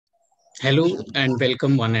Hello and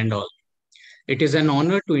welcome, one and all. It is an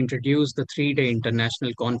honor to introduce the 3-day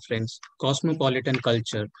international conference, Cosmopolitan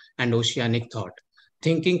Culture and Oceanic Thought,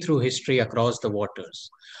 Thinking Through History Across the Waters,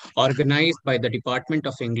 organized by the Department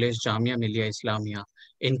of English, Jamia Millia Islamia,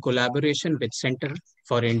 in collaboration with Center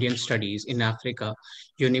for Indian Studies in Africa,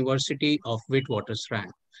 University of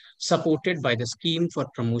Witwatersrand, supported by the Scheme for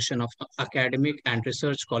Promotion of Academic and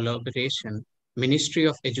Research Collaboration, Ministry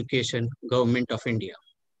of Education, Government of India.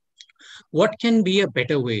 What can be a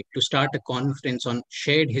better way to start a conference on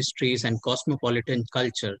shared histories and cosmopolitan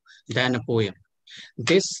culture than a poem?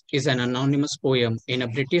 This is an anonymous poem in a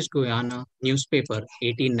British Guiana newspaper,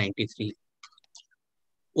 1893.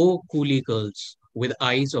 O coolie girls, with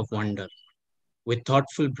eyes of wonder, with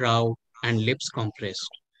thoughtful brow and lips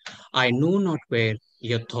compressed, I know not where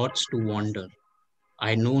your thoughts do wander.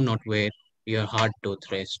 I know not where your heart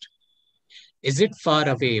doth rest. Is it far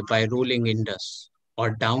away by rolling Indus,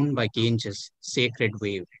 or down by Ganges' sacred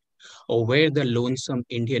wave? Or where the lonesome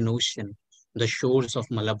Indian Ocean, the shores of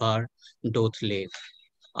Malabar, doth lave.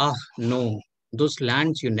 Ah, no, those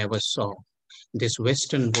lands you never saw. This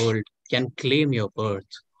Western world can claim your birth.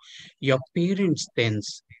 Your parents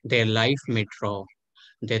thence their life may draw,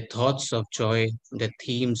 their thoughts of joy, their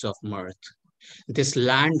themes of mirth. This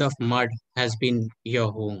land of mud has been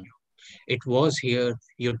your home. It was here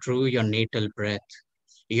you drew your natal breath,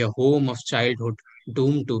 your home of childhood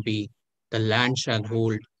doomed to be. The land shall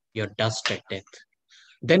hold your dust at death.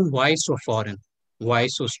 Then why so foreign? Why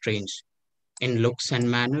so strange? In looks and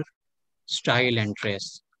manner, style and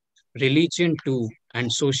dress, religion too,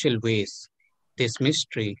 and social ways. This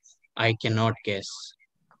mystery I cannot guess.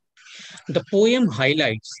 The poem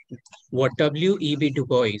highlights what W.E.B. Du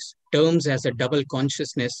Bois terms as a double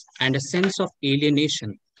consciousness and a sense of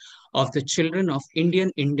alienation of the children of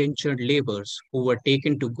Indian indentured laborers who were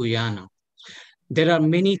taken to Guyana. There are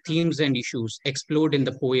many themes and issues explored in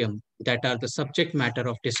the poem that are the subject matter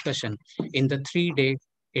of discussion in the 3-day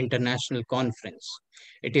international conference.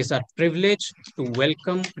 It is our privilege to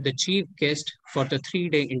welcome the chief guest for the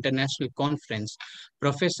 3-day international conference,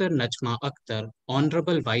 Professor Najma Akhtar,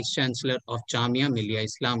 Honorable Vice Chancellor of Jamia Millia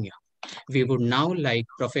Islamia. We would now like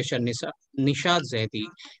Professor Nishat Zaidi,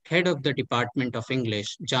 Head of the Department of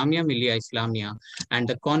English, Jamia Millia Islamia, and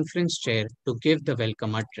the conference chair to give the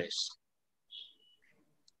welcome address.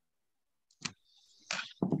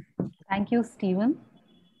 Thank you, Stephen.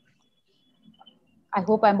 I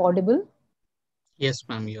hope I'm audible. Yes,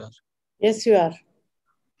 ma'am, you are. Yes, you are.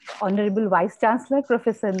 Honorable Vice Chancellor,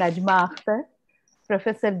 Professor Najma Akhtar,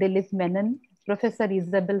 Professor Dilip Menon, Professor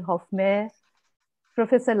Isabel Hofmeyr,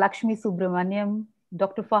 Professor Lakshmi Subramanian,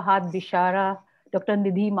 Dr. Fahad Bishara, Dr.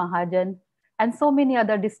 Nidhi Mahajan, and so many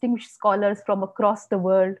other distinguished scholars from across the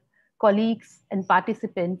world, colleagues and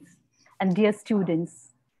participants, and dear students.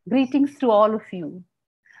 Greetings to all of you.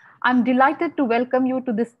 I'm delighted to welcome you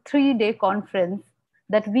to this 3-day conference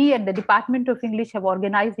that we at the Department of English have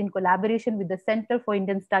organized in collaboration with the Center for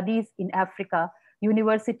Indian Studies in Africa,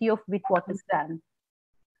 University of Witwatersrand.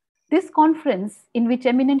 This conference, in which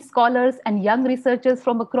eminent scholars and young researchers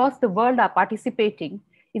from across the world are participating,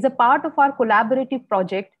 is a part of our collaborative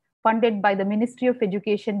project funded by the Ministry of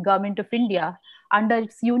Education, Government of India, under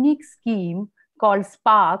its unique scheme called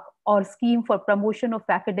SPARK, or Scheme for Promotion of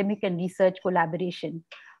Academic and Research Collaboration.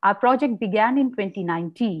 Our project began in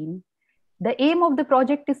 2019. The aim of the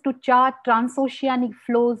project is to chart transoceanic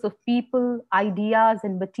flows of people, ideas,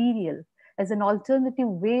 and material as an alternative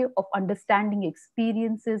way of understanding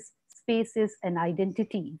experiences, spaces, and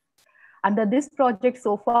identity. Under this project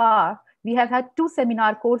so far, we have had 2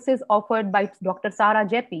 seminar courses offered by Dr. Sara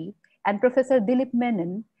Jeppy and Professor Dilip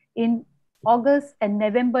Menon in August and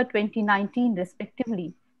November 2019,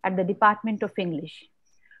 respectively, at the Department of English.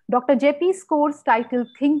 Dr. Jeppy's course titled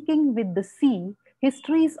Thinking with the Sea,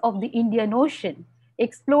 Histories of the Indian Ocean,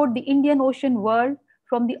 explored the Indian Ocean world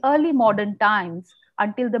from the early modern times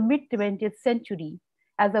until the mid-20th century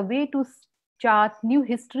as a way to chart new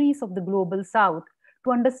histories of the global south,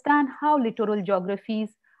 to understand how littoral geographies,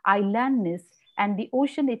 islandness, and the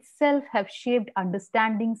ocean itself have shaped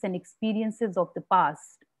understandings and experiences of the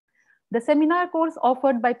past. The seminar course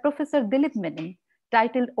offered by Professor Dilip Menon,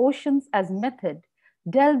 titled Oceans as Method,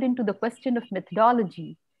 delved into the question of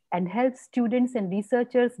methodology and helped students and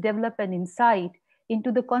researchers develop an insight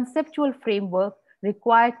into the conceptual framework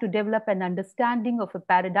required to develop an understanding of a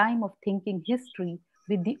paradigm of thinking history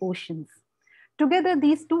with the oceans. Together,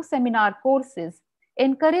 these 2 seminar courses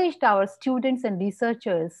encouraged our students and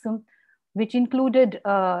researchers, which included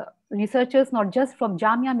researchers not just from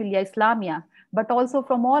Jamia Millia Islamia, but also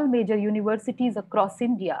from all major universities across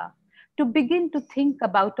India, to begin to think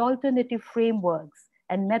about alternative frameworks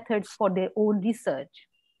and methods for their own research.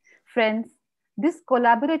 Friends, this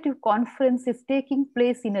collaborative conference is taking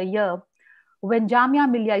place in a year when Jamia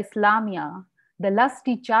Millia Islamia, the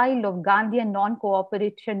lusty child of Gandhian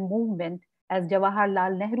non-cooperation movement, as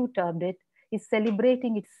Jawaharlal Nehru termed it, is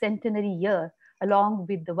celebrating its centenary year along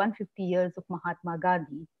with the 150 years of Mahatma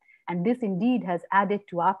Gandhi. And this indeed has added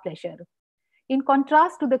to our pleasure. In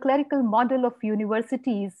contrast to the clerical model of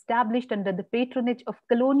universities established under the patronage of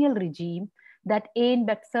colonial regime that aimed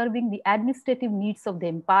at serving the administrative needs of the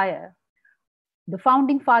empire, the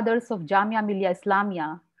founding fathers of Jamia Millia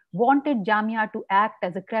Islamia wanted Jamia to act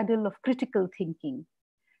as a cradle of critical thinking.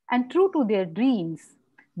 And true to their dreams,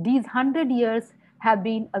 these 100 years have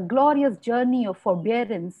been a glorious journey of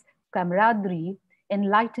forbearance, camaraderie,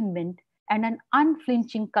 enlightenment, and an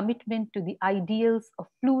unflinching commitment to the ideals of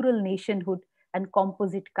plural nationhood and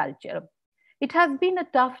composite culture. It has been a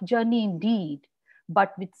tough journey indeed,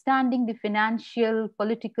 but withstanding the financial,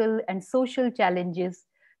 political, and social challenges,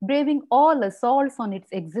 braving all assaults on its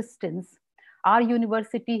existence, our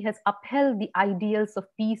university has upheld the ideals of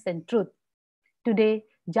peace and truth. Today,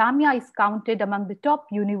 Jamia is counted among the top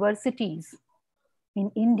universities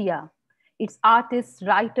in India. Its artists,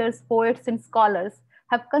 writers, poets, and scholars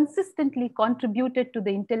have consistently contributed to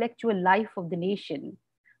the intellectual life of the nation.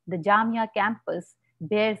 The Jamia campus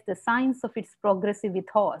bears the signs of its progressive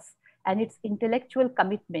ethos and its intellectual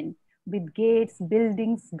commitment, with gates,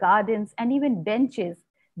 buildings, gardens, and even benches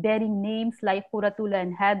bearing names like Kuratullah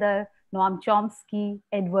and Haider, Noam Chomsky,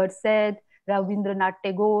 Edward Said, Rabindranath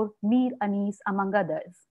Tagore, Mir Anis, among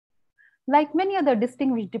others. Like many other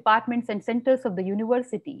distinguished departments and centers of the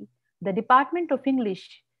university, the Department of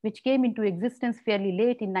English, which came into existence fairly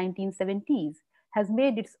late in 1970s, has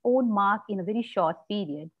made its own mark in a very short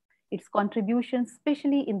period. Its contribution,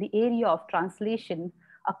 especially in the area of translation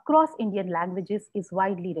across Indian languages, is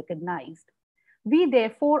widely recognized. We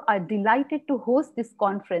therefore are delighted to host this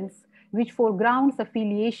conference, which foregrounds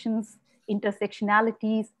affiliations,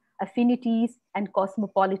 intersectionalities, affinities, and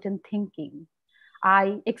cosmopolitan thinking.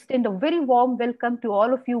 I extend a very warm welcome to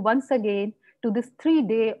all of you once again to this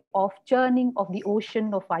 3-day of churning of the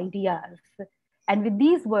ocean of ideas. And with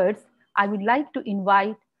these words, I would like to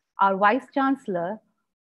invite our Vice Chancellor,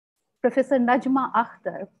 Professor Najma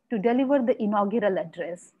Akhtar, to deliver the inaugural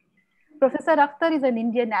address. Professor Akhtar is an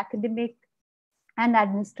Indian academic and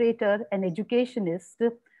administrator, an educationist,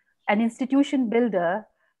 an institution builder,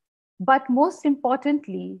 but most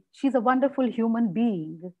importantly, she's a wonderful human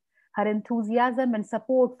being. Her enthusiasm and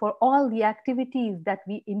support for all the activities that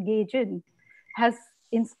we engage in has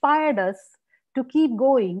inspired us to keep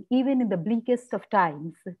going even in the bleakest of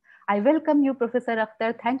times. I welcome you, Professor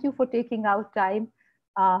Akhtar. Thank you for taking out time.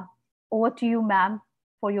 Over to you, ma'am,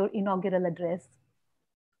 for your inaugural address.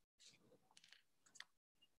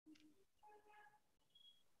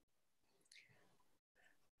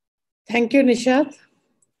 Thank you, Nishat,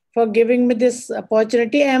 for giving me this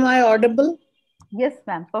opportunity. Am I audible? Yes,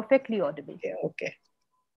 ma'am, perfectly audible. Yeah, okay.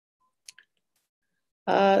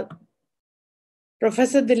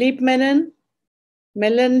 Professor Dilip Menon,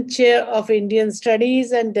 Mellon Chair of Indian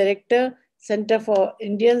Studies and Director, Center for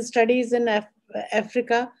Indian Studies in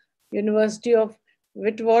Africa, University of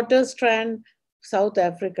Witwatersrand, South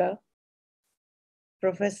Africa.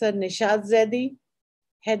 Professor Nishat Zaidi,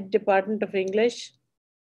 Head Department of English,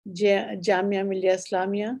 Jamia Millia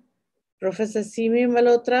Islamia. Professor Simi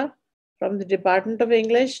Malhotra from the Department of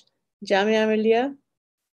English, Jamia Millia.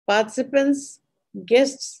 Participants,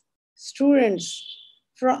 guests, students,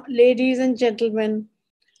 ladies and gentlemen,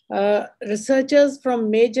 researchers from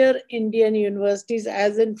major Indian universities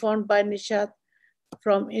as informed by Nishat,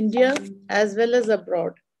 from India as well as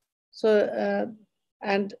abroad. So,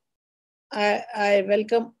 and I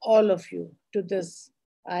welcome all of you to this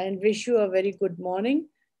and wish you a very good morning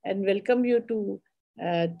and welcome you to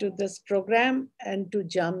this program and to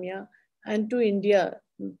Jamia and to India.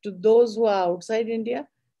 To those who are outside India,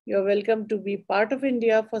 you're welcome to be part of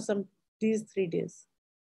India for these 3 days.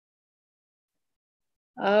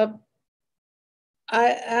 I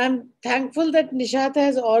am thankful that Nishat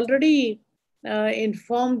has already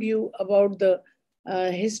informed you about the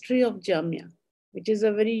history of Jamia, which is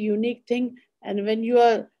a very unique thing. And when you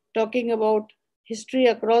are talking about history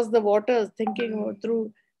across the waters, thinking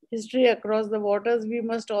through history across the waters, we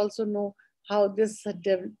must also know how this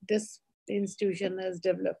institution has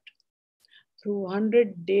developed through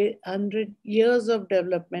 100 years of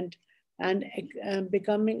development and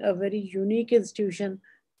becoming a very unique institution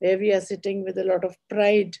where we are sitting with a lot of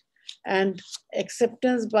pride and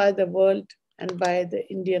acceptance by the world and by the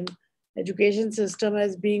Indian education system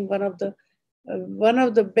as being one of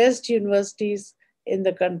the best universities in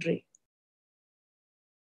the country.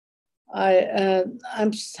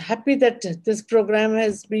 I'm happy that this program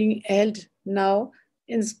has been held now,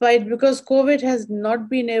 in spite, because COVID has not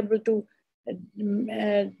been able to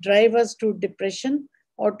drive us to depression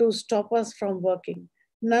or to stop us from working.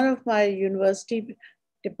 None of my university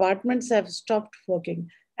departments have stopped working,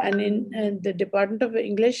 and in the Department of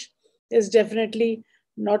English is definitely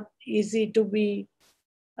not easy to be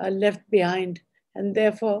left behind, and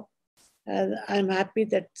therefore I'm happy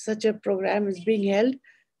that such a program is being held,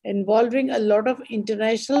 involving a lot of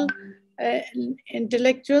international uh,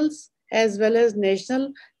 intellectuals as well as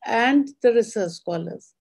national and the research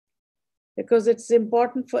scholars, because it's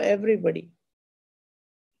important for everybody.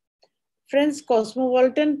 Friends,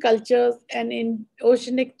 cosmopolitan cultures and in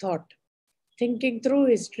oceanic thought, thinking through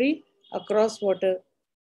history across water,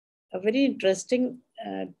 a very interesting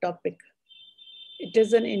topic. It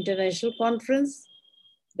is an international conference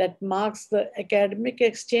that marks the academic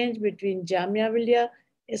exchange between Jamia Millia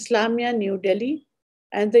Islamia New Delhi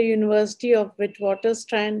and the University of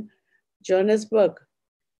Witwatersrand, Johannesburg.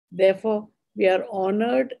 Therefore, we are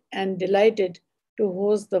honored and delighted to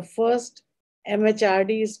host the first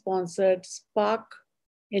MHRD sponsored SPARC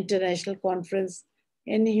International Conference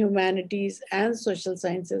in Humanities and Social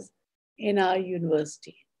Sciences in our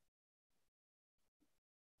university.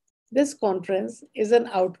 This conference is an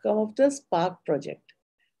outcome of the SPARC project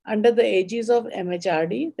under the aegis of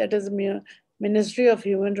MHRD, that is Ministry of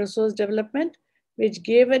Human Resource Development, which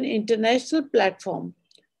gave an international platform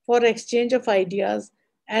for exchange of ideas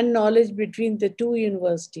and knowledge between the two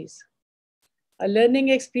universities. A learning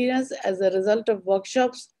experience as a result of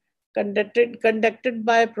workshops conducted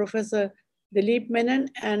by Professor Dilip Menon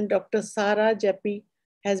and Dr. Sara Jappi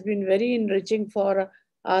has been very enriching for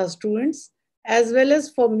our students, as well as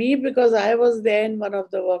for me, because I was there in one of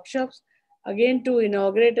the workshops, again to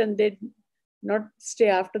inaugurate, and they did not stay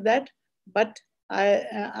after that, but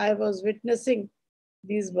I was witnessing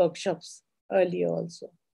these workshops earlier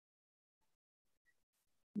also.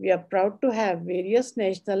 We are proud to have various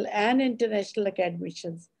national and international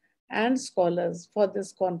academicians and scholars for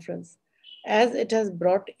this conference, as it has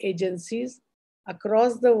brought agencies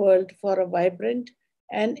across the world for a vibrant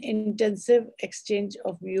and intensive exchange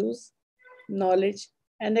of views, knowledge,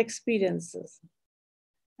 and experiences.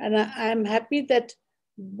 And I am happy that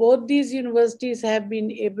both these universities have been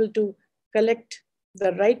able to collect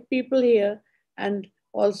the right people here, and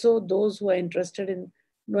also those who are interested in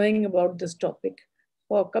knowing about this topic.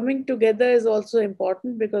 For coming together is also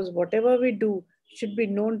important, because whatever we do should be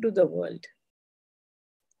known to the world.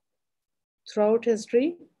 Throughout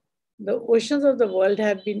history, the oceans of the world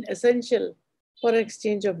have been essential for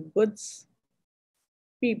exchange of goods,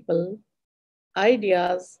 people,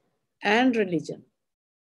 ideas, and religion.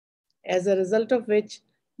 As a result of which,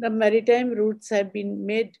 the maritime routes have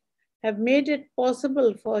made it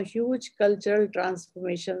possible for huge cultural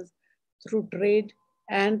transformations through trade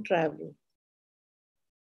and travel.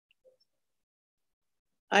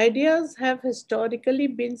 Ideas have historically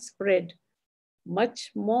been spread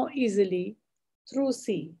much more easily through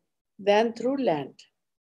sea than through land.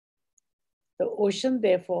 The ocean,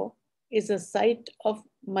 therefore, is a site of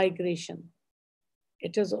migration.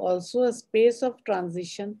 It is also a space of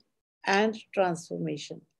transition and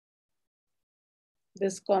transformation.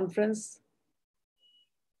 This conference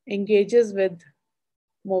engages with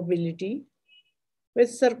mobility, with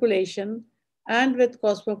circulation, and with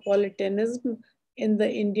cosmopolitanism in the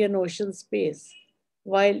Indian Ocean space,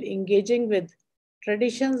 while engaging with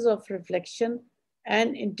traditions of reflection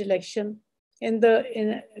and intellection in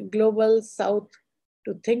the global South,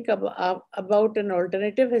 to think about an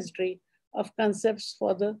alternative history of concepts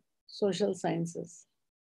for the social sciences.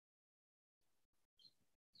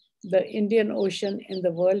 The Indian Ocean in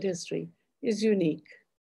the world history is unique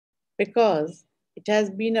because it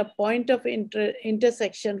has been a point of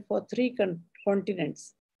intersection for three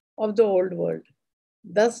continents of the old world,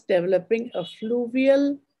 thus developing a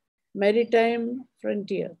fluvial maritime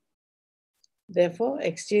frontier. Therefore,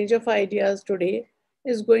 exchange of ideas today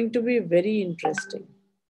is going to be very interesting.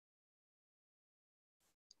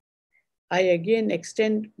 I again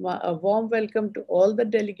extend a warm welcome to all the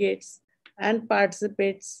delegates and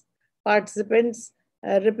participants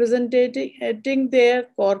representing their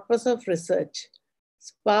corpus of research.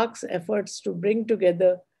 SPARC's efforts to bring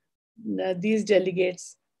together these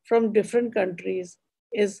delegates from different countries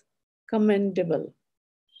is commendable.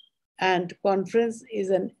 And conference is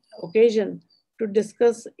an occasion to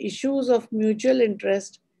discuss issues of mutual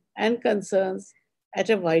interest and concerns at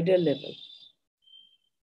a wider level.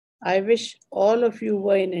 I wish all of you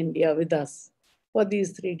were in India with us for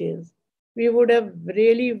these 3 days. We would have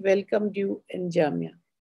really welcomed you in Jamia.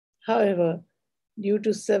 However, due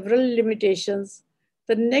to several limitations,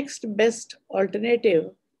 the next best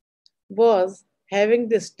alternative was having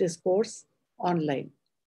this discourse online.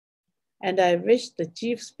 And I wish the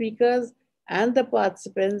chief speakers and the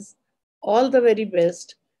participants all the very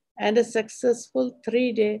best and a successful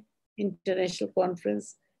 3-day international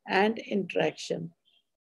conference and interaction.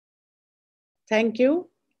 Thank you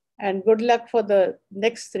and good luck for the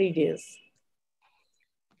next 3 days.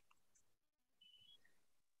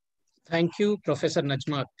 Thank you, Professor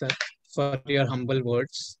Najma Akhtar, for your humble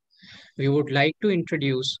words. We would like to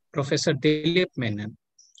introduce Professor Dilip Menon.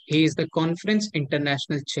 He is the Conference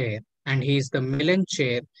International Chair and he is the Menon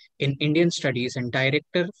Chair in Indian Studies and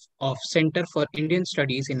Director of Center for Indian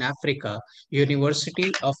Studies in Africa,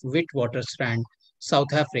 University of Witwatersrand,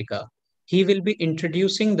 South Africa. He will be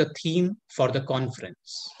introducing the theme for the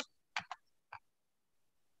conference.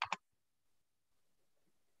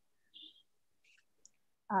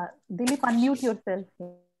 Dilip, unmute yourself.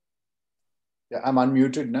 Yeah, I'm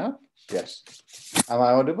unmuted now. Yes. Am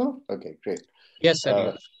I audible? Okay, great. Yes,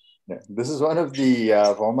 sir. Yeah. This is one of the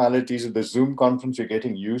formalities of the Zoom conference you're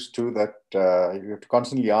getting used to, that you have to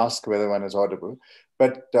constantly ask whether one is audible.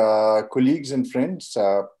 But colleagues and friends,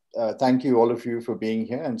 thank you, all of you, for being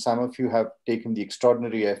here. And some of you have taken the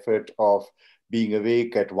extraordinary effort of being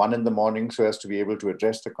awake at 1 in the morning so as to be able to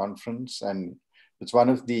address the conference. And it's one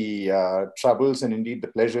of the troubles and indeed the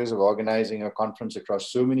pleasures of organizing a conference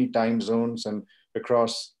across so many time zones and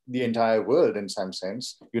across the entire world in some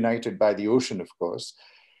sense, united by the ocean, of course.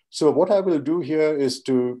 So what I will do here is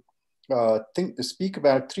to speak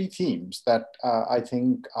about 3 themes that I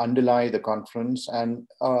think underlie the conference and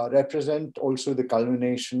represent also the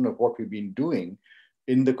culmination of what we've been doing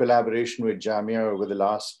in the collaboration with Jamia over the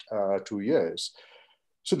last 2 years.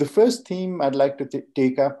 So the first theme I'd like to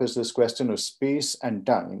take up is this question of space and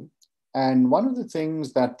time. And one of the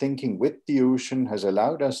things that thinking with the ocean has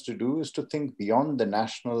allowed us to do is to think beyond the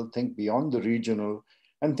national, think beyond the regional,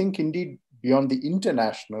 and think indeed beyond the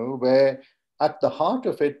international, where at the heart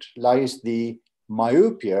of it lies the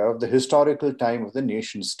myopia of the historical time of the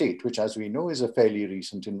nation state, which, as we know, is a fairly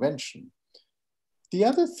recent invention. The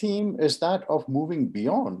other theme is that of moving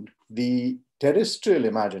beyond the terrestrial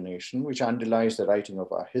imagination, which underlies the writing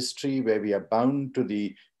of our history, where we are bound to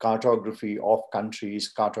the cartography of countries,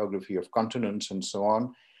 cartography of continents, and so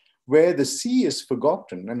on, where the sea is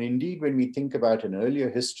forgotten. And indeed, when we think about an earlier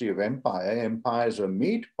history of empire, empires were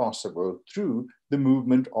made possible through the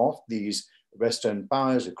movement of these Western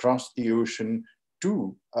powers across the ocean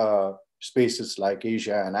to spaces like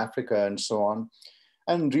Asia and Africa and so on.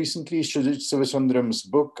 And recently, Sivasundaram's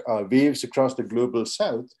book, Waves Across the Global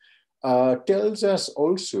South, tells us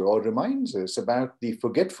also, or reminds us about the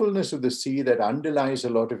forgetfulness of the sea that underlies a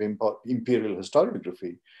lot of imperial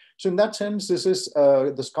historiography. So in that sense,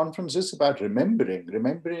 this conference is about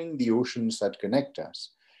remembering the oceans that connect us.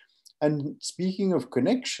 And speaking of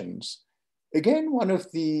connections, again, one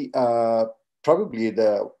of the, probably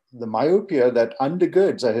the myopia that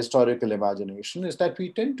undergirds our historical imagination is that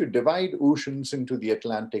we tend to divide oceans into the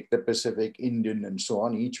Atlantic, the Pacific, Indian, and so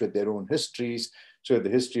on, each with their own histories. So the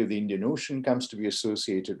history of the Indian Ocean comes to be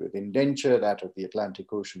associated with indenture, that of the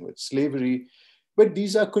Atlantic Ocean with slavery. But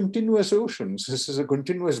these are continuous oceans. This is a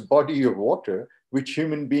continuous body of water, which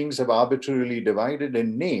human beings have arbitrarily divided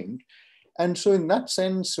and named. And so in that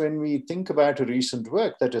sense, when we think about a recent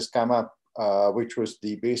work that has come up, which was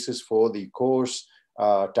the basis for the course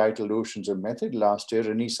titled Oceans of Method last year,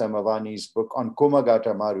 Ranisa Mavani's book on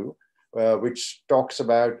Komagata Maru, which talks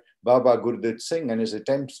about Baba Gurdat Singh and his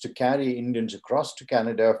attempts to carry Indians across to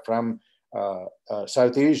Canada from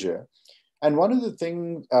South Asia. And one of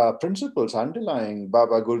the principles underlying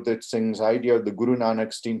Baba Gurdat Singh's idea of the Guru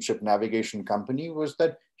Nanak Steamship Navigation Company was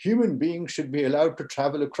that human beings should be allowed to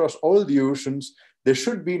travel across all the oceans. There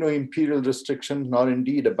should be no imperial restrictions, nor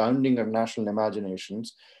indeed a bounding of national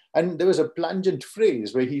imaginations. And there was a plangent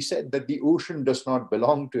phrase where he said that the ocean does not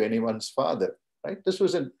belong to anyone's father, right? This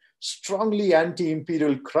was a strongly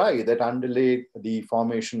anti-imperial cry that underlay the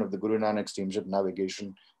formation of the Guru Nanak Steamship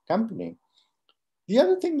Navigation Company. The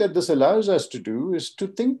other thing that this allows us to do is to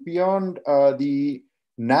think beyond the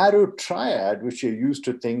narrow triad, which you're used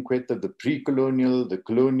to think with, of the pre-colonial, the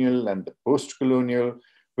colonial, and the post-colonial,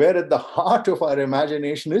 where at the heart of our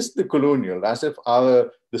imagination is the colonial, as if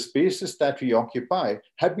the spaces that we occupy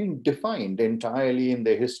have been defined entirely in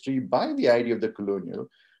their history by the idea of the colonial,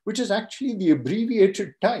 which is actually the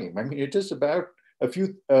abbreviated time. I mean, it is about a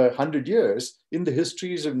few 100 years in the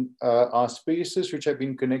histories of our spaces, which have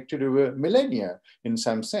been connected over millennia in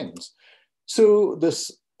some sense. So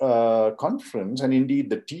this conference, and indeed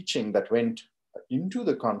the teaching that went into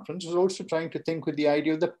the conference was also trying to think with the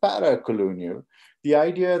idea of the para-colonial, the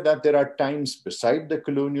idea that there are times beside the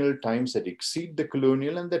colonial, times that exceed the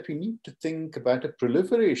colonial, and that we need to think about a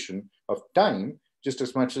proliferation of time just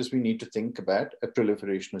as much as we need to think about a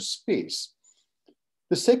proliferation of space.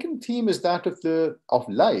 The second theme is that of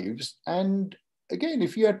lives. And again,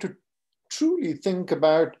 if you had to truly think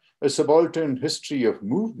about a subaltern history of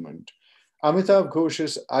movement, Amitav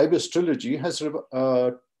Ghosh's Ibis trilogy has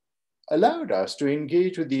allowed us to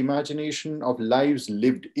engage with the imagination of lives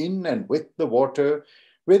lived in and with the water,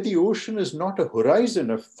 where the ocean is not a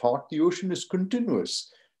horizon of thought, the ocean is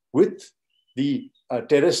continuous with the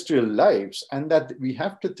terrestrial lives, and that we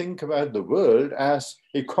have to think about the world as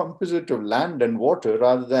a composite of land and water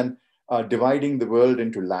rather than dividing the world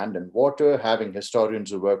into land and water, having historians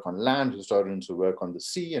who work on land, historians who work on the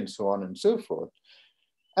sea, and so on and so forth.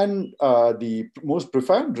 And the most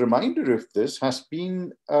profound reminder of this has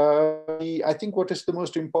been, I think, what is the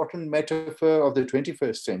most important metaphor of the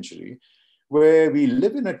 21st century, where we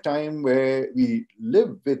live in a time where we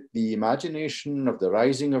live with the imagination of the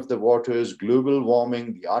rising of the waters, global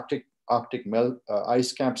warming, the Arctic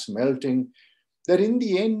ice caps melting, that in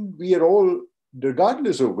the end, we are all,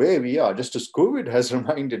 regardless of where we are, just as COVID has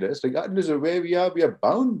reminded us, regardless of where we are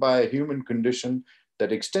bound by a human condition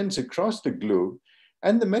that extends across the globe.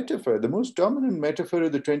 And the metaphor, the most dominant metaphor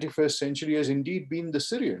of the 21st century has indeed been the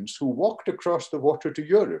Syrians who walked across the water to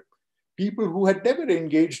Europe. People who had never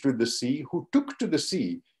engaged with the sea, who took to the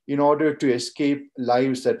sea in order to escape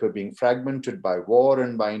lives that were being fragmented by war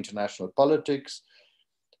and by international politics.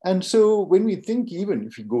 And so when we think, even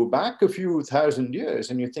if you go back a few thousand years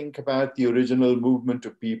and you think about the original movement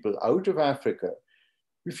of people out of Africa,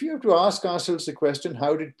 if you have to ask ourselves the question,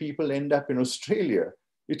 how did people end up in Australia?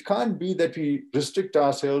 It can't be that we restrict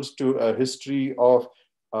ourselves to a history of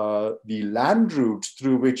the land routes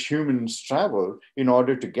through which humans travel in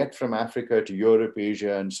order to get from Africa to Europe,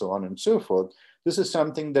 Asia, and so on and so forth. This is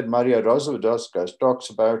something that Maria Rozwadowska talks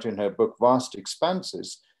about in her book, Vast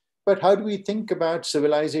Expanses. But how do we think about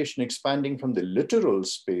civilization expanding from the littoral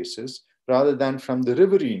spaces rather than from the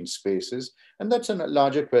riverine spaces? And that's a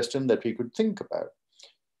larger question that we could think about.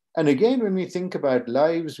 And again, when we think about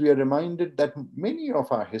lives, we are reminded that many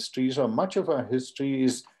of our histories, or much of our history,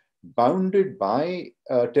 is bounded by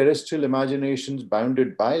terrestrial imaginations,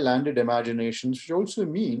 bounded by landed imaginations, which also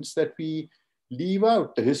means that we leave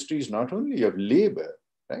out the histories not only of labor,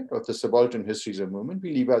 right, of the subaltern histories of movement,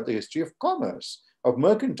 we leave out the history of commerce, of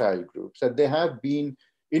mercantile groups, that they have been,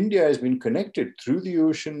 India has been connected through the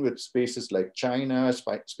ocean with spaces like China,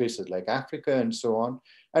 spaces like Africa, and so on.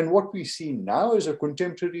 And what we see now as a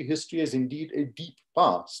contemporary history is indeed a deep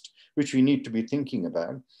past, which we need to be thinking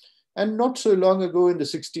about. And not so long ago in the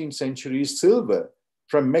 16th century, silver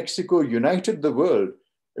from Mexico united the world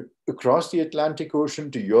across the Atlantic Ocean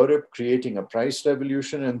to Europe, creating a price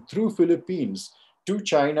revolution, and through Philippines to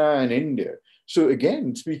China and India. So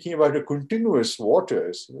again, speaking about a continuous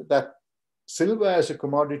waters, that silver as a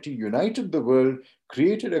commodity united the world,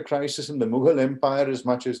 created a crisis in the Mughal Empire as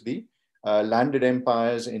much as the landed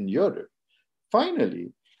empires in Europe.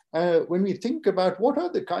 Finally, when we think about what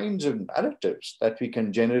are the kinds of narratives that we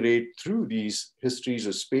can generate through these histories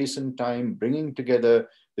of space and time, bringing together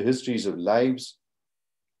the histories of lives,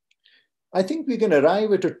 I think we can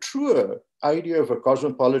arrive at a truer idea of a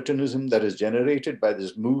cosmopolitanism that is generated by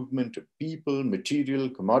this movement of people, material,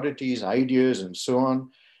 commodities, ideas, and so on,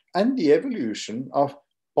 and the evolution of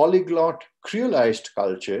polyglot creolized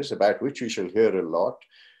cultures, about which we shall hear a lot,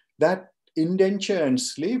 that indenture and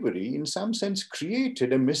slavery, in some sense,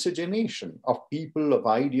 created a miscegenation of people, of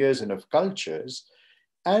ideas, and of cultures.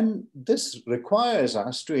 And this requires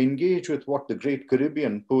us to engage with what the great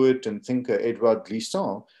Caribbean poet and thinker Edouard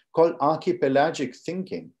Glissant called archipelagic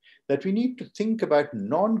thinking, that we need to think about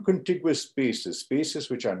non-contiguous spaces, spaces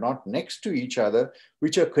which are not next to each other,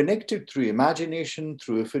 which are connected through imagination,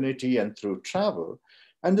 through affinity, and through travel.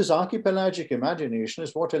 And this archipelagic imagination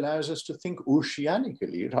is what allows us to think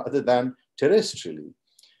oceanically rather than terrestrially.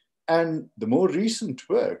 And the more recent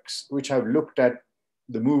works, which have looked at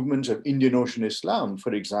the movements of Indian Ocean Islam,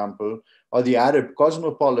 for example, or the Arab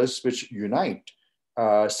cosmopolis, which unite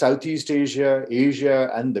Southeast Asia, Asia,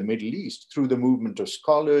 and the Middle East through the movement of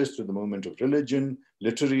scholars, through the movement of religion,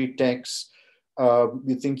 literary texts.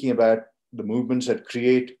 We're thinking about the movements that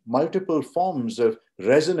create multiple forms of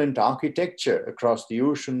resonant architecture across the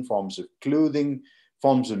ocean, forms of clothing,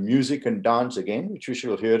 forms of music and dance, again, which we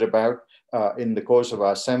shall hear about in the course of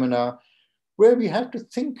our seminar, where we have to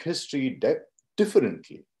think history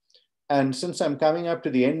differently. And since I'm coming up to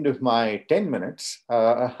the end of my 10 minutes,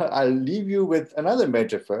 I'll leave you with another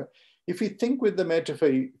metaphor. if we think with the metaphor,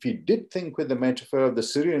 if we did think with the metaphor of the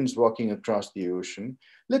Syrians walking across the ocean,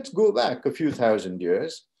 let's go back a few thousand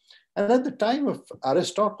years. And at the time of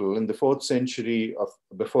Aristotle in the 4th century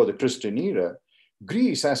before the Christian era,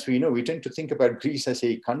 Greece, as we know, we tend to think about Greece as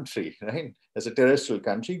a country, right? As a terrestrial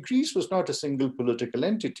country. Greece was not a single political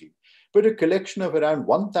entity, but a collection of around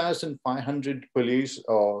 1,500 polis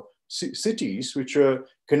or cities which were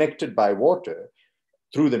connected by water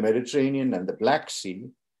through the Mediterranean and the Black Sea.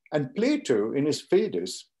 And Plato, in his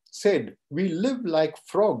Phaedrus, said, "We live like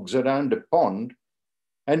frogs around a pond,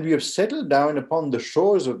 and we have settled down upon the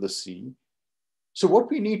shores of the sea. So what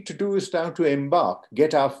we need to do is now to embark,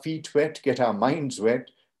 get our feet wet, get our minds wet."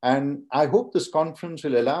 And I hope this conference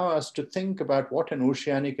will allow us to think about what an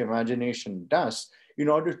oceanic imagination does in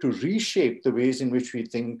order to reshape the ways in which we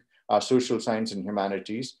think our social science and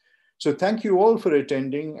humanities. So thank you all for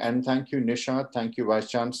attending, and thank you, Nishat, thank you, Vice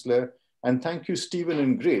Chancellor, and thank you, Stephen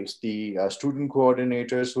and Grace, the student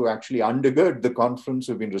coordinators who actually undergird the conference,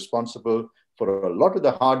 who've been responsible for a lot of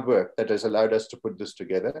the hard work that has allowed us to put this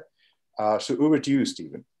together. So over to you,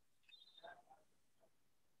 Stephen.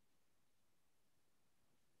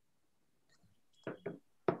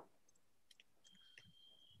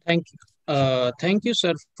 Thank you,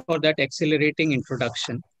 sir, for that accelerating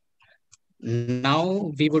introduction.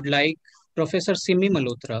 Now we would like Professor Simi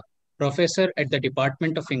Malhotra, professor at the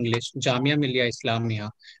Department of English, Jamia Millia Islamia,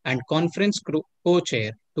 and conference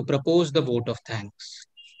co-chair, to propose the vote of thanks.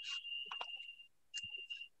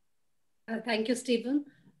 Thank you, Stephen.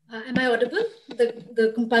 Am I audible?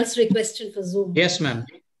 The compulsory question for Zoom. Yes, ma'am.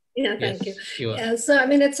 Yeah, thank you. So, I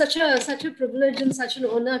mean, it's such a privilege and such an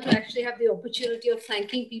honor to actually have the opportunity of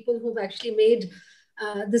thanking people who've actually made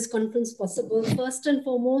this conference possible. First and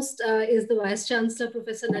foremost is the Vice Chancellor,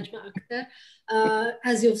 Professor Najma Akhtar.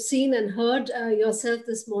 As you've seen and heard yourself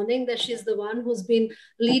this morning, that she's the one who's been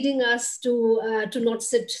leading us to not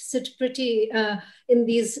sit pretty in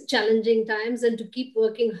these challenging times, and to keep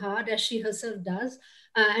working hard as she herself does.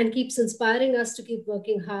 And keeps inspiring us to keep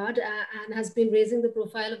working hard, and has been raising the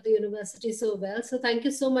profile of the university so well. So thank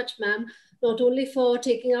you so much, ma'am, not only for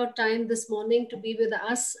taking out time this morning to be with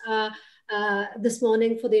us this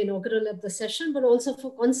morning for the inaugural of the session, but also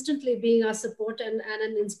for constantly being our support and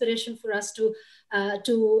an inspiration for us to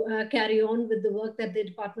carry on with the work that the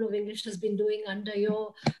Department of English has been doing under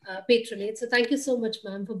your patronage. So thank you so much,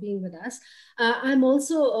 ma'am, for being with us. I'm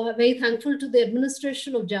also very thankful to the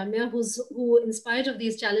administration of Jamia, who, in spite of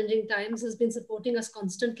these challenging times, has been supporting us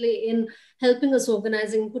constantly in helping us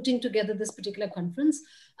organizing, putting together this particular conference.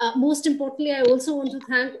 Most importantly, I also want to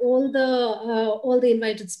thank all the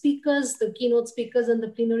invited speakers, the keynote speakers, and the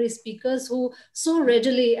plenary speakers who so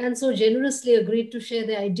readily and so generously agreed to share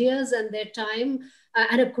their ideas and their time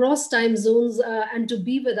and across time zones and to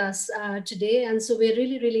be with us today. And so we're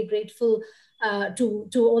really, really grateful to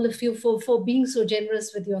all of you for being so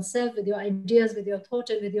generous with yourself, with your ideas, with your thought,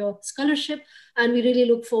 and with your scholarship. And we really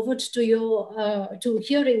look forward to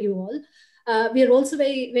hearing you all. We are also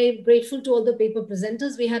very, very grateful to all the paper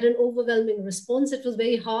presenters. We had an overwhelming response. It was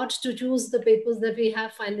very hard to choose the papers that we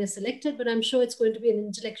have finally selected, but I'm sure it's going to be an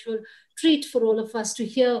intellectual treat for all of us to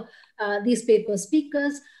hear these paper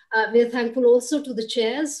speakers. We're thankful also to the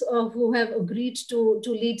chairs who have agreed to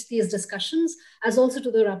lead these discussions, as also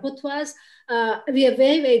to the rapporteurs. We are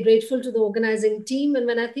very, very grateful to the organizing team. And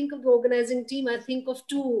when I think of the organizing team, I think of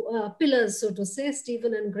two pillars, so to say,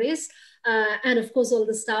 Stephen and Grace, and of course all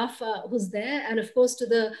the staff who's there, and of course to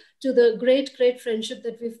the great friendship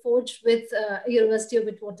that we've forged with University of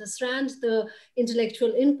Witwatersrand, the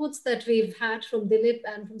intellectual inputs that we've had from Dilip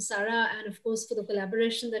and from Sarah, and of course for the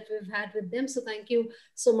collaboration that we've had with them. So thank you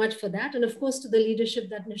so much for that. And of course to the leadership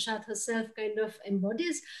that Nishat herself kind of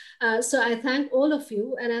embodies. So I thank all of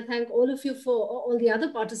you, and I thank all of you for all the other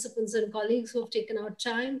participants and colleagues who have taken out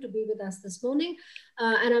time to be with us this morning.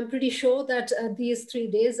 And I'm pretty sure that these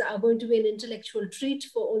 3 days are going to be an intellectual treat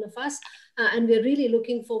for all of us. And we're really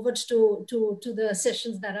looking forward to the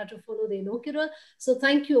sessions that are to follow the inaugural. So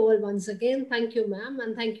thank you all once again. Thank you, ma'am.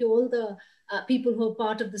 And thank you all the people who are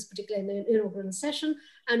part of this particular inaugural session.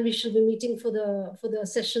 And we shall be meeting for the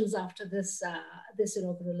sessions after this, this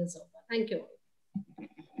inaugural is over. Thank you all.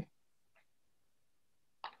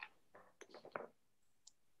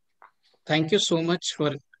 Thank you so much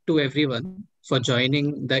to everyone for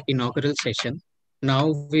joining the inaugural session.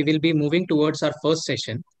 Now we will be moving towards our first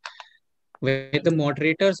session, where the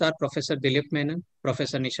moderators are Professor Dilip Menon,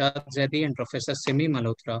 Professor Nishat Zaidi, and Professor Simi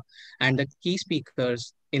Malhotra. And the key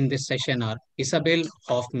speakers in this session are Isabel,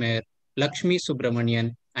 Hofmeyr, Lakshmi,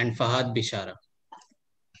 Subramanian, and Fahad, Bishara.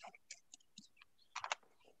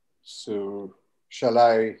 So shall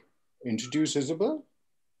I introduce Isabel?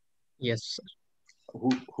 Yes, sir.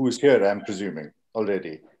 Who is here, I'm presuming,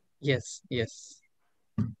 already. Yes, yes.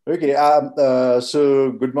 Okay,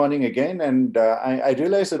 so good morning again. And I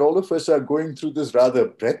realize that all of us are going through this rather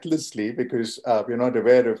breathlessly because we're not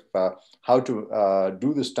aware of how to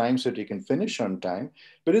do this time so that we can finish on time.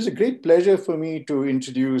 But it's a great pleasure for me to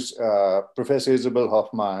introduce Professor Isabel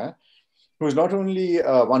Hofmeyr, who is not only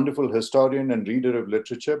a wonderful historian and reader of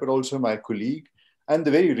literature, but also my colleague. And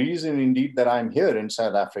the very reason, indeed, that I'm here in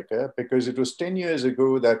South Africa, because it was 10 years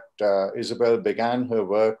ago that Isabel began her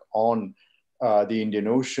work on the Indian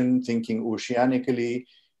Ocean, thinking oceanically,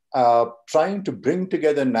 trying to bring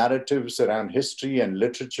together narratives around history and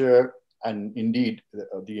literature, and indeed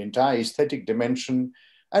the entire aesthetic dimension.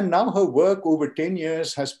 And now her work over 10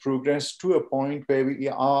 years has progressed to a point where we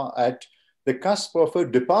are at the cusp of a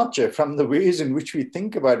departure from the ways in which we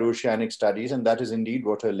think about oceanic studies, and that is indeed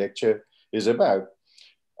what her lecture is about.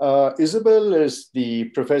 Isabel is the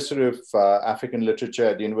professor of African literature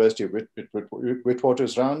at the University of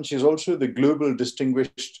Witwatersrand. She's also the global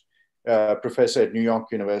distinguished professor at New York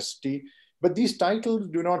University. But these titles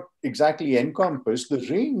do not exactly encompass the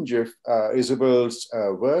range of Isabel's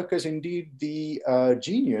work as indeed the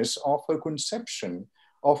genius of her conception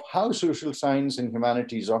of how social science and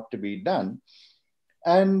humanities ought to be done.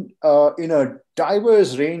 And in a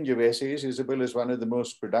diverse range of essays, Isabel is one of the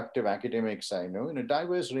most productive academics I know, in a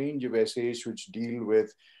diverse range of essays which deal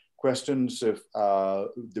with questions of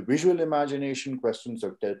the visual imagination, questions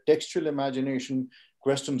of the textual imagination,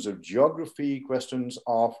 questions of geography, questions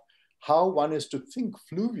of how one is to think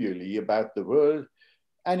fluvially about the world.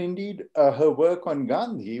 And indeed, her work on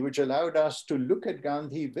Gandhi, which allowed us to look at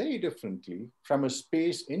Gandhi very differently from a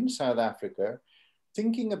space in South Africa,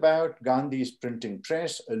 thinking about Gandhi's printing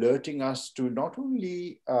press, alerting us to not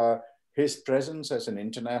only his presence as an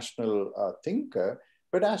international thinker,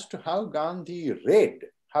 but as to how Gandhi read,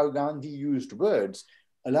 how Gandhi used words,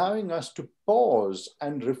 allowing us to pause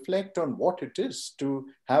and reflect on what it is to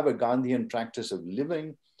have a Gandhian practice of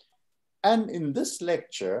living. And in this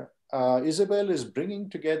lecture, Isabel is bringing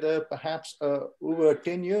together perhaps over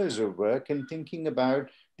 10 years of work in thinking about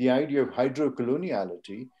the idea of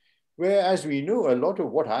hydrocoloniality, where, as we know, a lot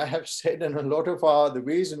of what I have said and a lot of the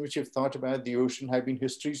ways in which you've thought about the ocean have been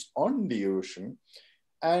histories on the ocean.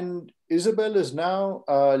 And Isabel has now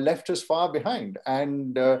left us far behind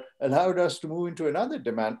and allowed us to move into another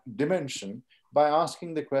dimension by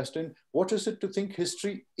asking the question, what is it to think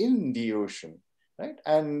history in the ocean? Right?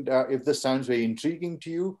 And if this sounds very intriguing to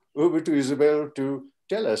you, over to Isabel to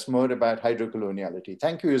tell us more about hydrocoloniality.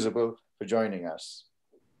 Thank you, Isabel, for joining us.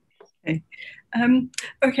 Okay.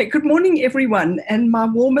 Okay, good morning, everyone. And my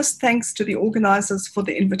warmest thanks to the organizers for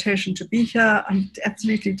the invitation to be here. I'm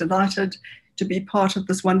absolutely delighted to be part of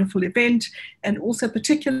this wonderful event, and also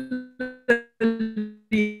particularly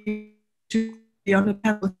to be on a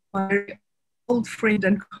panel with my old friend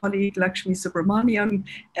and colleague Lakshmi Subramanian,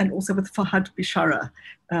 and also with Fahad Bishara,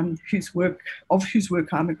 whose work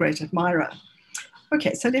I'm a great admirer.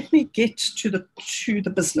 Okay, so let me get to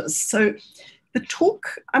the business. So the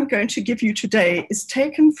talk I'm going to give you today is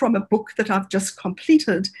taken from a book that I've just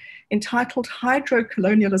completed entitled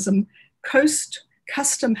Hydrocolonialism, Coast,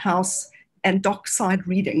 Custom House, and Dockside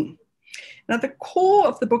Reading. Now, the core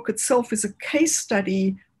of the book itself is a case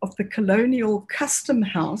study of the colonial custom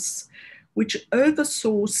house, which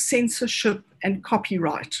oversaw censorship and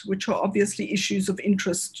copyright, which are obviously issues of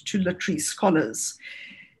interest to literary scholars.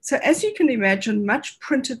 So as you can imagine, much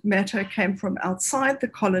printed matter came from outside the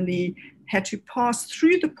colony, had to pass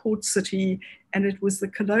through the port city, and it was the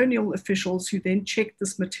colonial officials who then checked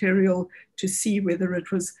this material to see whether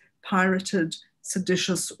it was pirated,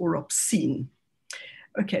 seditious, or obscene.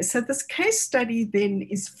 Okay, so this case study then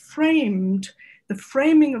is framed. The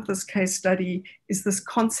framing of this case study is this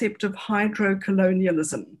concept of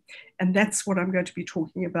hydrocolonialism, and that's what I'm going to be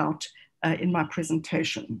talking about in my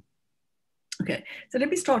presentation. Okay, so let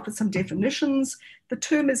me start with some definitions. The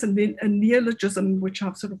term is a neologism, which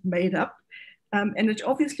I've sort of made up, and it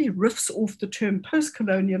obviously riffs off the term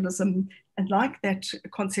post-colonialism, and like that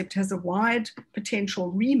concept has a wide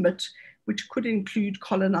potential remit, which could include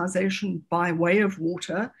colonization by way of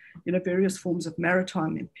water, various forms of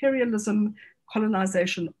maritime imperialism,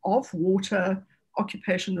 colonization of water,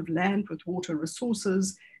 occupation of land with water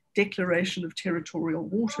resources, declaration of territorial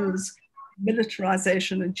waters,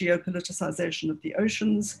 militarization and geopoliticization of the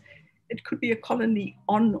oceans. It could be a colony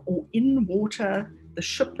on or in water. The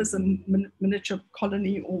ship is a miniature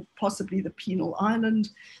colony, or possibly the penal island.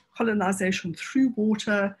 Colonization through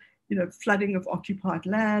water, flooding of occupied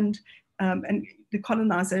land, and the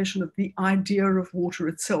colonization of the idea of water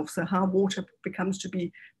itself, so how water becomes to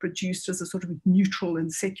be produced as a sort of neutral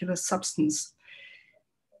and secular substance.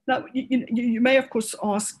 Now, you may, of course,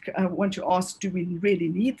 want to ask, do we really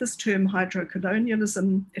need this term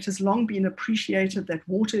hydrocolonialism? It has long been appreciated that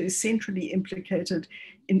water is centrally implicated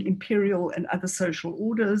in imperial and other social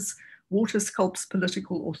orders. Water sculpts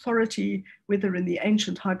political authority, whether in the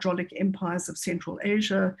ancient hydraulic empires of Central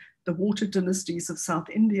Asia, the water dynasties of South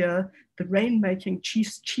India, the rain-making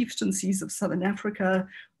chieftaincies of Southern Africa,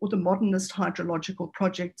 or the modernist hydrological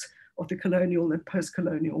projects of the colonial and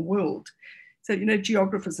post-colonial world. So,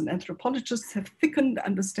 geographers and anthropologists have thickened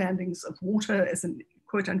understandings of water as an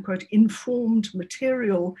quote unquote informed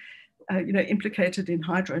material, implicated in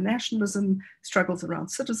hydronationalism, struggles around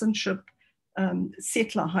citizenship,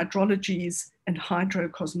 settler hydrologies, and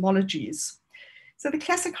hydrocosmologies. So the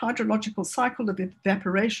classic hydrological cycle of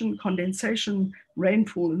evaporation, condensation,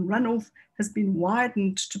 rainfall, and runoff has been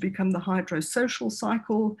widened to become the hydrosocial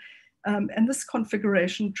cycle. And this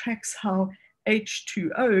configuration tracks how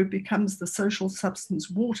H2O becomes the social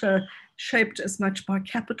substance water, shaped as much by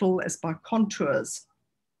capital as by contours.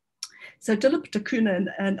 So Dilip Takuna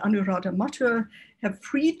and Anuradha Mathur have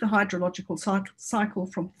freed the hydrological cycle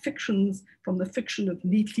from the fiction of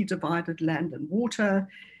neatly divided land and water.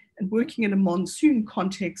 And working in a monsoon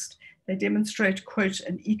context, they demonstrate, quote,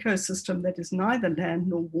 an ecosystem that is neither land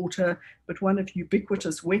nor water, but one of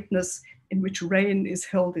ubiquitous wetness in which rain is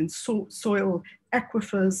held in soil,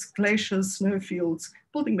 aquifers, glaciers, snowfields,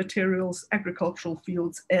 building materials, agricultural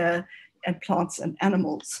fields, air, and plants and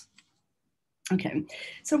animals. Okay,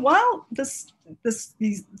 so while this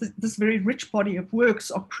very rich body of works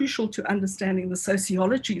are crucial to understanding the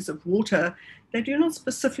sociologies of water, they do not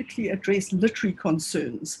specifically address literary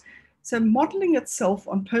concerns. So modeling itself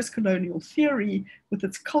on post-colonial theory with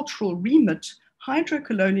its cultural remit,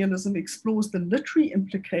 hydrocolonialism explores the literary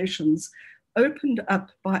implications opened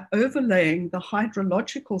up by overlaying the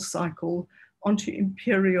hydrological cycle onto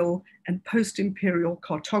imperial and post-imperial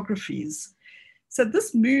cartographies. So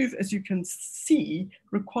this move, as you can see,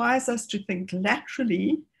 requires us to think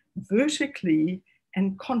laterally, vertically,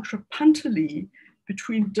 and contrapuntally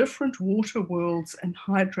between different water worlds and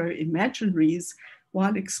hydro-imaginaries,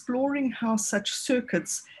 while exploring how such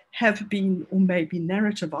circuits have been or may be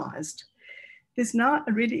narrativized. There's now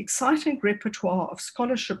a really exciting repertoire of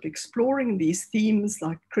scholarship exploring these themes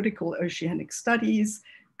like critical oceanic studies,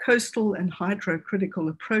 coastal and hydrocritical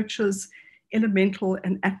approaches, elemental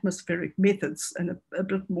and atmospheric methods, and a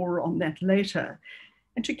bit more on that later.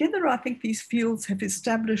 And together, I think these fields have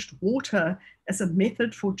established water as a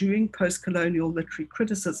method for doing post-colonial literary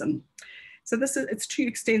criticism. So it's too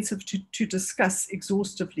extensive to discuss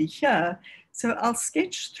exhaustively here. So I'll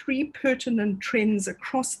sketch three pertinent trends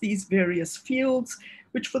across these various fields,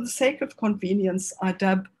 which for the sake of convenience, I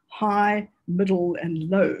dub high, middle, and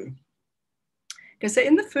low. Okay, so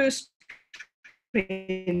in the first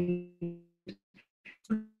trend,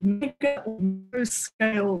 mega or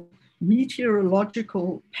scale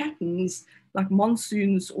meteorological patterns like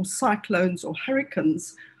monsoons or cyclones or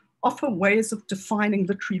hurricanes offer ways of defining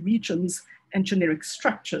literary regions and generic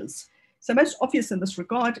structures. So most obvious in this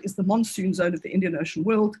regard is the monsoon zone of the Indian Ocean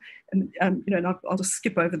world. And, and I'll just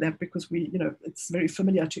skip over that because it's very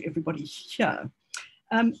familiar to everybody here.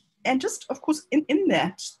 And just, of course, in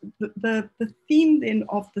that, the theme then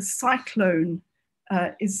of the cyclone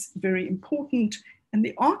is very important. And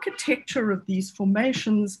the architecture of these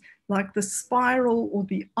formations, like the spiral or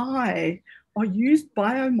the eye, are used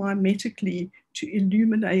biomimetically to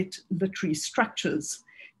illuminate literary structures.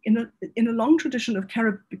 In a long tradition of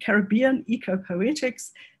Caribbean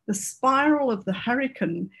eco-poetics, the spiral of the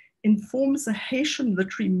hurricane informs a Haitian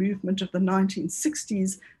literary movement of the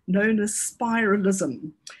 1960s known as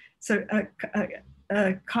spiralism. So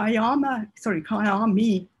Kayami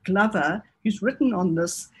Glover, who's written on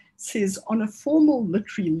this, says on a formal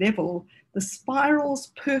literary level, the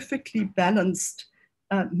spiral's perfectly balanced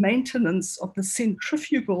maintenance of the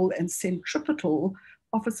centrifugal and centripetal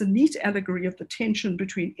offers a neat allegory of the tension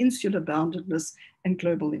between insular boundedness and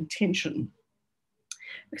global intention.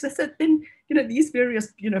 Because I said, then, these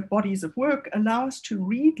various, bodies of work allow us to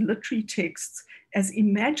read literary texts as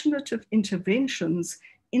imaginative interventions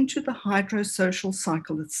into the hydrosocial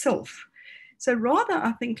cycle itself. So rather,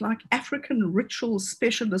 I think, like African ritual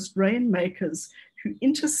specialist rainmakers who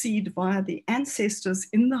intercede via the ancestors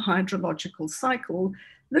in the hydrological cycle,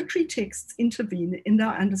 literary texts intervene in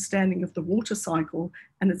our understanding of the water cycle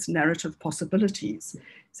and its narrative possibilities.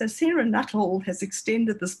 So Sarah Nuttall has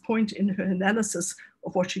extended this point in her analysis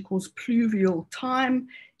of what she calls pluvial time,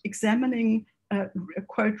 examining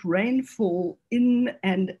quote, rainfall in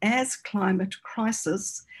and as climate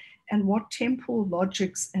crisis, and what temporal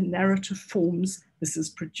logics and narrative forms this is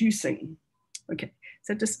producing. Okay,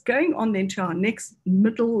 so just going on then to our next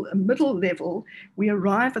middle level, we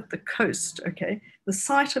arrive at the coast, okay, the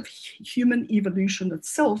site of human evolution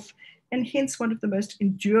itself, and hence one of the most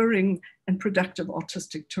enduring and productive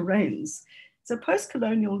artistic terrains. So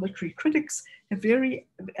post-colonial literary critics have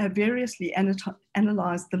variously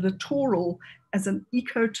analyzed the littoral as an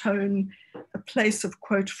ecotone, a place of,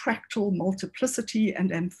 quote, fractal multiplicity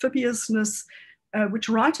and amphibiousness, which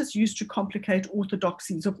writers use to complicate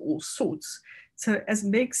orthodoxies of all sorts. So as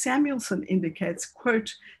Meg Samuelson indicates,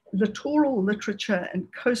 quote, littoral literature and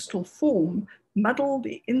coastal form muddle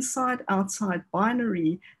the inside-outside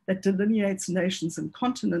binary that delineates nations and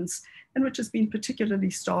continents, and which has been particularly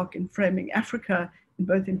stark in framing Africa in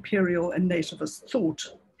both imperial and nativist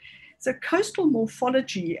thought. So coastal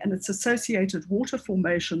morphology and its associated water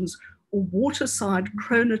formations, or waterside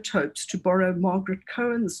chronotopes, to borrow Margaret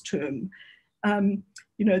Cohen's term,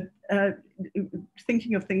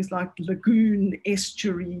 thinking of things like lagoon,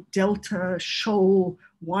 estuary, delta, shoal,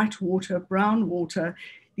 white water, brown water,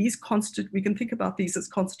 we can think about these as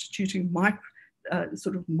constituting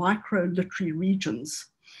micro-literary regions,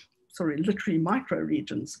 literary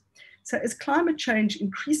micro-regions. So as climate change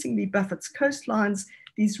increasingly buffets coastlines,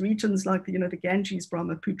 these regions like the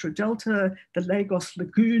Ganges-Brahmaputra Delta, the Lagos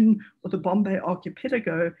Lagoon, or the Bombay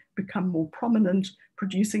Archipelago become more prominent,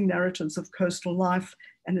 producing narratives of coastal life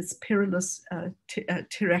and its perilous,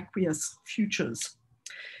 terraqueous futures.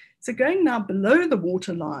 So going now below the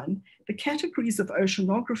waterline, the categories of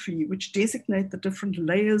oceanography, which designate the different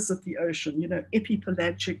layers of the ocean,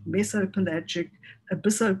 epipelagic, mesopelagic,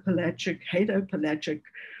 abyssopelagic, hadopelagic,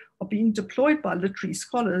 are being deployed by literary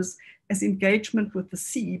scholars as engagement with the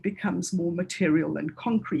sea becomes more material and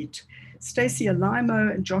concrete. Stacey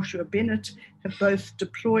Alimo and Joshua Bennett have both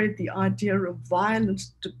deployed the idea of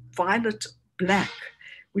violet black,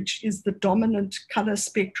 which is the dominant color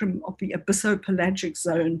spectrum of the abyssopelagic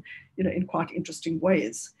zone, in quite interesting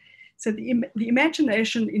ways. So the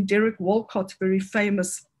imagination in Derek Walcott's very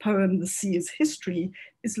famous poem, The Sea is History,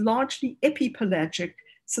 is largely epipelagic,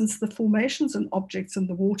 since the formations and objects in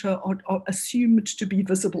the water are assumed to be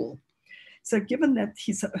visible. So given that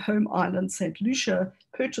his home island, St. Lucia,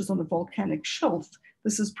 perches on a volcanic shelf,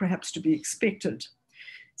 this is perhaps to be expected.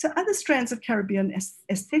 So other strands of Caribbean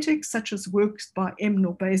aesthetics, such as works by M.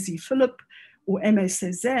 Norbezi Philip or Aimé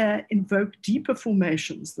Césaire, invoke deeper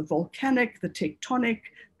formations, the volcanic, the tectonic,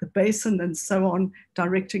 the basin, and so on,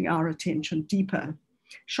 directing our attention deeper.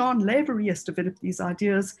 Sean Lavery has developed these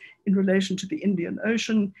ideas in relation to the Indian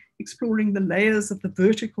Ocean, exploring the layers of the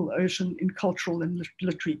vertical ocean in cultural and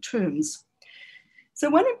literary terms. So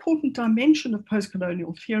one important dimension of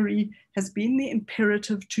post-colonial theory has been the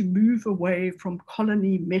imperative to move away from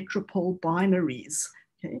colony metropole binaries,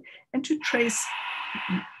 okay, and to trace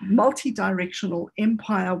multi-directional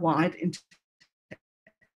empire-wide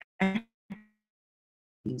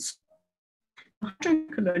interactions.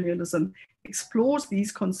 Hydrocolonialism explores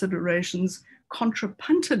these considerations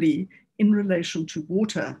contrapuntally in relation to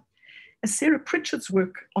water. As Sarah Pritchard's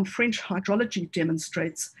work on French hydrology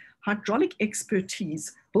demonstrates, hydraulic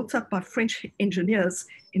expertise built up by French engineers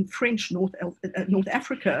in French North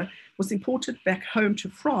Africa was imported back home to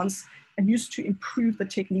France and used to improve the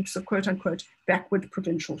techniques of quote unquote backward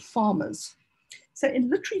provincial farmers. So in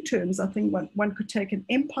literary terms, I think one could take an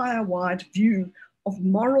empire-wide view of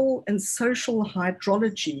moral and social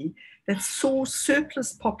hydrology that saw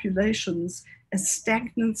surplus populations as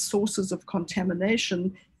stagnant sources of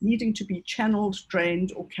contamination needing to be channeled,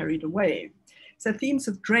 drained, or carried away. So themes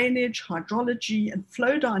of drainage, hydrology, and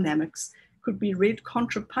flow dynamics could be read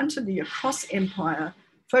contrapuntally across empire,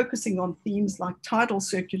 focusing on themes like tidal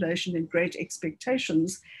circulation and great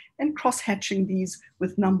expectations, and cross-hatching these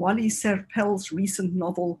with Namwali Serpel's recent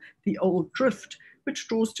novel, The Old Drift, which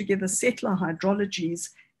draws together settler hydrologies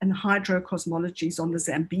and hydrocosmologies on the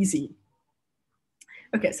Zambezi.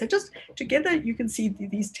 Okay, so just together you can see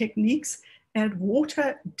these techniques add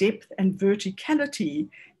water, depth, and verticality,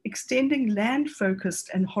 extending land-focused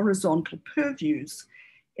and horizontal purviews.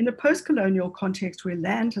 In a post-colonial context where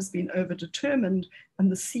land has been overdetermined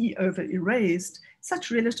and the sea over-erased, such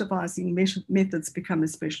relativizing methods become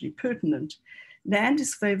especially pertinent. Land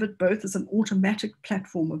is favored both as an automatic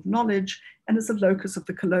platform of knowledge and as a locus of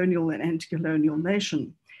the colonial and anti-colonial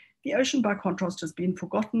nation. The ocean, by contrast, has been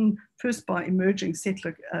forgotten, first by emerging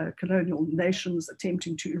settler colonial nations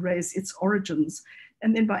attempting to erase its origins,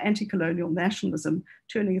 and then by anti-colonial nationalism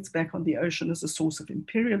turning its back on the ocean as a source of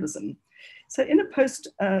imperialism. So in a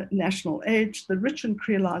post-national age, the rich and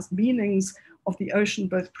creolized meanings of the ocean,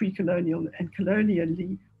 both pre-colonial and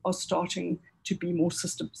colonially, are starting to be more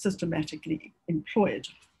systematically employed.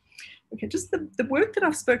 Okay, just the work that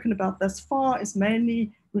I've spoken about thus far is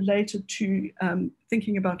mainly related to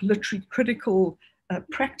thinking about literary critical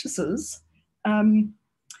practices. And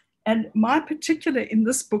my particular, in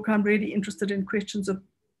this book, I'm really interested in questions of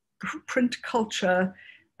print culture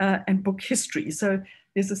and book history. So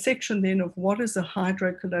there's a section then of what does a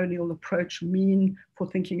hydrocolonial approach mean for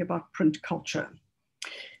thinking about print culture.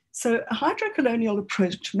 So a hydrocolonial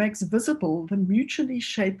approach makes visible the mutually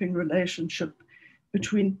shaping relationship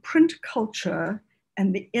between print culture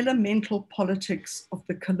and the elemental politics of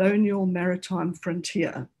the colonial maritime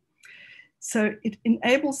frontier. So it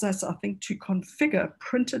enables us, I think, to configure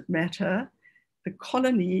printed matter, the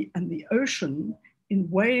colony, and the ocean in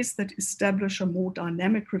ways that establish a more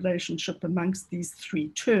dynamic relationship amongst these three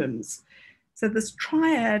terms. So this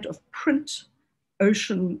triad of print,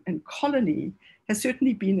 ocean, and colony has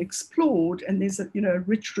certainly been explored, and there's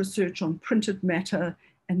rich research on printed matter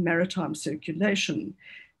and maritime circulation.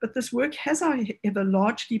 But this work has, however,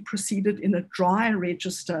 largely proceeded in a dry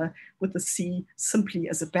register with the sea simply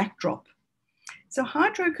as a backdrop. So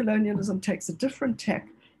hydrocolonialism takes a different tack,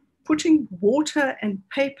 putting water and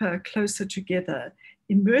paper closer together,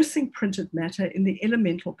 immersing printed matter in the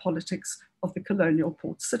elemental politics of the colonial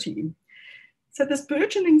port city. So this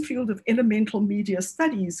burgeoning field of elemental media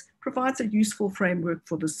studies provides a useful framework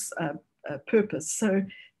for this purpose. So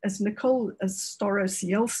as Nicole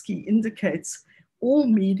Starosielski indicates, all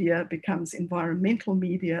media becomes environmental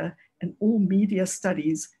media, and all media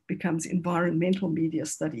studies becomes environmental media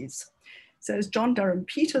studies. So as John Durham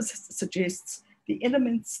Peters suggests, the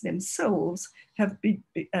elements themselves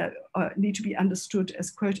need to be understood as,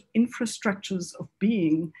 quote, infrastructures of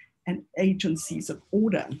being and agencies of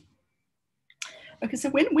order. Okay, so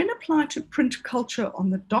when applied to print culture on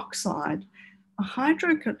the dockside, a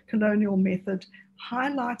hydrocolonial method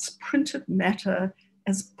highlights printed matter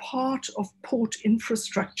as part of port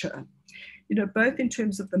infrastructure, both in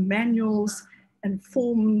terms of the manuals and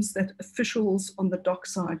forms that officials on the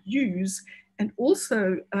dockside use, and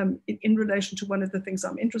also in relation to one of the things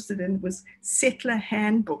I'm interested in was settler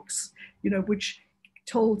handbooks, which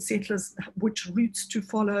told settlers which routes to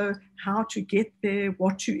follow, how to get there,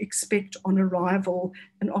 what to expect on arrival,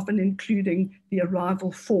 and often including the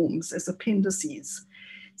arrival forms as appendices.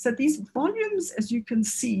 So these volumes, as you can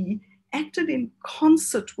see, acted in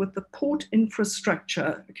concert with the port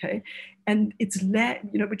infrastructure, okay, and it's land,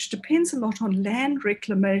 which depends a lot on land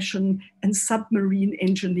reclamation and submarine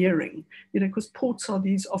engineering, because ports are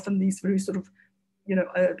often these very sort of,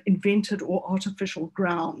 invented or artificial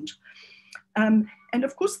ground. And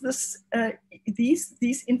of course, these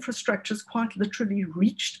infrastructures quite literally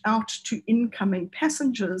reached out to incoming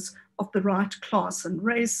passengers of the right class and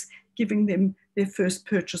race, giving them their first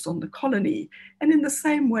purchase on the colony. And in the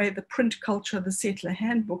same way, the print culture, the settler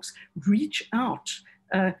handbooks reach out,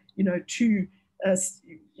 to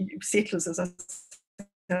settlers, as I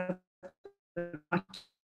said.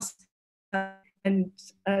 And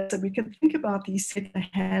so we can think about these settler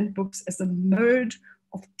handbooks as a mode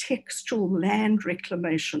of textual land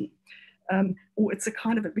reclamation. Or it's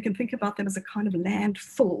we can think about them as a kind of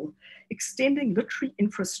landfill, extending literary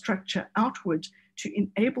infrastructure outward to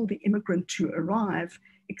enable the immigrant to arrive,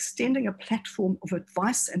 extending a platform of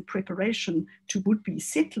advice and preparation to would-be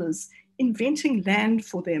settlers, inventing land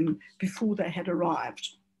for them before they had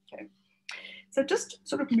arrived. Okay. So just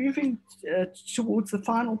sort of moving towards the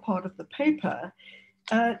final part of the paper,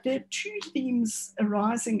 there are two themes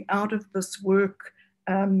arising out of this work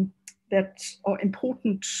that are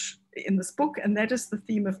important in this book, and that is the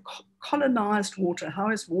theme of colonized water. How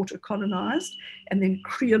is water colonized? And then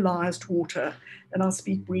creolized water. And I'll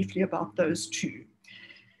speak briefly about those two.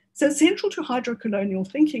 So central to hydrocolonial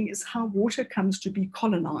thinking is how water comes to be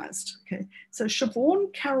colonized. Okay? So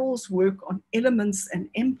Siobhan Carroll's work on elements and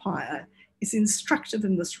empire is instructive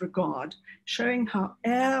in this regard, showing how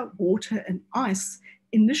air, water, and ice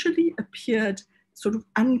initially appeared sort of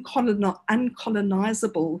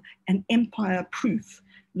uncolonizable and empire-proof,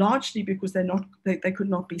 largely because they could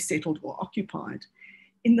not be settled or occupied.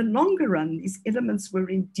 In the longer run, these elements were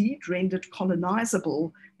indeed rendered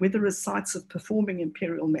colonizable, whether as sites of performing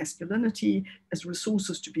imperial masculinity, as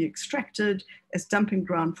resources to be extracted, as dumping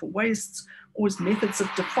ground for wastes, or as methods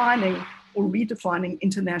of defining or redefining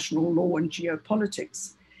international law and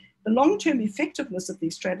geopolitics. The long-term effectiveness of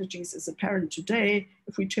these strategies is apparent today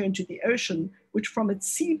if we turn to the ocean, which from its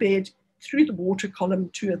seabed through the water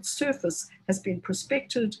column to its surface has been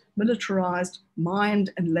prospected, militarized,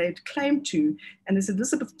 mined, and laid claim to. And as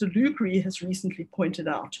Elizabeth de Lugri has recently pointed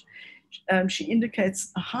out, she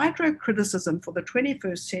indicates a hydrocriticism for the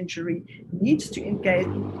 21st century needs to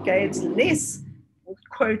engage less,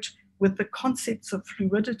 quote, with the concepts of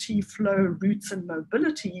fluidity, flow, roots, and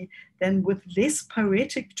mobility than with less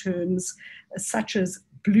poetic terms such as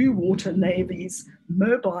blue water navies,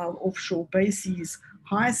 mobile offshore bases,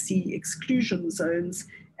 high sea exclusion zones,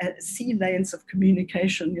 sea lanes of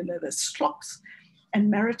communication, you know, the SLOCs, and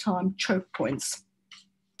maritime choke points.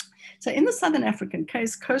 So in the Southern African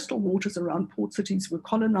case, coastal waters around port cities were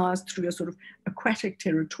colonized through a sort of aquatic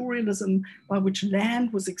territorialism by which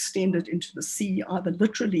land was extended into the sea, either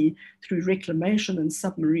literally through reclamation and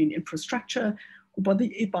submarine infrastructure, or by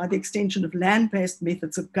the extension of land-based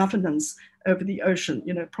methods of governance over the ocean,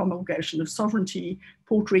 you know, promulgation of sovereignty,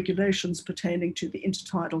 port regulations pertaining to the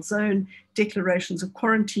intertidal zone, declarations of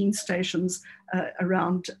quarantine stations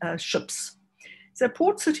around ships. So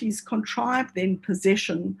port cities contrived then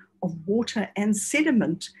possession of water and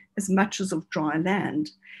sediment as much as of dry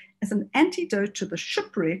land. As an antidote to the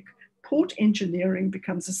shipwreck, port engineering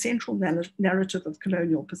becomes a central narrative of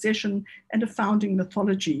colonial possession and a founding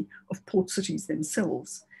mythology of port cities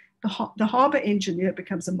themselves. The harbour engineer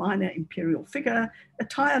becomes a minor imperial figure, a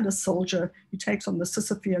tireless soldier who takes on the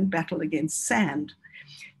Sisyphean battle against sand.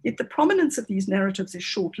 Yet the prominence of these narratives is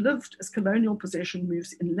short-lived as colonial possession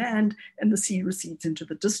moves inland and the sea recedes into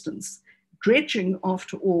the distance. Dredging,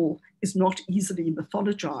 after all, is not easily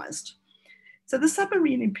mythologized. So the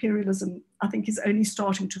submarine imperialism, I think, is only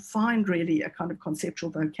starting to find really a kind of conceptual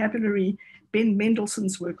vocabulary. Ben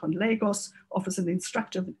Mendelssohn's work on Lagos offers an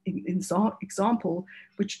instructive example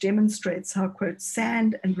which demonstrates how, quote,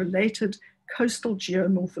 sand and related coastal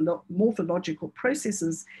geomorphological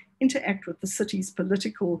processes interact with the city's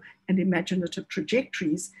political and imaginative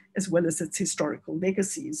trajectories, as well as its historical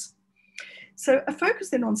legacies. So a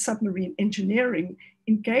focus then on submarine engineering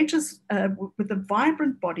engages with a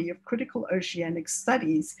vibrant body of critical oceanic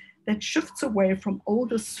studies that shifts away from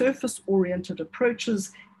older surface-oriented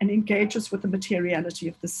approaches and engages with the materiality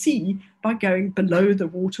of the sea by going below the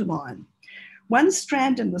waterline. One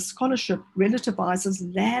strand in the scholarship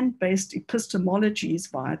relativizes land-based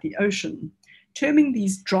epistemologies via the ocean. Terming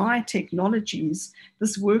these dry technologies,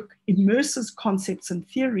 this work immerses concepts and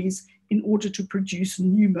theories in order to produce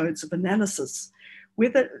new modes of analysis,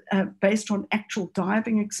 whether based on actual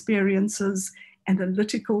diving experiences,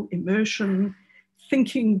 analytical immersion,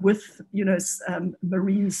 thinking with, you know,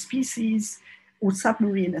 marine species, or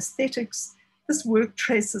submarine aesthetics. This work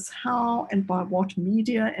traces how and by what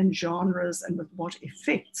media and genres and with what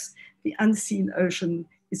effects the unseen ocean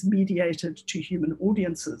is mediated to human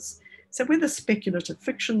audiences. So whether speculative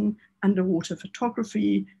fiction, underwater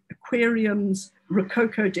photography, aquariums,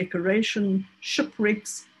 rococo decoration,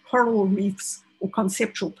 shipwrecks, coral reefs, or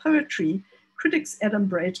conceptual poetry, critics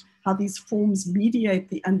adumbrate how these forms mediate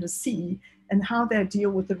the undersea and how they deal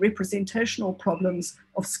with the representational problems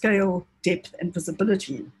of scale, depth, and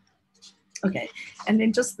visibility. Okay, and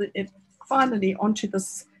then just finally onto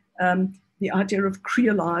this, the idea of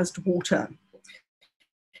creolized water.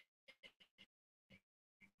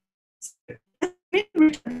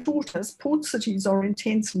 Port cities are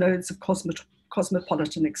intense nodes of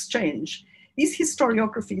cosmopolitan exchange. These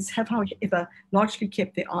historiographies have, however, largely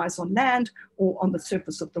kept their eyes on land or on the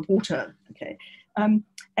surface of the water. Okay,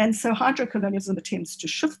 and so hydrocolonialism attempts to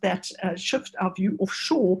shift our view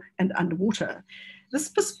offshore and underwater. This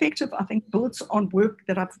perspective, I think, builds on work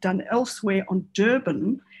that I've done elsewhere on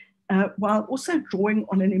Durban, while also drawing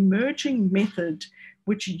on an emerging method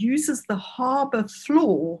which uses the harbour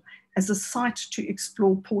floor as a site to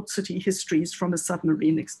explore port city histories from a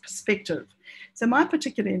submarine perspective. So my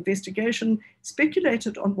particular investigation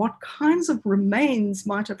speculated on what kinds of remains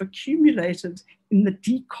might have accumulated in the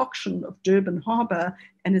decoction of Durban Harbour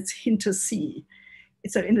and its hinter sea.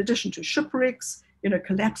 So in addition to shipwrecks, you know,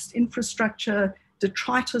 collapsed infrastructure,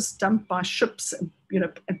 detritus dumped by ships and, you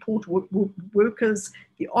know, and port workers,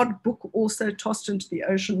 the odd book also tossed into the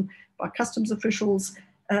ocean by customs officials,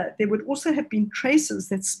 there would also have been traces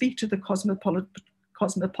that speak to the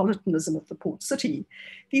cosmopolitanism of the port city.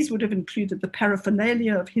 These would have included the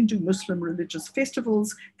paraphernalia of Hindu-Muslim religious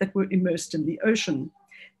festivals that were immersed in the ocean.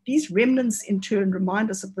 These remnants in turn remind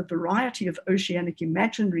us of the variety of oceanic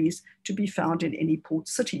imaginaries to be found in any port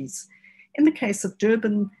cities. In the case of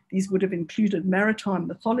Durban, these would have included maritime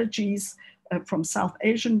mythologies from South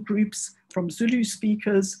Asian groups, from Zulu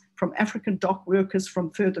speakers, from African dock workers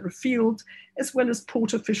from further afield, as well as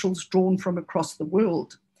port officials drawn from across the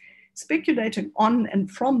world. Speculating on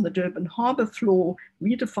and from the Durban harbour floor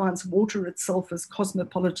redefines water itself as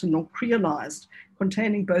cosmopolitan or creolized,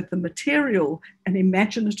 containing both the material and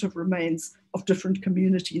imaginative remains of different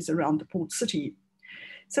communities around the port city.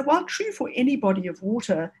 So while true for any body of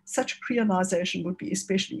water, such creolization would be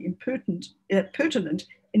especially pertinent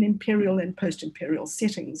in imperial and post-imperial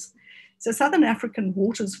settings. So Southern African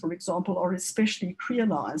waters, for example, are especially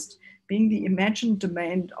creolized, being the imagined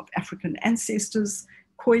domain of African ancestors,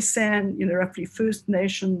 Khoisan, roughly First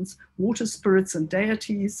Nations, water spirits and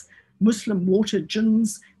deities, Muslim water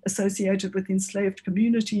jinns associated with enslaved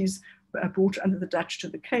communities brought under the Dutch to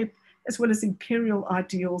the Cape, as well as imperial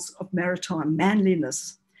ideals of maritime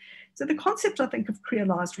manliness. So the concept, I think, of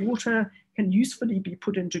creolized water can usefully be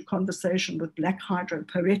put into conversation with Black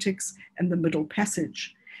hydropoetics and the Middle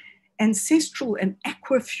Passage. Ancestral and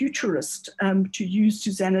aquafuturist, to use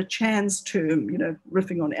Susanna Chan's term,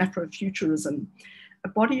 riffing on Afrofuturism, a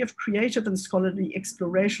body of creative and scholarly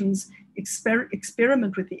explorations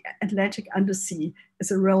experiment with the Atlantic undersea as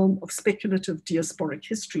a realm of speculative diasporic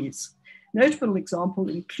histories. Notable examples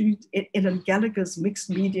include Ellen Gallagher's mixed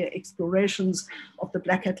media explorations of the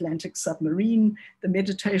Black Atlantic submarine, the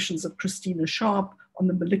meditations of Christina Sharp on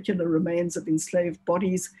the molecular remains of enslaved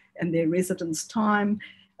bodies and their residence time,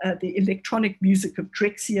 the electronic music of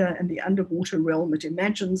Drexciya and the underwater realm it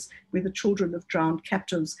imagines, where the children of drowned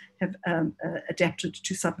captives have adapted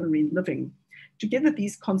to submarine living. Together,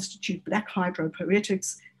 these constitute Black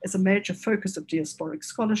hydropoetics as a major focus of diasporic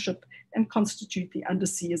scholarship and constitute the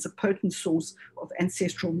undersea as a potent source of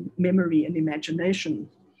ancestral memory and imagination.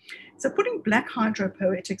 So putting Black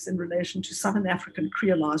hydropoetics in relation to Southern African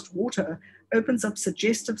creolized water opens up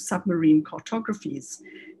suggestive submarine cartographies.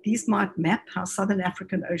 These might map how Southern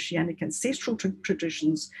African oceanic ancestral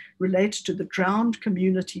traditions relate to the drowned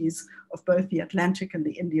communities of both the Atlantic and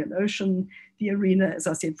the Indian Ocean, the arena, as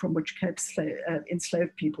I said, from which Cape's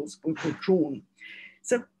enslaved peoples were drawn.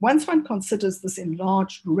 So once one considers this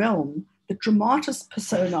enlarged realm, the dramatis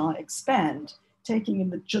personae expand, taking in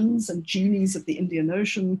the jinns and genies of the Indian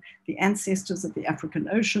Ocean, the ancestors of the African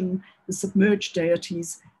Ocean, the submerged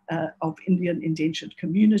deities of Indian indentured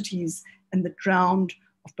communities, and the drowned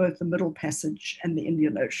of both the Middle Passage and the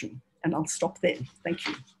Indian Ocean. And I'll stop there. Thank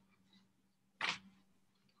you.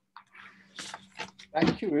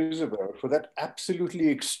 Thank you, Isabel, for that absolutely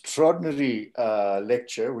extraordinary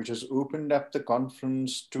lecture, which has opened up the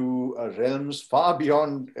conference to realms far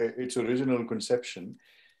beyond its original conception.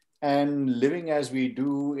 And living as we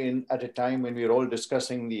do at a time when we're all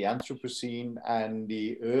discussing the Anthropocene and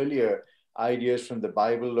the earlier ideas from the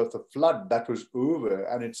Bible of the flood that was over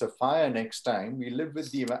and it's a fire next time, we live with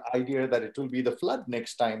the idea that it will be the flood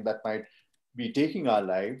next time that might be taking our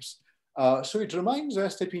lives. So it reminds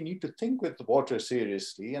us that we need to think with water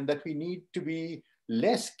seriously and that we need to be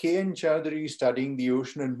less K.N. Chowdhury studying the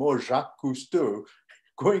ocean and more Jacques Cousteau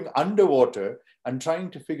going underwater and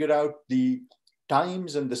trying to figure out the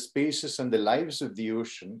times and the spaces and the lives of the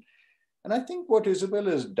ocean. And I think what Isabel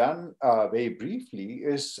has done very briefly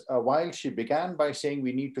is while she began by saying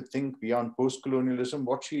we need to think beyond post-colonialism,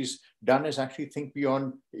 what she's done is actually think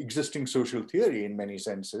beyond existing social theory in many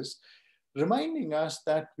senses, reminding us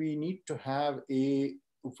that we need to have a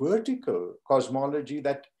vertical cosmology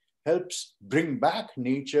that helps bring back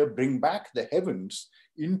nature, bring back the heavens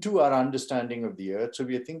into our understanding of the earth. So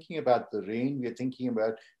we are thinking about the rain, we are thinking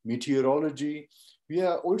about meteorology. We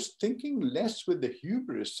are also thinking less with the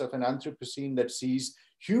hubris of an Anthropocene that sees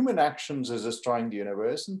human actions as destroying the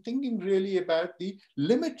universe and thinking really about the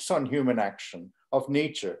limits on human action of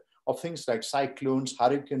nature, of things like cyclones,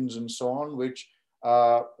 hurricanes, and so on, which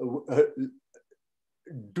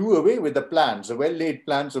do away with the plans, the well-laid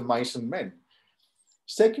plans of mice and men.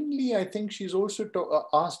 Secondly, I think she's also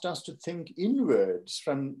asked us to think inwards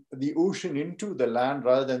from the ocean into the land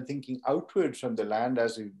rather than thinking outwards from the land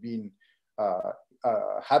as we've been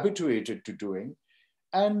habituated to doing,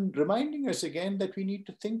 and reminding us again that we need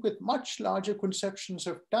to think with much larger conceptions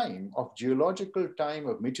of time, of geological time,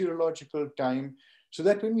 of meteorological time, so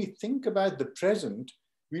that when we think about the present,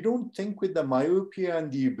 we don't think with the myopia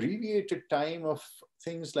and the abbreviated time of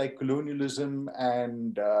things like colonialism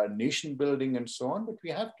and nation building and so on, but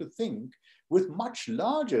we have to think with much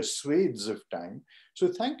larger swathes of time. So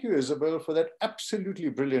thank you, Isabel, for that absolutely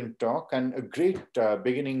brilliant talk and a great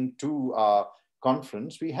beginning to our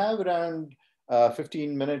conference. We have around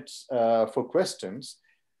 15 minutes for questions,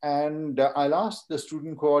 and I'll ask the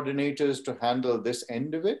student coordinators to handle this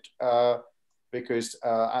end of it because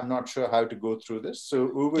I'm not sure how to go through this. So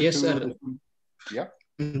over yes, to sir. Yeah.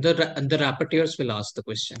 The rapporteurs will ask the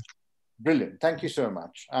question. Brilliant. Thank you so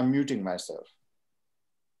much. I'm muting myself.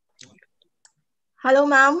 Hello,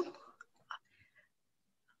 ma'am.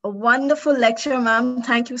 A wonderful lecture, ma'am.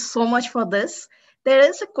 Thank you so much for this. There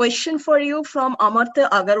is a question for you from Amartya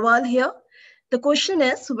Agarwal here. The question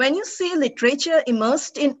is, when you say literature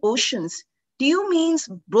immersed in oceans, Do you mean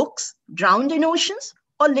books drowned in oceans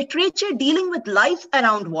or literature dealing with life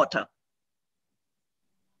around water?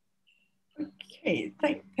 Okay,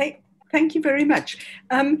 thank you very much.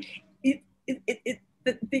 The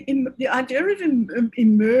idea of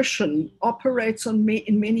immersion operates in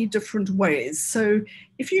many different ways. So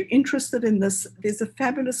if you're interested in this, there's a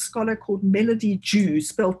fabulous scholar called Melody Jew,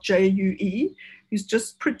 spelled J-U-E, who's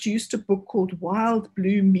just produced a book called Wild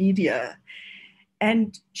Blue Media.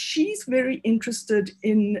 And she's very interested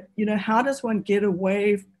in, how does one get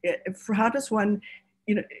away,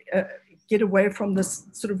 get away from this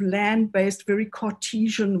sort of land-based, very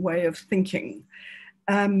Cartesian way of thinking.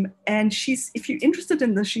 And if you're interested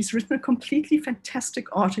in this, she's written a completely fantastic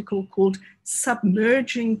article called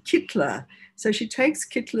Submerging Kittler. So she takes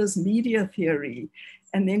Kittler's media theory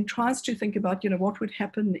and then tries to think about, what would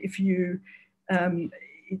happen if you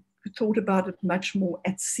thought about it much more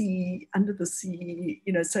at sea, under the sea,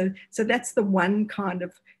 so that's the one kind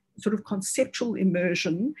of sort of conceptual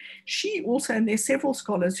immersion. She also, and there's several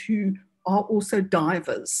scholars who are also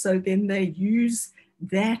divers, so then they use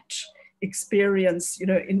that experience,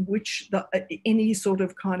 in which any sort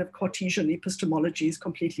of kind of Cartesian epistemology is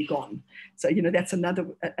completely gone. So, that's another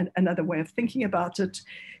way of thinking about it.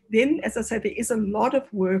 Then, as I say, there is a lot of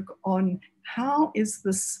work on how is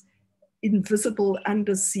this invisible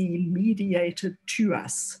undersea mediated to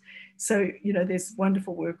us. So, there's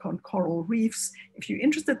wonderful work on coral reefs. If you're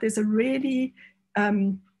interested, there's a really,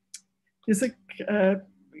 there's a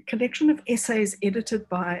collection of essays edited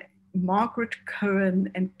by Margaret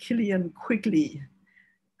Cohen and Killian Quigley,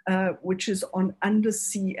 which is on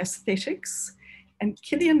undersea aesthetics. And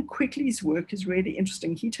Killian Quigley's work is really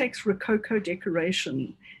interesting. He takes Rococo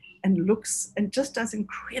decoration and looks and just does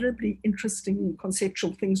incredibly interesting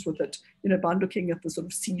conceptual things with it, by looking at the sort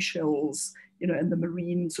of seashells, and the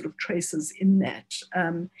marine sort of traces in that.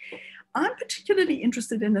 I'm particularly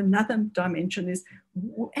interested in another dimension is,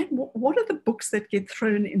 what are the books that get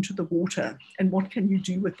thrown into the water and what can you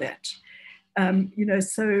do with that?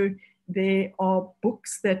 So there are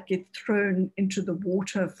books that get thrown into the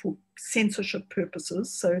water for censorship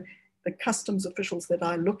purposes. So the customs officials that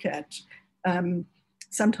I look at,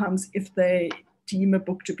 sometimes if they deem a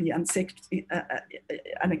book to be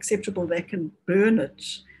unacceptable, they can burn it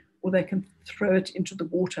or they can throw it into the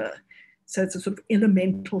water. So it's a sort of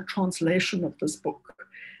elemental translation of this book.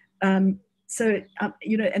 And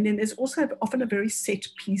then there's also often a very set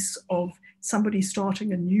piece of somebody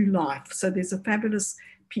starting a new life. So there's a fabulous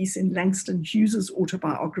piece in Langston Hughes's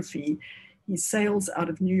autobiography. He sails out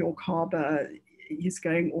of New York Harbor, he's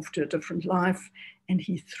going off to a different life, and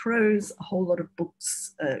he throws a whole lot of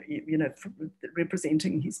books,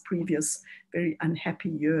 representing his previous very unhappy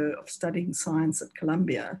year of studying science at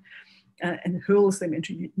Columbia. And hurls them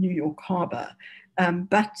into New York Harbor.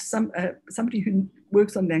 But somebody who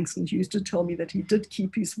works on Langston Hughes did tell me that he did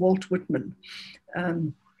keep his Walt Whitman.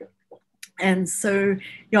 And so,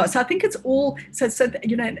 so I think it's all,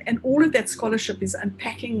 and all of that scholarship is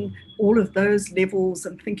unpacking all of those levels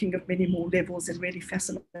and thinking of many more levels in really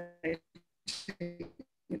fascinating,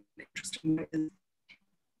 interesting ways.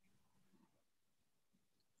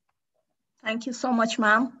 Thank you so much,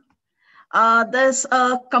 ma'am. There's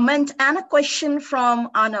a comment and a question from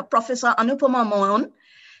Professor Anupama Mohan.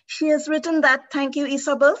 She has written that, thank you,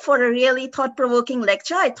 Isabel, for a really thought-provoking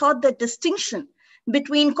lecture. I thought the distinction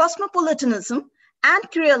between cosmopolitanism and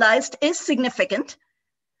creolized is significant.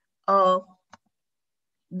 The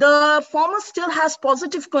former still has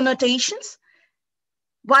positive connotations,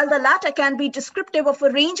 while the latter can be descriptive of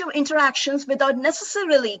a range of interactions without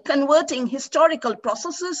necessarily converting historical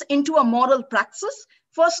processes into a moral praxis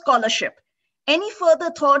for scholarship. Any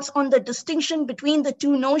further thoughts on the distinction between the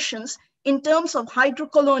two notions in terms of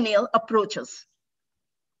hydrocolonial approaches?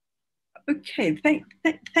 Okay,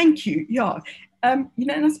 thank you. Yeah, and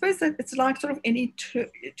I suppose that it's like sort of any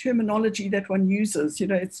terminology that one uses.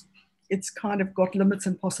 It's kind of got limits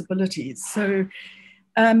and possibilities. So,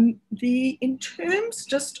 in terms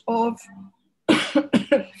just of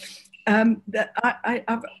that,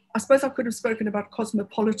 I suppose I could have spoken about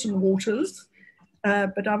cosmopolitan waters.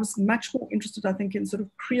 But I was much more interested, I think, in sort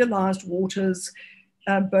of creolized waters,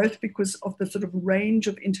 both because of the sort of range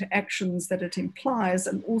of interactions that it implies,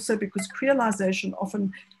 and also because creolization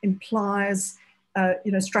often implies,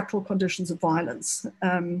 structural conditions of violence,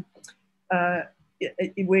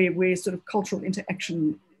 where sort of cultural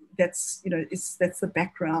interaction, that's the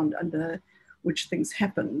background under which things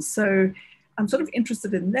happen. So I'm sort of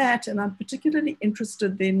interested in that, and I'm particularly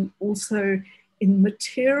interested then also in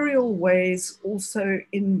material ways, also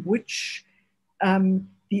in which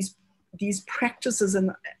these practices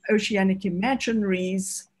and oceanic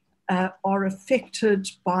imaginaries are affected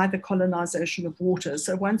by the colonization of water.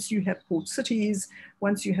 So once you have port cities,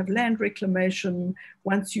 once you have land reclamation,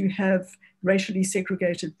 once you have racially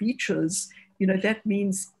segregated beaches, you know, that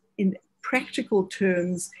means in practical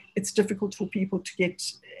terms, it's difficult for people to get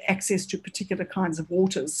access to particular kinds of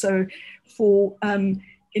waters. So for,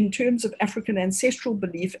 in terms of African ancestral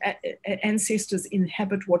belief, ancestors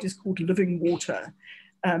inhabit what is called living water.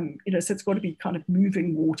 You know, so it's got to be kind of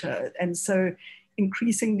moving water. And so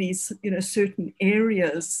increasing these, you know, certain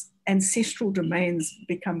areas, ancestral domains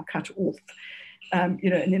become cut off. You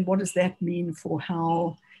know, and then what does that mean for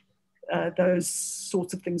how those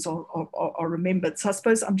sorts of things are remembered? So I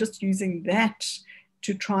suppose I'm just using that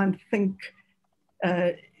to try and think,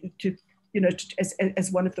 as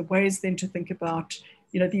one of the ways then to think about,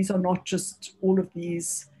 you know, these are not just all of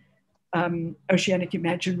these oceanic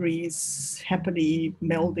imaginaries happily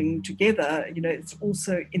melding together, you know, it's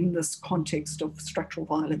also in this context of structural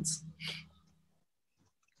violence.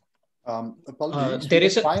 Apologies. There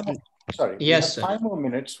is sorry, yes, we have 5 more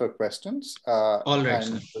minutes for questions. All right,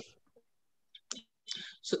 sir.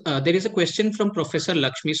 So, there is a question from Professor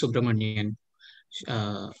Lakshmi Subramanian.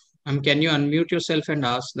 Can you unmute yourself and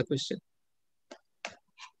ask the question?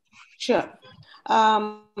 Sure.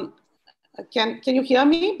 Can you hear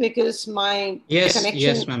me? Because my connection...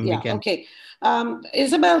 Yes, ma'am, yeah, we can. Okay.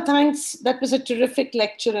 Isabel, thanks. That was a terrific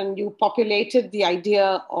lecture, and you populated the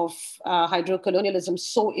idea of hydrocolonialism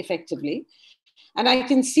so effectively. And I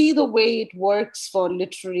can see the way it works for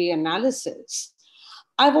literary analysis.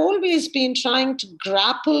 I've always been trying to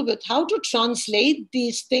grapple with how to translate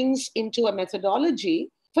these things into a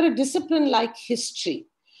methodology for a discipline like history.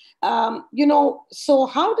 You know, so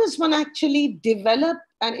how does one actually develop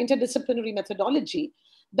an interdisciplinary methodology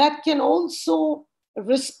that can also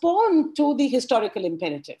respond to the historical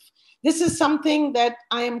imperative? This is something that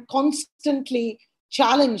I am constantly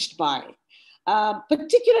challenged by,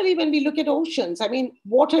 particularly when we look at oceans. I mean,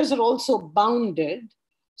 waters are also bounded.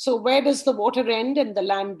 So where does the water end and the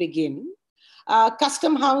land begin?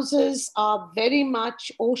 Custom houses are very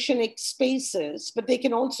much oceanic spaces, but they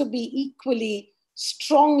can also be equally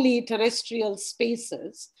strongly terrestrial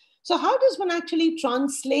spaces. So how does one actually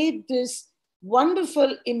translate this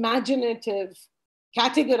wonderful imaginative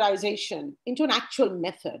categorization into an actual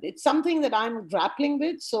method? It's something that I'm grappling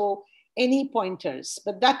with, so any pointers,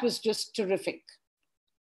 but that was just terrific.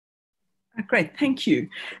 Great, thank you.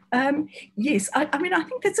 Yes, I mean, I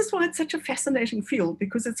think this is why it's such a fascinating field,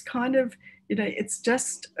 because it's kind of, you know, it's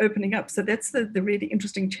just opening up. So that's the really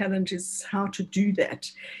interesting challenge, is how to do that.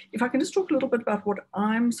 If I can just talk a little bit about what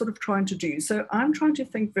I'm sort of trying to do. So I'm trying to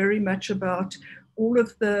think very much about all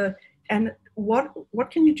of the, and what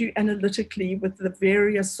can you do analytically with the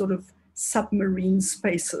various sort of submarine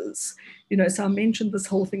spaces. You know, so I mentioned this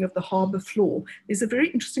whole thing of the harbour floor. There's a very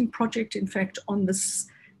interesting project, in fact, on this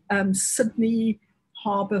Sydney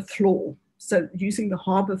harbour floor. So using the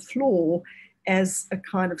harbour floor as a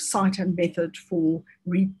kind of site and method for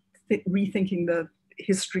rethinking the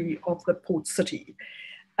history of the port city.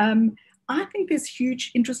 I think there's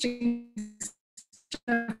huge, interesting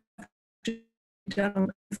stuff done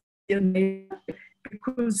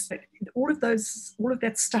because all of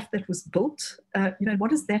that stuff that was built, you know,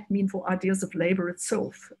 what does that mean for ideas of labour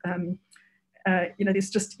itself? You know, there's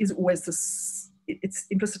just is always this. It's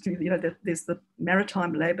interesting, you know, that there's the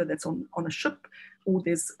maritime labour that's on a ship, or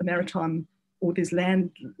there's a maritime, or there's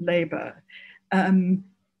land labour.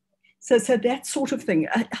 So that sort of thing.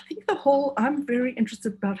 I think I'm very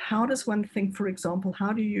interested about how does one think, for example,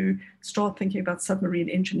 how do you start thinking about submarine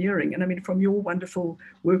engineering? And I mean, from your wonderful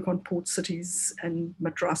work on port cities and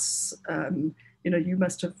Madras, you know, you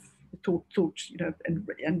must have thought, you know,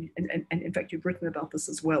 and in fact, you've written about this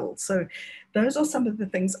as well. So those are some of the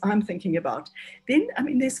things I'm thinking about. Then, I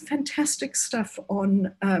mean, there's fantastic stuff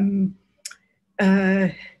on,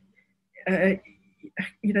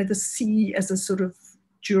 you know, the sea as a sort of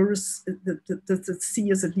the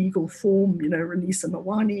sea as a legal form, you know, Ranisa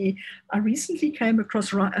Mawani. I recently came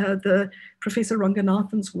across the Professor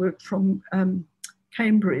Ranganathan's work from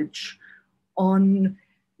Cambridge on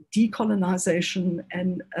decolonization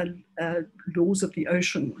and laws of the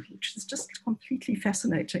ocean, which is just completely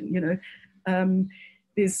fascinating. You know,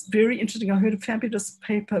 there's very interesting, I heard a fabulous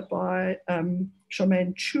paper by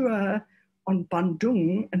Charmaine Chua on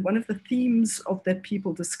Bandung, and one of the themes of that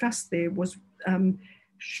people discussed there was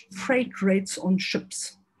freight rates on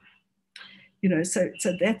ships. You know, so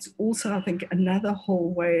that's also, I think, another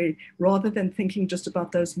whole way, rather than thinking just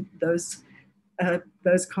about those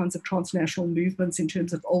those kinds of transnational movements in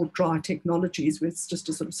terms of old dry technologies, where it's just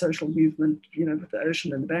a sort of social movement, with the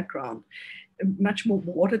ocean in the background. Much more,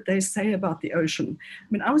 what did they say about the ocean? I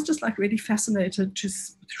mean, I was just like really fascinated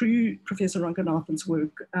through Professor Ranganathan's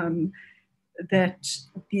work that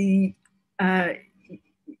the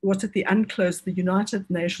UNCLOS, the United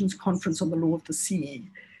Nations Conference on the Law of the Sea,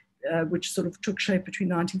 which sort of took shape between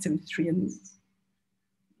 1973 and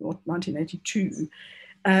 1982.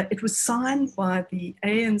 It was signed by the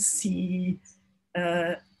ANC,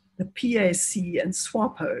 the PAC, and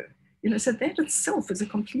SWAPO. So that itself is a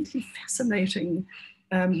completely fascinating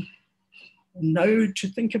node to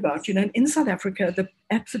think about. In South Africa,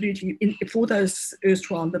 for those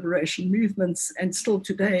erstwhile liberation movements, and still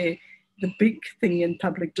today, the big thing in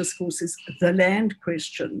public discourse is the land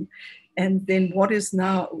question. And then what is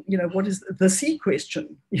now, what is the sea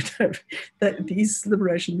question? That these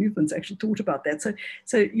liberation movements actually thought about that. So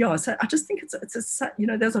I just think it's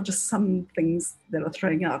those are just some things that are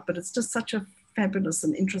throwing out, but it's just such a fabulous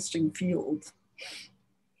and interesting field.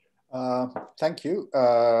 Thank you.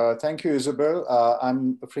 Thank you, Isabel.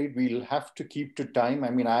 I'm afraid we'll have to keep to time.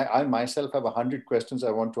 I mean, I myself have 100 questions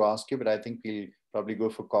I want to ask you, but I think we'll probably go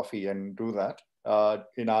for coffee and do that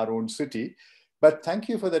in our own city. But thank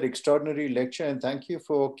you for that extraordinary lecture, and thank you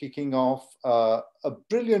for kicking off a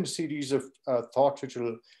brilliant series of thoughts which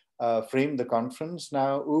will frame the conference.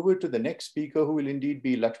 Now over to the next speaker, who will indeed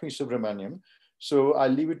be Lakshmi Subramanian. So I'll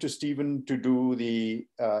leave it to Stephen to do the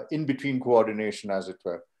in-between coordination, as it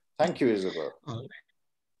were. Thank you, Isabel. All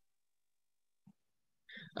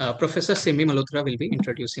right. Professor Simi Malhotra will be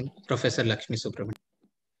introducing Professor Lakshmi Subramanian.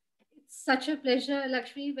 It's such a pleasure,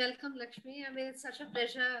 Lakshmi. Welcome, Lakshmi. I mean, it's such a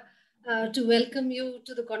pleasure to welcome you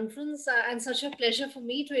to the conference, and such a pleasure for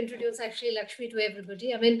me to introduce actually Lakshmi to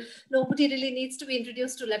everybody. I mean, nobody really needs to be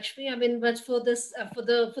introduced to Lakshmi. I mean, but for this, for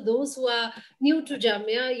those who are new to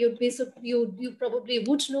Jamia, you probably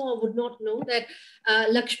would know or would not know that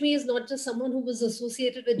Lakshmi is not just someone who was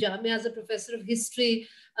associated with Jamia as a professor of history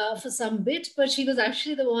for some bit, but she was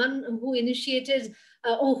actually the one who initiated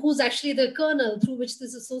or who's actually the kernel through which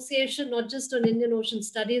this association, not just on Indian Ocean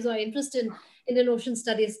Studies or interest in Indian Ocean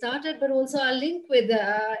Studies started, but also our link with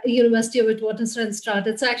the University of Witwatersrand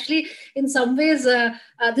started. So actually, in some ways,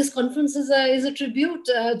 this conference is a tribute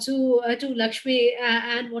to Lakshmi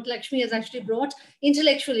and what Lakshmi has actually brought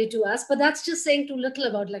intellectually to us. But that's just saying too little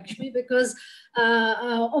about Lakshmi, because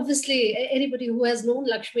obviously anybody who has known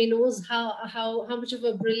Lakshmi knows how much of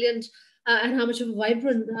a brilliant and how much of a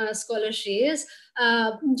vibrant scholar she is.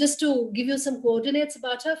 Just to give you some coordinates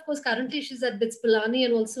about her, of course, currently she's at BITS Pilani,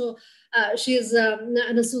 and also she is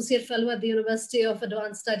an associate fellow at the University of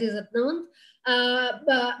Advanced Studies at Nantes.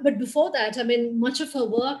 But before that, I mean, much of her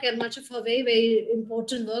work and much of her very, very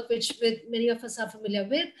important work, which many of us are familiar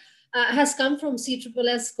with, has come from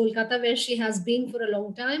CSSS Kolkata, where she has been for a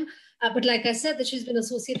long time. But like I said, that she's been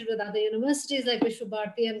associated with other universities like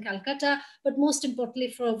Vishwabharati and Calcutta. But most importantly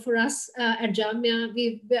for us at Jamia,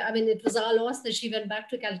 I mean, it was our loss that she went back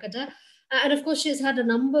to Calcutta. And of course, she's had a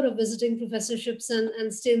number of visiting professorships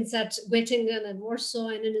and stints at Göttingen and Warsaw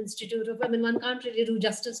and an institute of, I mean, one can't really do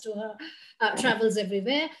justice to her travels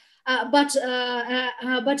everywhere. But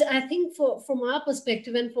I think from our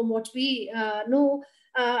perspective and from what we know,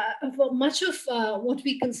 for much of what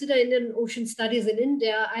we consider Indian Ocean Studies in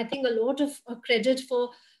India, I think a lot of credit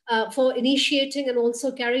for initiating and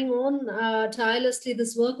also carrying on tirelessly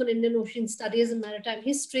this work on Indian Ocean Studies and maritime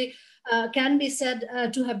history can be said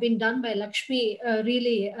to have been done by Lakshmi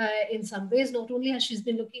really in some ways. Not only has she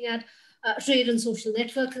been looking at trade and social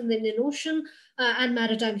networks in the Indian Ocean and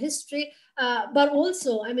maritime history, but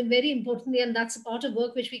also, I mean, very importantly, and that's a part of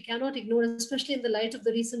work which we cannot ignore, especially in the light of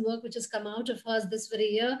the recent work which has come out of hers this very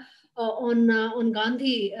year on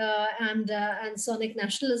Gandhi and sonic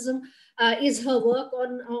nationalism, is her work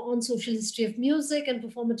on social history of music and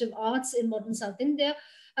performative arts in modern South India.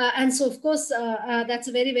 And so, of course, that's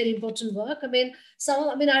a very, very important work. I mean,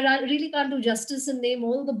 I really can't do justice and name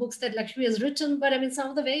all the books that Lakshmi has written, but I mean, some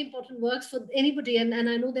of the very important works for anybody, and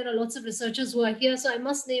I know there are lots of researchers who are here, so I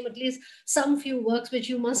must name at least some few works which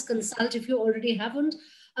you must consult if you already haven't,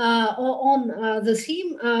 on the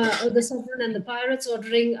theme, the sovereign and the pirates,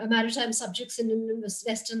 ordering maritime subjects in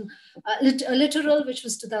Western littoral, which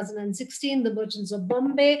was 2016, the Merchants of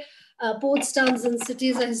Bombay, ports, towns and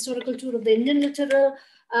cities, a historical tour of the Indian littoral,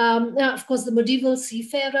 Of course, the medieval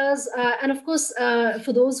seafarers, and of course,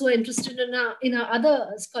 for those who are interested in our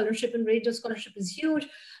other scholarship, and radio scholarship is huge,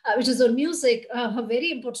 which is on music. Her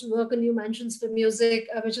very important work on New Mansions for Music,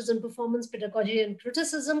 which is on performance, pedagogy, and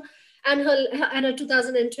criticism, and her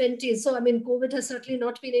 2020. So, I mean, COVID has certainly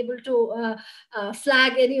not been able to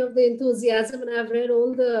flag any of the enthusiasm, and I've read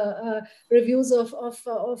all the reviews of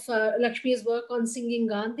Lakshmi's work on Singing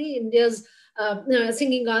Gandhi,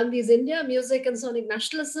 Singing Gandhi's India, Music and Sonic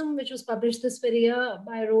Nationalism, which was published this very year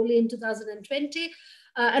by Rowley in 2020.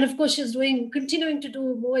 And of course, she's continuing to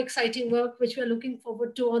do more exciting work, which we're looking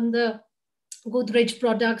forward to on the Godrej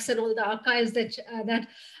products and all the archives that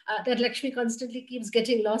Lakshmi constantly keeps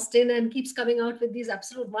getting lost in, and keeps coming out with these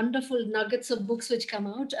absolute wonderful nuggets of books which come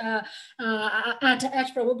out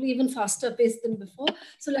at probably even faster pace than before.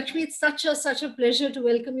 So Lakshmi, it's such a pleasure to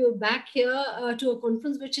welcome you back here to a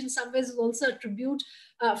conference, which in some ways is also a tribute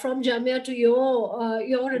from Jamia to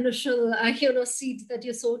your initial seed that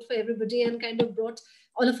you sowed for everybody and kind of brought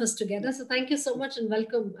all of us together. So thank you so much, and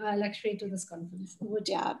welcome Lakshmi to this conference.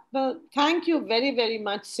 Yeah, well, thank you very, very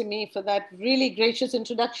much, Simi, for that really gracious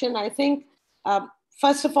introduction. I think,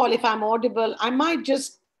 first of all, if I'm audible, I might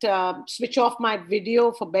just switch off my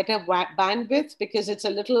video for better bandwidth, because it's a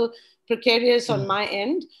little precarious on my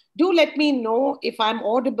end. Do let me know if I'm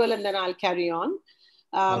audible, and then I'll carry on.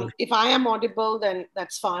 If I am audible, then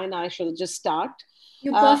that's fine. I shall just start.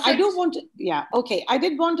 I do want to, yeah, okay. I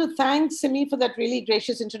did want to thank Simi for that really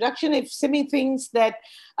gracious introduction. If Simi thinks that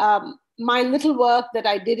my little work that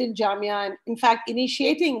I did in Jamia, and in fact,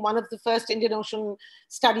 initiating one of the first Indian Ocean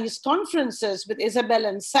Studies conferences with Isabel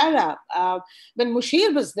and Sarah, when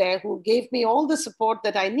Mushir was there, who gave me all the support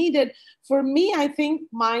that I needed, for me, I think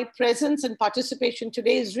my presence and participation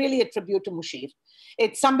today is really a tribute to Mushir.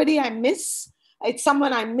 It's somebody I miss. It's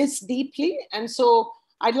someone I miss deeply. And so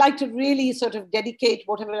I'd like to really sort of dedicate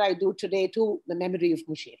whatever I do today to the memory of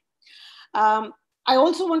Mushir. I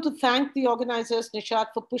also want to thank the organizers, Nishat,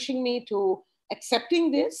 for pushing me to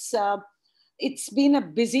accepting this. It's been a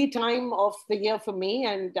busy time of the year for me,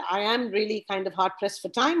 and I am really kind of hard pressed for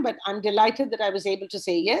time, but I'm delighted that I was able to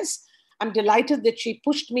say yes. I'm delighted that she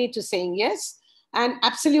pushed me to saying yes, and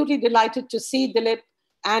absolutely delighted to see Dilip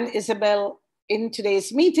and Isabel in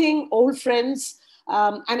today's meeting, old friends,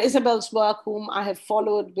 and Isabel's work, whom I have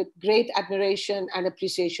followed with great admiration and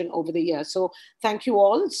appreciation over the years. So thank you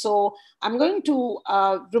all. So I'm going to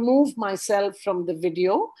remove myself from the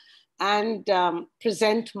video and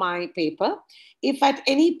present my paper. If at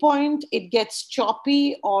any point it gets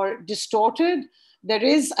choppy or distorted, there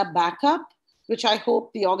is a backup, which I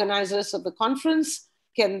hope the organizers of the conference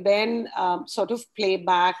can then sort of play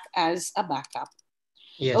back as a backup.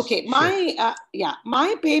 Yes, okay, sure.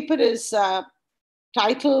 My paper is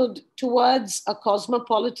titled Towards a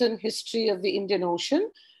Cosmopolitan History of the Indian Ocean,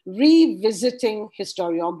 Revisiting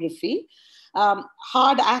Historiography.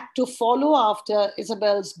 Hard act to follow after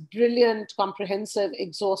Isabel's brilliant, comprehensive,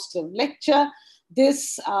 exhaustive lecture.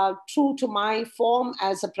 This, true to my form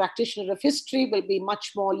as a practitioner of history, will be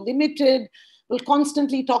much more limited. We'll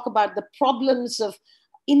constantly talk about the problems of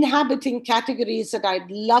inhabiting categories that I'd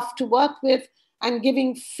love to work with and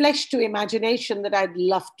giving flesh to imagination that I'd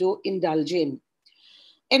love to indulge in.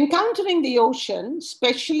 Encountering the ocean,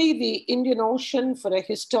 especially the Indian Ocean, for a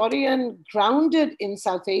historian grounded in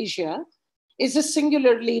South Asia, is a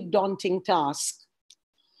singularly daunting task.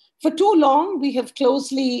 For too long, we have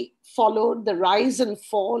closely followed the rise and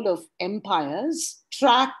fall of empires,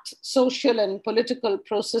 tracked social and political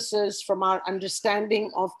processes from our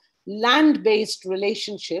understanding of land-based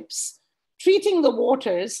relationships, treating the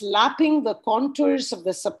waters, lapping the contours of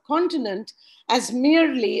the subcontinent as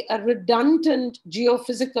merely a redundant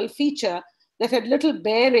geophysical feature that had little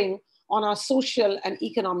bearing on our social and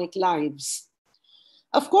economic lives.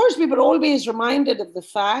 Of course, we were always reminded of the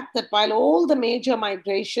fact that while all the major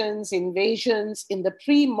migrations, invasions in the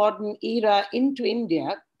pre-modern era into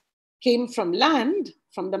India came from land,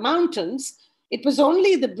 from the mountains, it was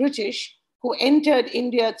only the British who entered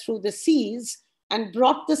India through the seas and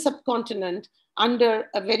brought the subcontinent under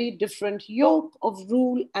a very different yoke of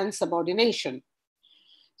rule and subordination.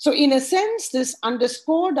 So in a sense, this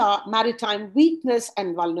underscored our maritime weakness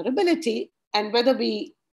and vulnerability, and whether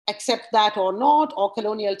we accept that or not, or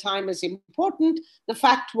colonial time is important, the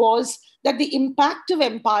fact was that the impact of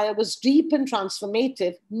empire was deep and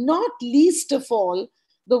transformative, not least of all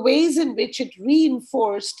the ways in which it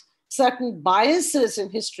reinforced certain biases in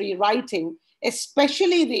history writing,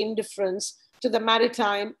 especially the indifference to the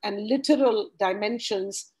maritime and literal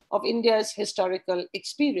dimensions of India's historical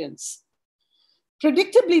experience.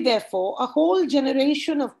 Predictably, therefore, a whole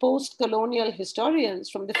generation of post-colonial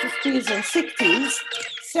historians from the 50s and 60s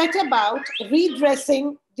set about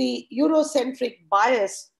redressing the Eurocentric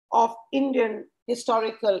bias of Indian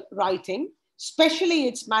historical writing, especially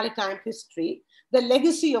its maritime history, the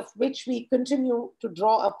legacy of which we continue to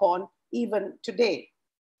draw upon even today.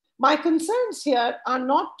 My concerns here are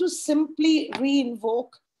not to simply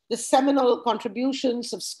re-invoke the seminal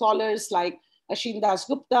contributions of scholars like Ashin Das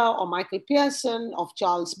Gupta or Michael Pearson, of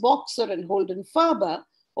Charles Boxer and Holden Ferber,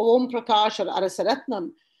 or Om Prakash or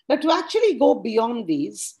Arasaratnam, but to actually go beyond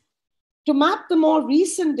these, to map the more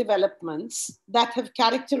recent developments that have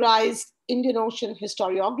characterized Indian Ocean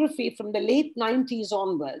historiography from the late 90s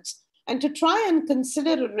onwards, and to try and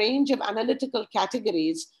consider a range of analytical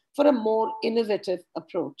categories for a more innovative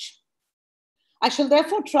approach. I shall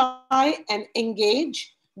therefore try and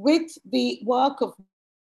engage with the work of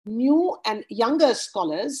new and younger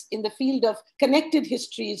scholars in the field of connected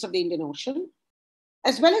histories of the Indian Ocean,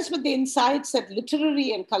 as well as with the insights that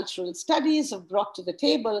literary and cultural studies have brought to the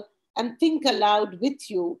table, and think aloud with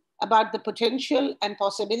you about the potential and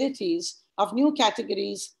possibilities of new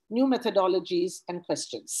categories, new methodologies, and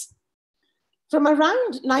questions. From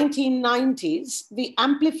around 1990s, the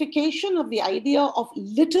amplification of the idea of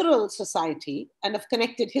literal society and of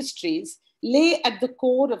connected histories lay at the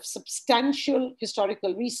core of substantial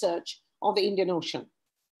historical research on the Indian Ocean.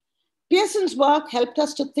 Pearson's work helped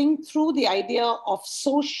us to think through the idea of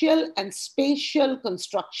social and spatial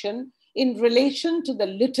construction in relation to the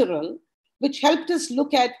literal, which helped us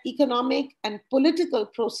look at economic and political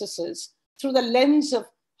processes through the lens of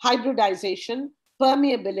hybridization,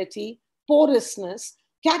 permeability, porousness,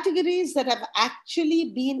 categories that have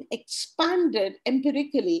actually been expanded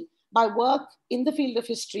empirically by work in the field of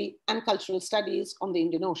history and cultural studies on the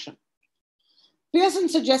Indian Ocean. Pearson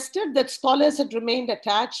suggested that scholars had remained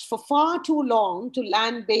attached for far too long to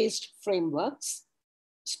land-based frameworks,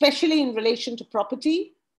 especially in relation to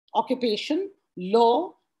property, occupation,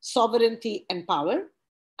 law, sovereignty, and power.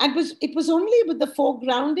 And it was only with the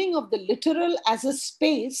foregrounding of the literal as a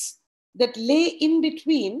space that lay in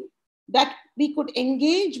between that we could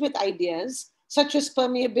engage with ideas such as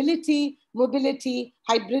permeability, mobility,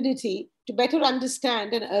 hybridity, to better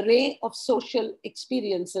understand an array of social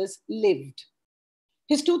experiences lived.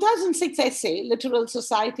 His 2006 essay, Literal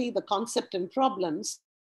Society, The Concept and Problems,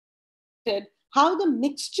 said how the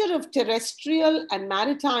mixture of terrestrial and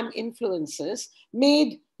maritime influences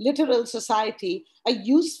made literal society a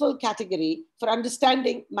useful category for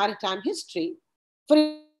understanding maritime history. For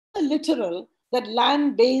the literal, that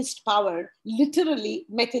land-based power literally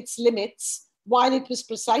met its limits, while it was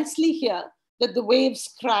precisely here that the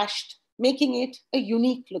waves crashed, making it a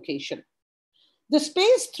unique location. The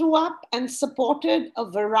space threw up and supported a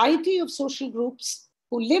variety of social groups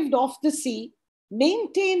who lived off the sea,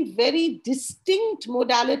 maintained very distinct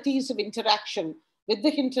modalities of interaction with the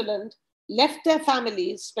hinterland, left their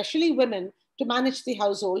families, especially women, to manage the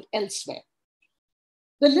household elsewhere.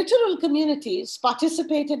 The literal communities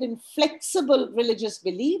participated in flexible religious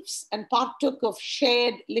beliefs and partook of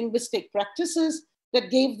shared linguistic practices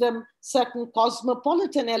that gave them certain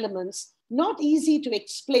cosmopolitan elements not easy to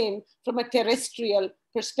explain from a terrestrial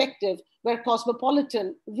perspective, where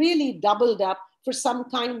cosmopolitan really doubled up for some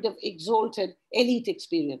kind of exalted elite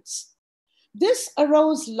experience. This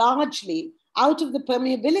arose largely out of the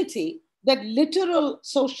permeability that literal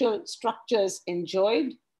social structures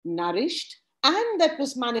enjoyed, nourished, and that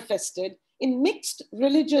was manifested in mixed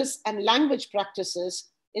religious and language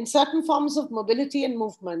practices, in certain forms of mobility and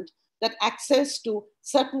movement, that access to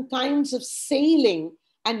certain kinds of sailing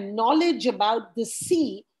and knowledge about the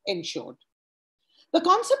sea ensured. The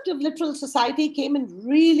concept of literal society came in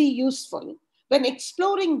really useful when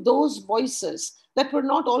exploring those voices that were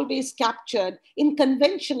not always captured in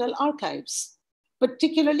conventional archives,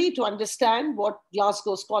 particularly to understand what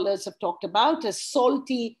Glasgow scholars have talked about as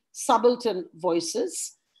salty, subaltern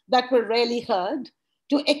voices that were rarely heard,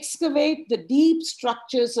 to excavate the deep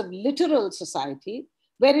structures of literal society,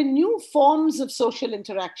 wherein new forms of social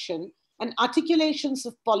interaction and articulations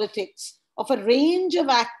of politics of a range of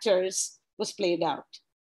actors was played out.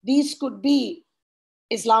 These could be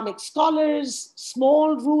Islamic scholars,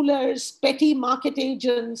 small rulers, petty market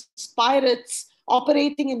agents, pirates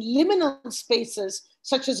operating in liminal spaces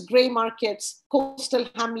such as grey markets, coastal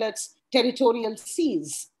hamlets, territorial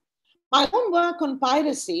seas. My own work on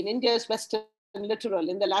piracy in India's Western littoral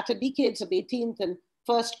in the latter decades of the 18th and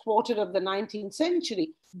first quarter of the 19th century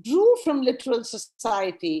drew from literal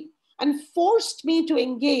society and forced me to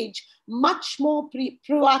engage much more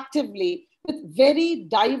proactively with very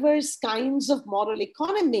diverse kinds of moral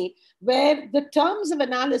economy, where the terms of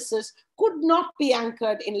analysis could not be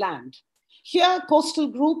anchored in land. Here, coastal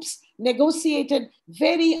groups negotiated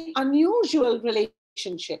very unusual relations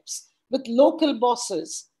relationships with local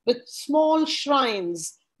bosses, with small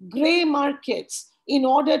shrines, grey markets, in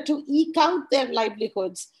order to eke out their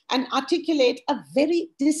livelihoods and articulate a very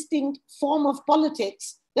distinct form of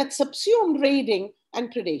politics that subsumed raiding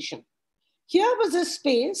and predation. Here was a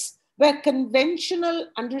space where conventional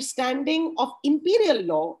understanding of imperial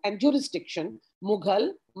law and jurisdiction,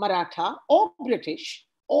 Mughal, Maratha, or British,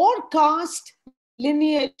 or caste,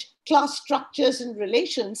 lineage, class structures and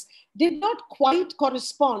relations did not quite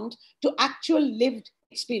correspond to actual lived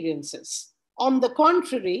experiences. On the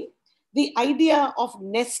contrary, the idea of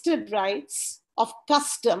nested rights, of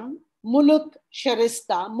custom, muluk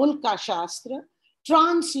sharista, mulka shastra,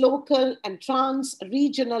 trans-local and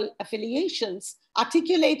trans-regional affiliations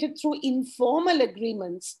articulated through informal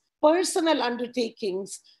agreements, personal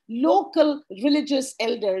undertakings, local religious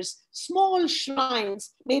elders, small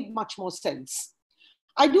shrines made much more sense.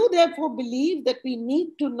 I do therefore believe that we need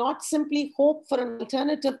to not simply hope for an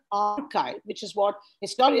alternative archive, which is what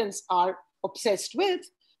historians are obsessed with,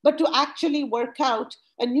 but to actually work out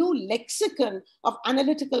a new lexicon of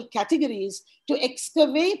analytical categories to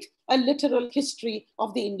excavate a literal history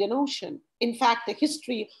of the Indian Ocean. In fact, a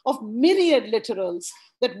history of myriad literals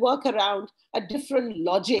that work around a different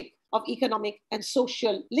logic of economic and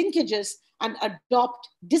social linkages and adopt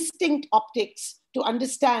distinct optics to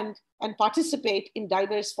understand and participate in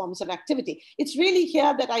diverse forms of activity. It's really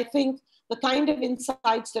here that I think the kind of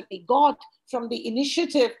insights that we got from the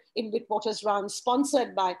initiative in Witwatersrand,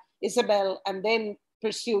 sponsored by Isabel and then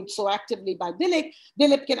pursued so actively by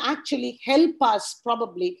Dilip can actually help us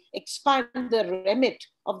probably expand the remit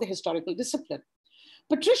of the historical discipline.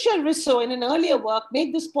 Patricia Risso, in an earlier work,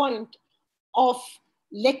 made this point of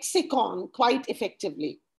lexicon quite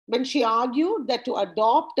effectively when she argued that to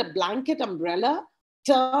adopt a blanket umbrella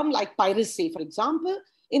term like piracy, for example,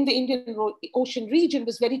 in the Indian Ocean region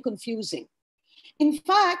was very confusing. In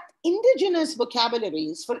fact, indigenous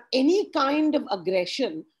vocabularies for any kind of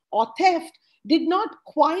aggression or theft did not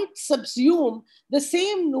quite subsume the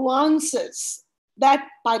same nuances that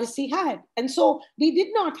piracy had. And so we did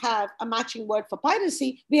not have a matching word for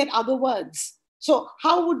piracy, we had other words. So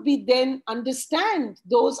how would we then understand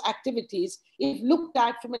those activities if looked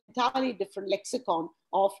at from an entirely different lexicon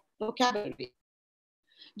of vocabulary?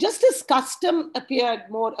 Just as custom appeared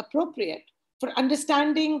more appropriate for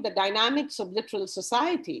understanding the dynamics of literal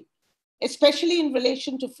society, especially in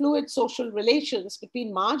relation to fluid social relations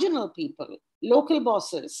between marginal people, local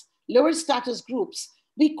bosses, lower status groups,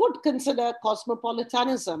 we could consider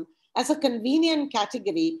cosmopolitanism as a convenient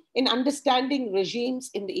category in understanding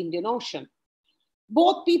regimes in the Indian Ocean.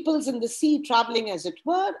 Both peoples in the sea traveling as it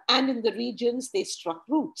were, and in the regions they struck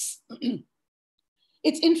roots.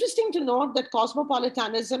 It's interesting to note that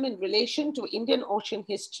cosmopolitanism in relation to Indian Ocean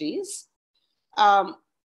histories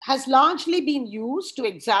has largely been used to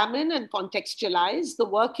examine and contextualize the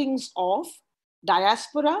workings of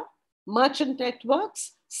diaspora, merchant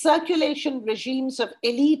networks, circulation regimes of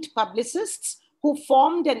elite publicists who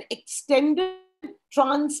formed an extended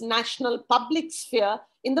transnational public sphere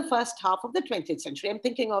in the first half of the 20th century. I'm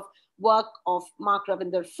thinking of work of Mark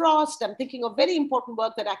Ravinder Frost. I'm thinking of very important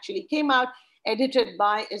work that actually came out, edited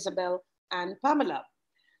by Isabel and Pamela.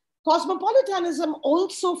 Cosmopolitanism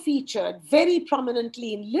also featured very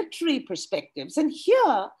prominently in literary perspectives. And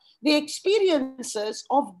here, the experiences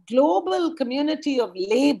of global community of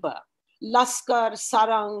labor, Laskar,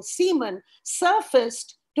 Sarang, Seamen,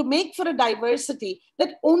 surfaced to make for a diversity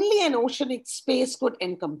that only an oceanic space could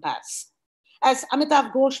encompass. As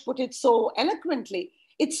Amitav Ghosh put it so eloquently,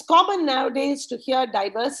 it's common nowadays to hear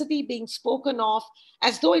diversity being spoken of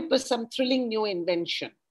as though it was some thrilling new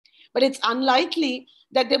invention. But it's unlikely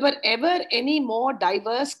that there were ever any more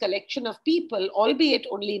diverse collection of people, albeit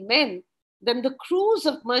only men, than the crews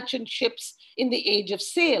of merchant ships in the age of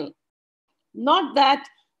sail. Not that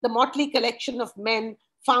the motley collection of men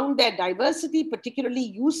found their diversity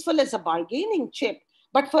particularly useful as a bargaining chip,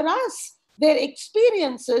 but for us, their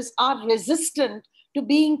experiences are resistant to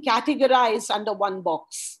being categorized under one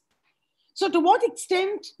box. So to what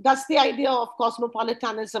extent does the idea of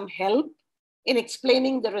cosmopolitanism help in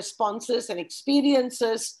explaining the responses and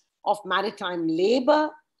experiences of maritime labor,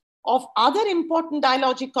 of other important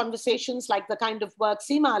dialogic conversations like the kind of work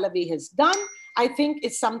Seema Alavi has done, I think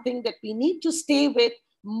is something that we need to stay with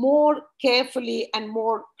more carefully and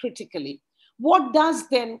more critically. What does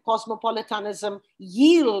then cosmopolitanism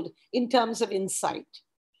yield in terms of insight?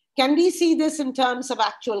 Can we see this in terms of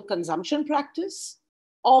actual consumption practice,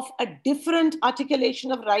 of a different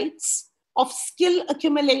articulation of rights, of skill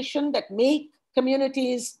accumulation that make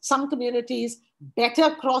communities, some communities,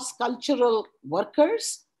 better cross-cultural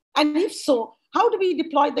workers? And if so, how do we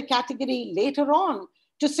deploy the category later on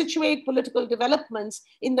to situate political developments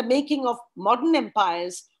in the making of modern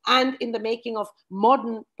empires and in the making of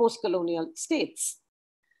modern post-colonial states?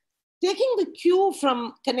 Taking the cue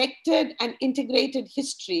from connected and integrated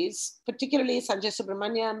histories, particularly Sanjay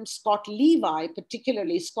Subramanian, Scott Levi,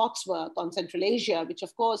 particularly Scott's work on Central Asia, which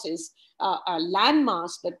of course is a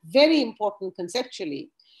landmass, but very important conceptually.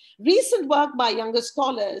 Recent work by younger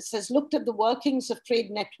scholars has looked at the workings of trade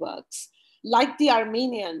networks, like the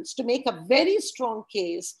Armenians, to make a very strong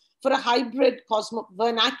case for a hybrid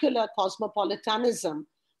vernacular cosmopolitanism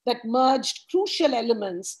that merged crucial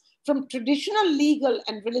elements from traditional legal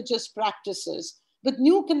and religious practices with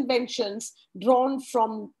new conventions drawn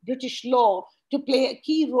from British law to play a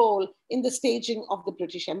key role in the staging of the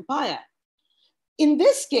British Empire. In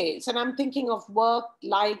this case, and I'm thinking of work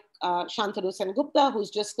like Shantanu Sengupta,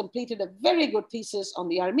 who's just completed a very good thesis on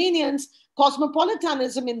the Armenians,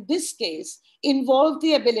 cosmopolitanism in this case involved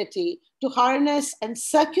the ability to harness and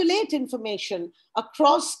circulate information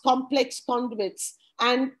across complex conduits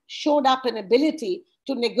and showed up an ability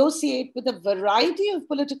to negotiate with a variety of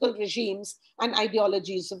political regimes and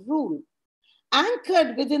ideologies of rule.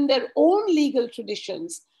 Anchored within their own legal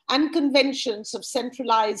traditions and conventions of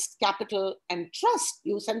centralized capital and trust,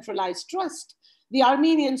 centralized trust, the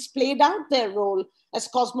Armenians played out their role as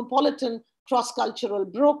cosmopolitan cross-cultural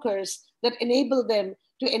brokers that enable them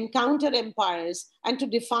to encounter empires and to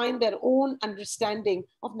define their own understanding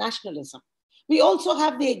of nationalism. We also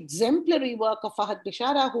have the exemplary work of Fahad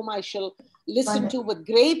Bishara, whom I shall listen to with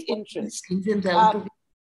great interest,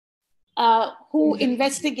 who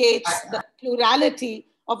investigates the plurality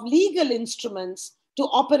of legal instruments to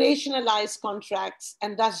operationalize contracts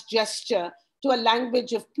and thus gesture to a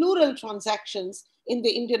language of plural transactions in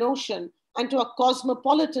the Indian Ocean and to a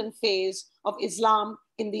cosmopolitan phase of Islam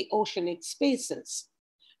in the oceanic spaces.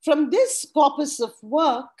 From this corpus of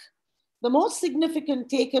work, the most significant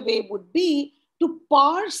takeaway would be to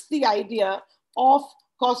parse the idea of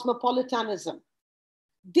cosmopolitanism.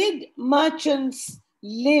 Did merchants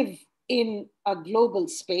live in a global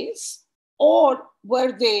space, or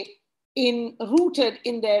were they rooted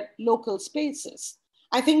in their local spaces?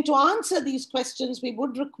 I think to answer these questions, we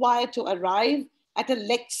would require to arrive at a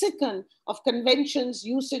lexicon of conventions,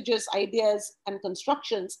 usages, ideas, and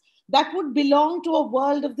constructions that would belong to a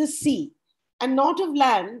world of the sea and not of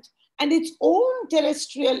land, and its own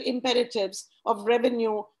terrestrial imperatives of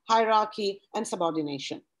revenue, hierarchy, and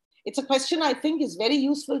subordination. It's a question I think is very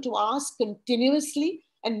useful to ask continuously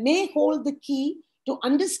and may hold the key to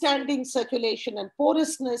understanding circulation and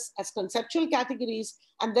porousness as conceptual categories,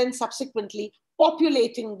 and then subsequently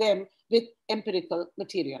populating them with empirical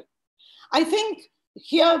material. I think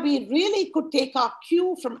here we really could take our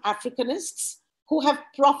cue from Africanists who have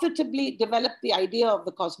profitably developed the idea of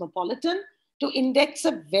the cosmopolitan to index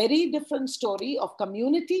a very different story of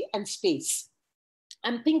community and space.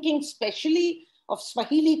 I'm thinking especially of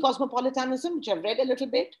Swahili cosmopolitanism, which I've read a little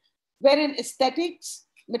bit, wherein aesthetics,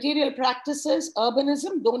 material practices,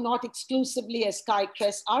 urbanism, though not exclusively as Kai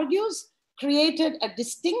Kress argues, created a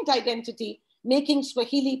distinct identity, making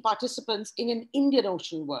Swahili participants in an Indian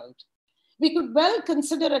Ocean world. We could well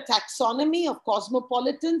consider a taxonomy of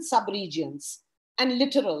cosmopolitan subregions and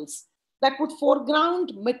littorals that would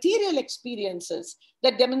foreground material experiences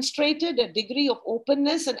that demonstrated a degree of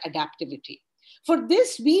openness and adaptivity. For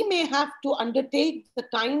this, we may have to undertake the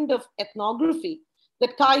kind of ethnography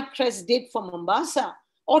that Kai Kress did for Mombasa,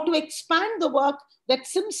 or to expand the work that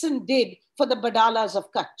Simpson did for the Badalas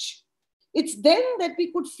of Kutch. It's then that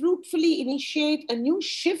we could fruitfully initiate a new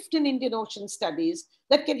shift in Indian Ocean studies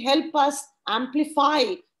that can help us amplify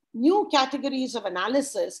new categories of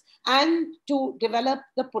analysis and to develop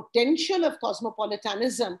the potential of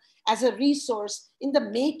cosmopolitanism as a resource in the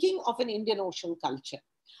making of an Indian Ocean culture.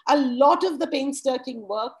 A lot of the painstaking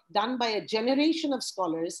work done by a generation of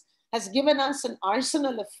scholars has given us an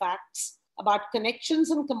arsenal of facts about connections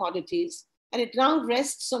and commodities, and it now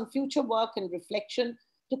rests on future work and reflection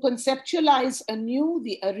to conceptualize anew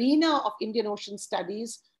the arena of Indian Ocean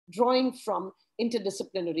studies, drawing from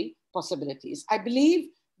interdisciplinary possibilities. I believe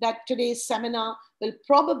that today's seminar will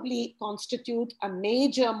probably constitute a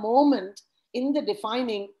major moment in the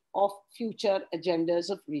defining of future agendas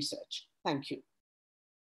of research. Thank you.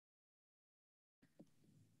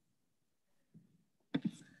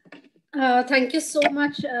 Thank you so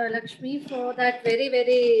much, Lakshmi, for that very,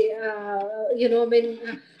 very,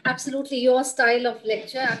 absolutely your style of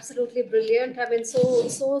lecture, absolutely brilliant. I mean,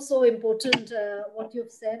 so important what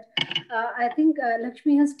you've said. I think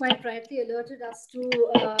Lakshmi has quite rightly alerted us to,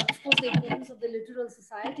 of course, the importance of the littoral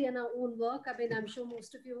society and our own work. I mean, I'm sure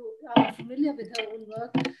most of you are familiar with her own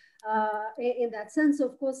work. in that sense.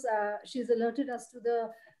 Of course, she's alerted us to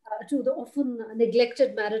the often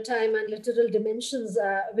neglected maritime and littoral dimensions,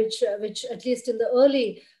 which at least in the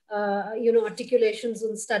early articulations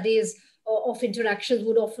and studies of interactions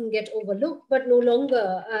would often get overlooked, but no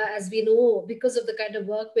longer, as we know, because of the kind of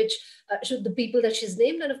work which the people that she's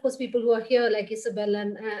named, and of course people who are here like Isabel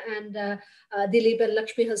and Dilip and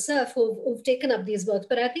Lakshmi herself, who've taken up these works.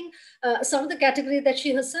 But I think some of the categories that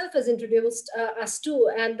she herself has introduced us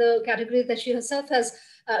to, and the categories that she herself has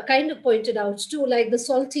kind of pointed out to, like the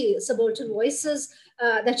salty subaltern voices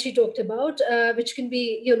that she talked about, which can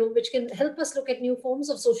be, which can help us look at new forms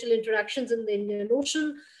of social interactions in the Indian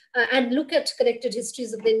Ocean, and look at connected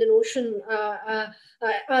histories of the Indian Ocean, are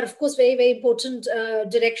of course very, very important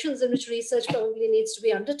directions in which research probably needs to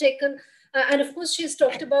be undertaken. And of course, she's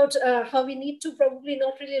talked about how we need to probably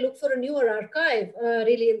not really look for a newer archive,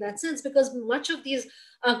 really in that sense, because much of these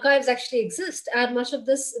archives actually exist, and much of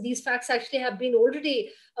these facts actually have been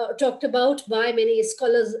already talked about by many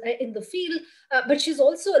scholars in the field. But she's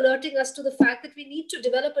also alerting us to the fact that we need to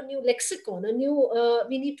develop a new lexicon,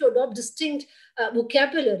 we need to adopt distinct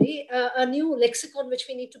vocabulary, a new lexicon which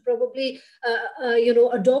we need to probably,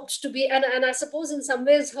 adopt to be, and I suppose in some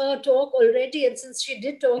ways her talk already, and since she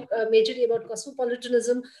did talk majorly about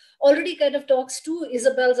cosmopolitanism, already kind of talks to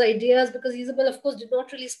Isabel's ideas, because Isabel, of course, did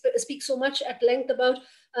not really speak so much at length about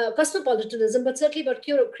cosmopolitanism, but certainly about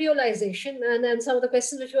creolization, and some of the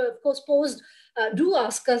questions which were, of course, posed do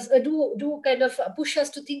ask us, do kind of push us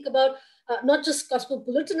to think about not just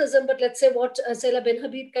cosmopolitanism, but let's say what Saila Ben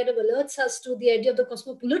Habib kind of alerts us to, the idea of the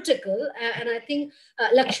cosmopolitical. And I think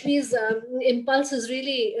Lakshmi's impulse is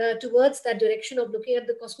really towards that direction of looking at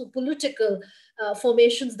the cosmopolitical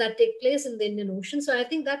formations that take place in the Indian Ocean. So I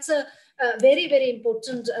think that's a very, very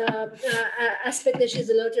important aspect that she's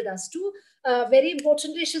alerted us to. Very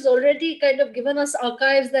importantly, she's already kind of given us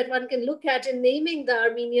archives that one can look at in naming the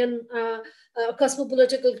Armenian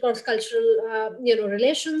cosmopolitical cross-cultural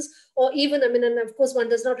relations, or even, and of course one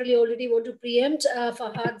does not really already want to preempt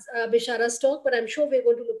Fahad's Bishara's talk, but I'm sure we're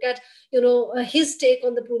going to look at his take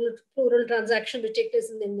on the plural transaction which take place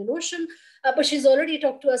in the Indian Ocean. But she's already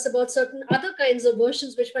talked to us about certain other kinds of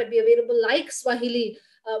versions which might be available, like Swahili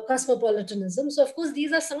cosmopolitanism. So of course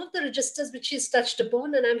these are some of the registers which she's touched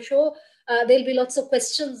upon, and I'm sure there'll be lots of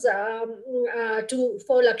questions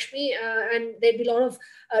for Lakshmi, and there'll be a lot of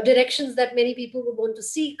directions that many people would want to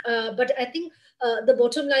seek. But I think the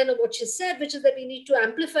bottom line of what she said, which is that we need to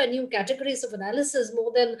amplify new categories of analysis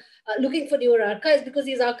more than looking for newer archives, because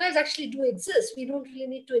these archives actually do exist. We don't really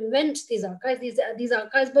need to invent these archives, these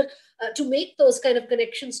archives, but to make those kind of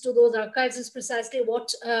connections to those archives is precisely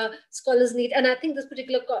what scholars need. And I think this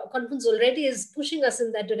particular conference already is pushing us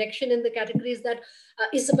in that direction, in the categories that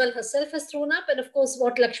Isabel herself has thrown up, and of course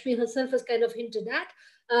what Lakshmi herself has kind of hinted at.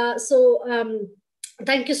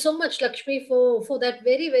 Thank you so much, Lakshmi, for that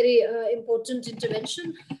very, very important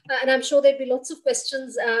intervention. And I'm sure there'll be lots of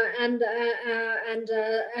questions, and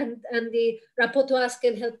the rapporteurs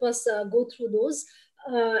can help us go through those,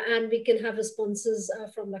 and we can have responses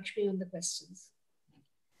from Lakshmi on the questions.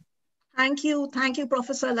 Thank you,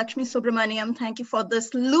 Professor Lakshmi Subramanian. Thank you for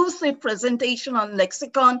this lucid presentation on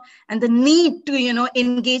lexicon and the need to,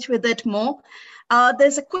 engage with it more.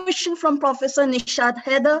 There's a question from Professor Nishat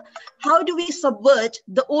Heather. How do we subvert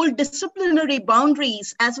the old disciplinary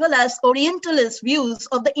boundaries as well as Orientalist views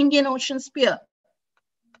of the Indian Ocean sphere?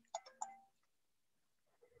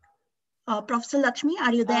 Professor Lakshmi,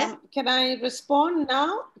 are you there? Can I respond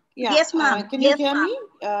now? Yeah. Yes, ma'am. Can you hear me?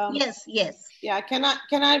 Yes. Yeah. Can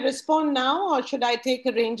I respond now, or should I take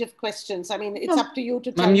a range of questions? I mean, it's up to you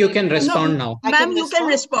to tell me. Ma'am, you can respond now. Ma'am, you can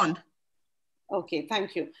respond. Okay,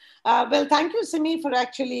 thank you. Well, thank you, Simi, for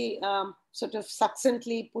actually sort of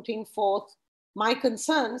succinctly putting forth my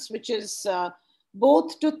concerns, which is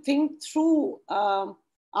both to think through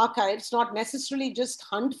archives, not necessarily just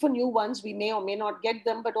hunt for new ones, we may or may not get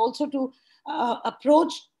them, but also to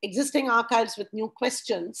approach existing archives with new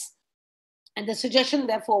questions. And the suggestion,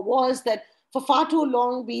 therefore, was that for far too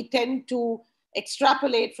long, we tend to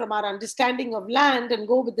extrapolate from our understanding of land and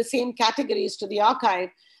go with the same categories to the archive,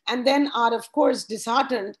 and then are, of course,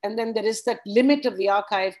 disheartened. And then there is that limit of the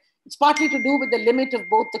archive. It's partly to do with the limit of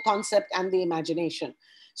both the concept and the imagination.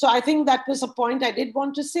 So I think that was a point I did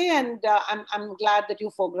want to say, and I'm glad that you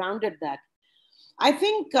foregrounded that. I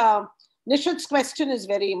think Nishat's question is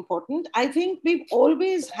very important. I think we've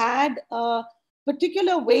always had a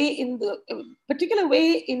particular way in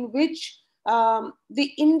which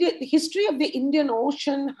the history of the Indian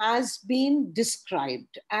Ocean has been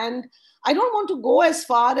described. And I don't want to go as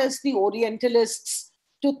far as the Orientalists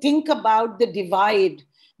to think about the divide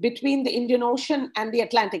between the Indian Ocean and the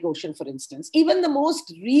Atlantic Ocean, for instance. Even the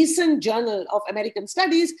most recent Journal of American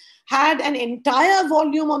Studies had an entire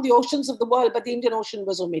volume on the oceans of the world, but the Indian Ocean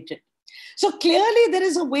was omitted. So clearly there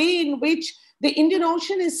is a way in which the Indian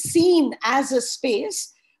Ocean is seen as a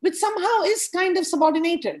space which somehow is kind of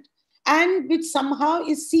subordinated and which somehow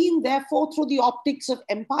is seen, therefore, through the optics of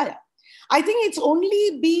empire. I think it's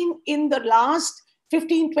only been in the last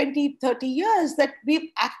 15, 20, 30 years that we've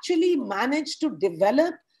actually managed to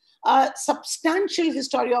develop a substantial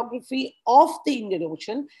historiography of the Indian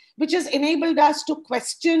Ocean, which has enabled us to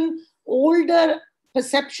question older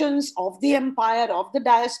perceptions of the empire, of the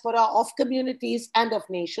diaspora, of communities, and of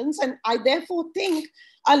nations. And I therefore think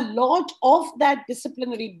a lot of that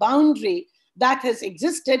disciplinary boundary that has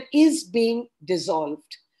existed is being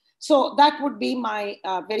dissolved. So that would be my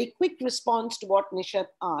very quick response to what Nishat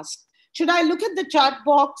asked. Should I look at the chat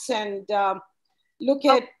box and look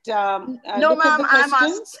at no, ma'am, I'm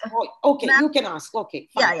asked. Oh, okay, you can ask. Okay,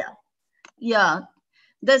 fine. Yeah.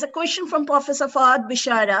 There's a question from Professor Fahad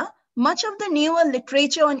Bishara. Much of the newer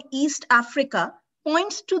literature on East Africa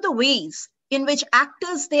points to the ways in which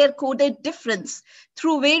actors there coded difference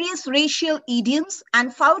through various racial idioms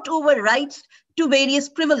and fought over rights to various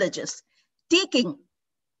privileges. Taking,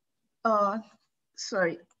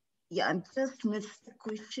 sorry, yeah, I just missed the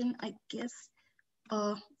question, I guess.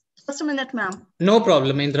 Just a minute, ma'am. No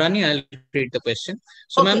problem, Indrani, I'll read the question.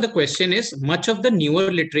 So, okay. Ma'am, the question is, much of the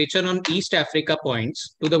newer literature on East Africa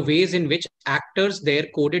points to the ways in which actors there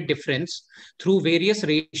coded difference through various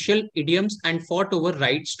racial idioms and fought over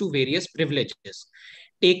rights to various privileges.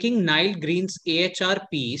 Taking Niall Green's AHR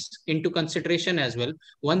piece into consideration as well,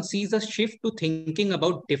 one sees a shift to thinking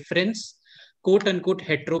about difference, quote-unquote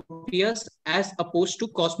heteropias, as opposed to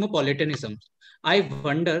cosmopolitanism. I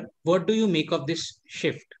wonder, what do you make of this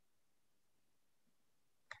shift?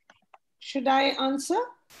 Should I answer?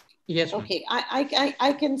 Yes. Okay,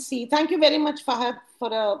 I can see. Thank you very much, Fahad,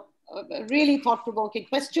 for a really thought-provoking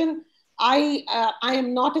question. I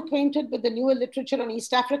am not acquainted with the newer literature on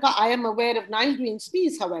East Africa. I am aware of Niall Green's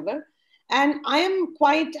piece, however, and I am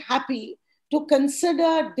quite happy to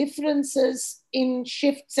consider differences in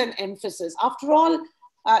shifts and emphasis. After all,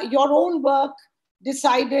 your own work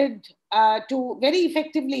decided to very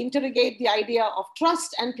effectively interrogate the idea of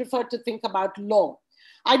trust and prefer to think about law.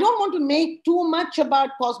 I don't want to make too much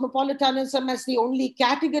about cosmopolitanism as the only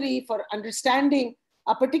category for understanding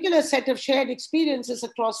a particular set of shared experiences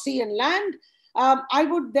across sea and land. I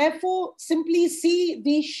would therefore simply see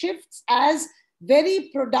these shifts as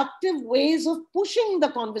very productive ways of pushing the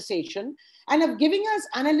conversation and of giving us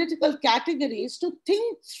analytical categories to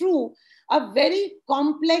think through a very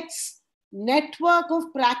complex network of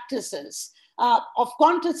practices, of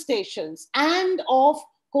contestations, and of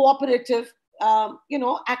cooperative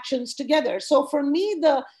actions together. So for me,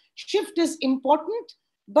 the shift is important,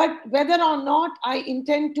 but whether or not I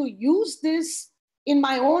intend to use this in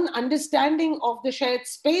my own understanding of the shared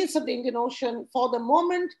space of the Indian Ocean for the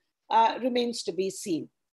moment remains to be seen.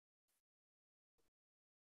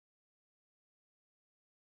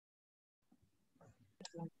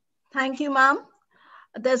 Thank you, ma'am.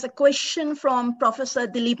 There's a question from Professor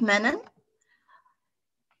Dilip Menon.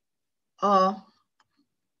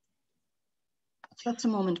 Just a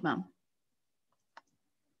moment, ma'am.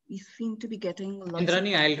 We seem to be getting a lot.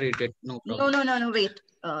 Indrani, I'll read it. No problem. No, wait.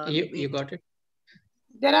 You got it?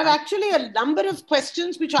 There are actually a number of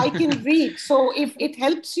questions which I can read. So if it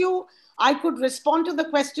helps you, I could respond to the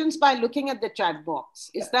questions by looking at the chat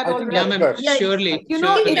box. Is that all right? Yeah, ma'am, surely.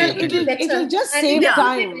 It'll just save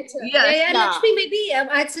time. Lakshmi, maybe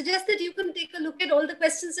I'd suggest that you can take a look at all the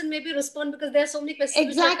questions and maybe respond, because there are so many questions.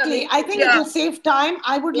 Exactly. I think it will save time.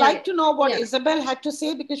 I would like to know what Isabel had to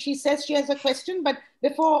say, because she says she has a question. But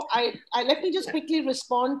before I let me just quickly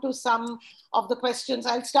respond to some of the questions.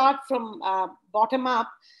 I'll start from bottom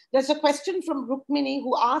up. There's a question from Rukmini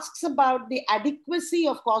who asks about the adequacy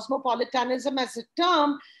of cosmopolitanism as a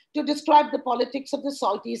term to describe the politics of the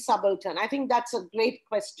salty subaltern. I think that's a great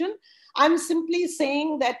question. I'm simply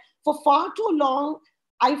saying that for far too long,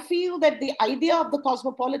 I feel that the idea of the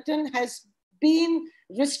cosmopolitan has been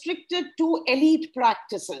restricted to elite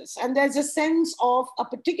practices. And there's a sense of a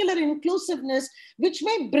particular inclusiveness which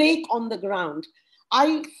may break on the ground.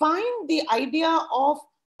 I find the idea of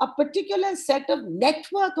a particular set of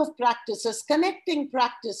network of practices, connecting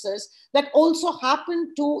practices that also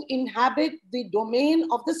happen to inhabit the domain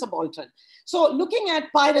of the subaltern. So looking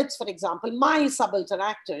at pirates, for example, my subaltern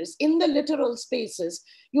actors in the littoral spaces,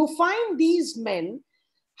 you find these men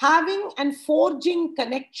having and forging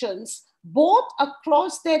connections both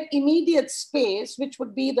across their immediate space, which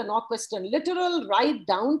would be the Northwestern Littoral, right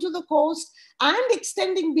down to the coast, and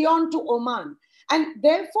extending beyond to Oman, and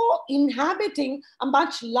therefore inhabiting a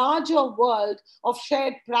much larger world of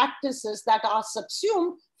shared practices that are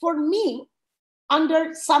subsumed, for me,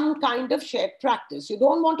 under some kind of shared practice. You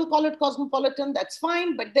don't want to call it cosmopolitan, that's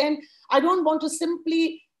fine, but then I don't want to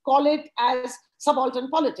simply call it as subaltern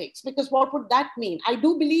politics, because what would that mean? I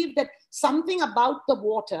do believe that something about the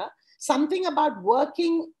water, something about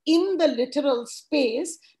working in the littoral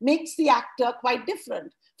space makes the actor quite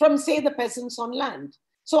different from, say, the peasants on land.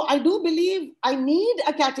 So I do believe I need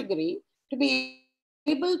a category to be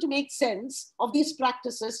able to make sense of these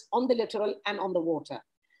practices on the littoral and on the water.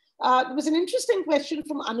 There was an interesting question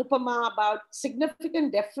from Anupama about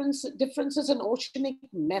significant differences in oceanic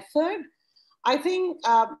method. I think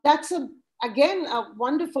that's, again, a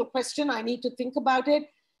wonderful question. I need to think about it.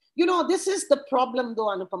 You know, this is the problem though,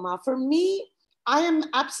 Anupama. For me, I am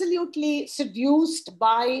absolutely seduced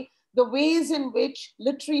by the ways in which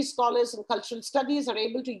literary scholars and cultural studies are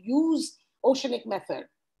able to use oceanic method,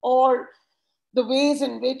 or the ways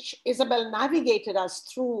in which Isabel navigated us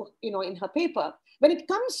through, you know, in her paper. When it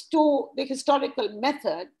comes to the historical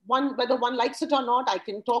method, whether one likes it or not, I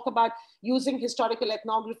can talk about using historical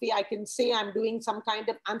ethnography. I can say I'm doing some kind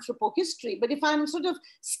of anthropohistory. But if I'm sort of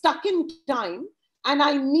stuck in time and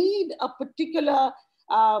I need a particular,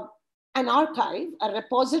 an archive, a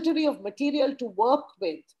repository of material to work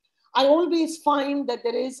with, I always find that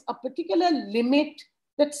there is a particular limit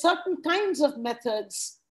that certain kinds of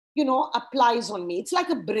methods, you know, applies on me. It's like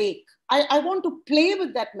a break. I want to play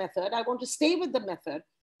with that method. I want to stay with the method,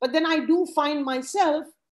 but then I do find myself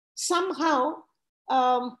somehow,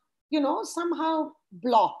 you know, somehow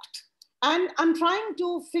blocked. And I'm trying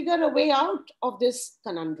to figure a way out of this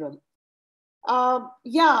conundrum.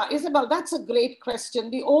 Yeah, Isabel, that's a great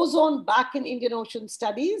question. The ozone back in Indian Ocean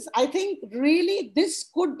Studies. I think really this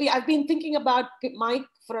could be, I've been thinking about Mike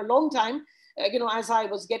for a long time, you know, as I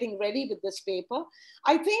was getting ready with this paper.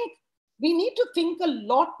 I think we need to think a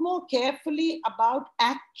lot more carefully about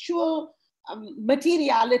actual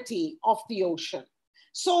materiality of the ocean.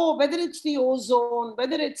 So whether it's the ozone,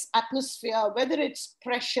 whether it's atmosphere, whether it's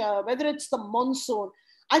pressure, whether it's the monsoon,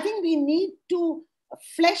 I think we need to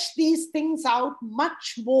flesh these things out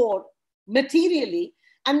much more materially,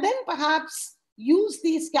 and then perhaps use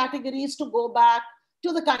these categories to go back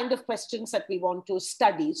to the kind of questions that we want to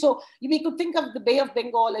study. So we could think of the Bay of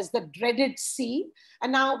Bengal as the dreaded sea.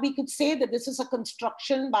 And now we could say that this is a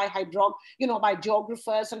construction by by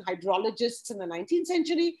geographers and hydrologists in the 19th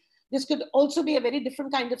century. This could also be a very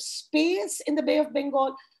different kind of space in the Bay of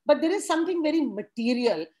Bengal, but there is something very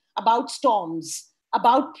material about storms,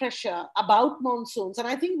 about pressure, about monsoons. And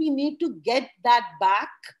I think we need to get that back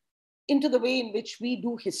into the way in which we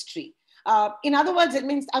do history. In other words, it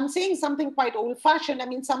means I'm saying something quite old-fashioned. I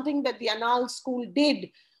mean, something that the Annals school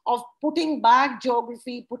did of putting back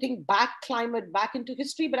geography, putting back climate back into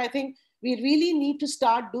history. But I think we really need to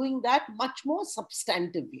start doing that much more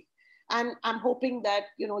substantively. And I'm hoping that,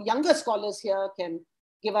 you know, younger scholars here can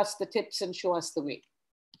give us the tips and show us the way.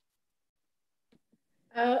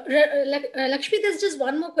 Lakshmi, there's just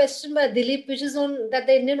one more question by Dilip, which is on that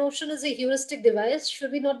the Indian Ocean is a heuristic device.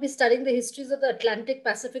 Should we not be studying the histories of the Atlantic,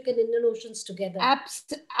 Pacific, and Indian Oceans together?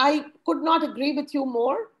 I could not agree with you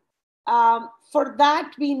more. For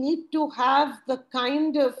that, we need to have the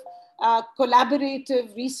kind of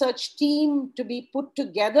collaborative research team to be put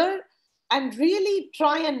together and really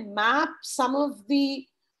try and map some of the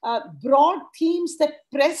broad themes that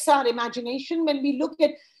press our imagination when we look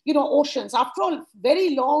at, you know, oceans. After all,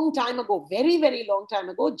 very long time ago, very, very long time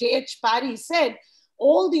ago, J.H. Parry said,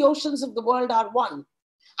 all the oceans of the world are one.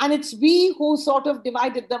 And it's we who sort of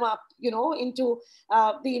divided them up, you know, into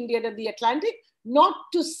the Indian and the Atlantic,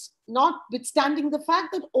 notwithstanding the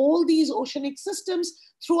fact that all these oceanic systems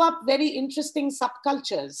threw up very interesting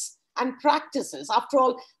subcultures and practices. After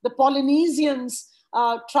all, the Polynesians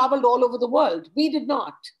traveled all over the world. We did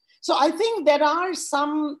not. So I think there are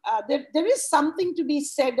some, there is something to be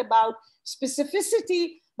said about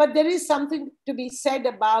specificity, but there is something to be said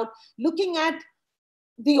about looking at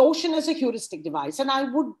the ocean as a heuristic device. And I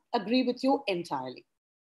would agree with you entirely.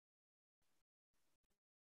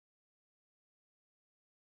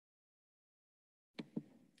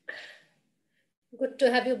 Good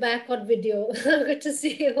to have you back on video. Good to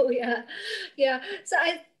see you. Yeah. Yeah. So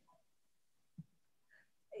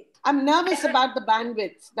I'm nervous about the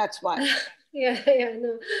bandwidth. That's why.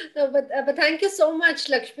 No, but thank you so much,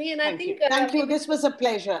 Lakshmi. And I think thank you. This was a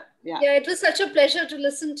pleasure. Yeah, it was such a pleasure to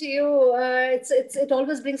listen to you. It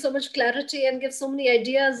always brings so much clarity and gives so many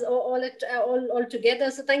ideas all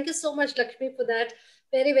together. So thank you so much, Lakshmi, for that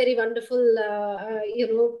very wonderful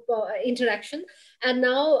interaction. And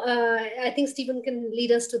now I think Stephen can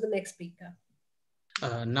lead us to the next speaker.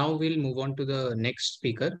 Now we'll move on to the next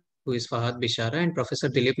speaker, who is Fahad Bishara, and Professor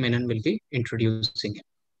Dilip Menon will be introducing him.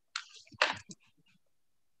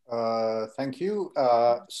 Thank you.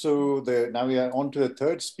 Now we are on to the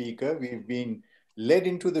third speaker. We've been led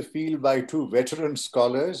into the field by two veteran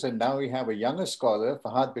scholars, and now we have a younger scholar,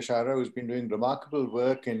 Fahad Bishara, who's been doing remarkable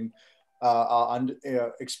work in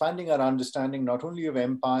expanding our understanding not only of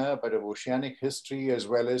empire, but of oceanic history, as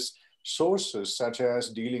well as sources such as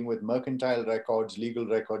dealing with mercantile records, legal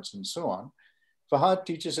records, and so on. Fahad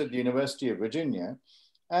teaches at the University of Virginia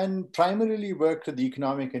and primarily worked with the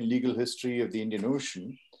economic and legal history of the Indian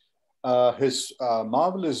Ocean. His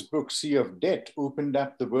marvelous book, Sea of Debt, opened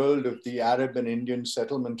up the world of the Arab and Indian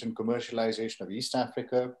settlement and commercialization of East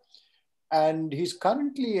Africa. And he's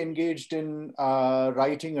currently engaged in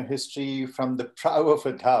writing a history from the prow of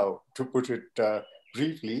a dhow, to put it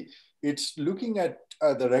briefly. It's looking at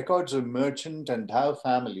the records of merchant and dhow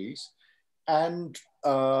families and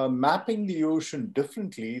mapping the ocean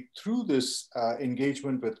differently through this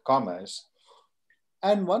engagement with commerce.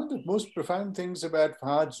 And one of the most profound things about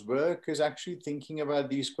Fahad's work is actually thinking about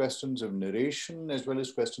these questions of narration as well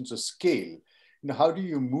as questions of scale. How do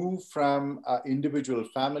you move from individual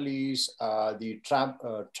families, the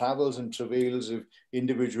travels and travails of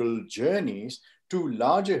individual journeys, to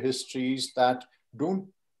larger histories that don't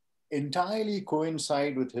entirely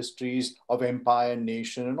coincide with histories of empire,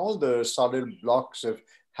 nation, and all the solid blocks of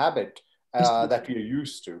habit that we are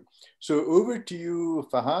used to. So over to you,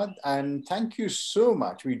 Fahad, and thank you so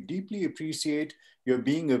much. We deeply appreciate your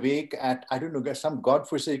being awake at, I don't know, some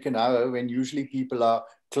godforsaken hour when usually people are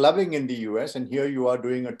clubbing in the US, and here you are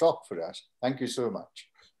doing a talk for us. Thank you so much.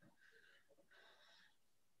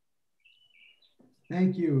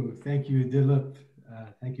 Thank you, Dilip.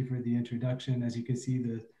 Thank you for the introduction. As you can see,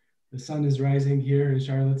 the sun is rising here in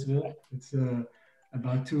Charlottesville. It's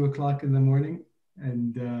about 2 o'clock in the morning,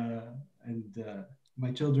 and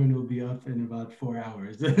my children will be up in about 4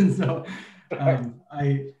 hours. So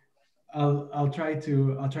I'll try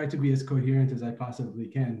to be as coherent as I possibly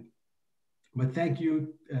can. But thank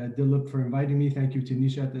you, Dilip, for inviting me. Thank you to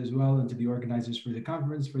Nishat as well, and to the organizers for the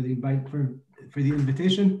conference for the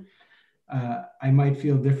invitation. I might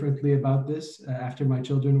feel differently about this after my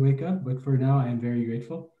children wake up, but for now I am very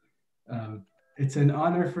grateful. It's an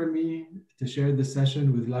honor for me to share this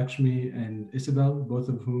session with Lakshmi and Isabel, both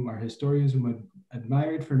of whom are historians whom I've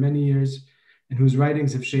admired for many years and whose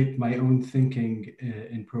writings have shaped my own thinking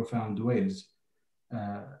in profound ways.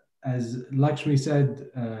 As Lakshmi said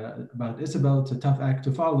about Isabel, it's a tough act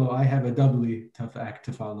to follow. I have a doubly tough act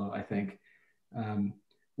to follow, I think.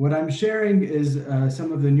 What I'm sharing is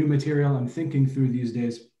some of the new material I'm thinking through these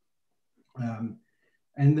days.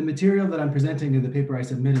 And the material that I'm presenting in the paper I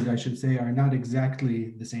submitted, I should say, are not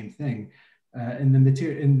exactly the same thing. In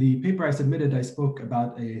the paper I submitted, I spoke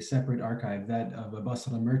about a separate archive, that of a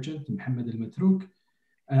Basra merchant, Muhammad al-Matrouk.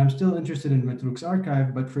 And I'm still interested in Matrouk's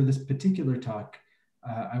archive, but for this particular talk,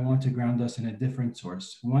 I want to ground us in a different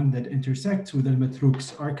source, one that intersects with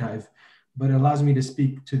al-Matrouk's archive, but allows me to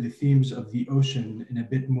speak to the themes of the ocean in a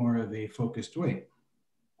bit more of a focused way.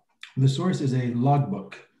 The source is a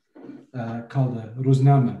logbook called a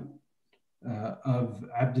Ruznama of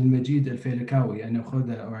Abd al-Majid al-Faylakawi, a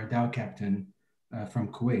Nakhoda or a dhow captain from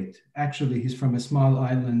Kuwait. Actually, he's from a small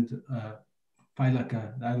island,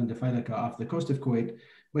 Faylaka, the island of Faylaka off the coast of Kuwait,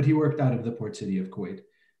 but he worked out of the port city of Kuwait.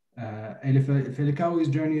 Faylakawi's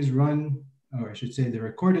journeys run, or I should say the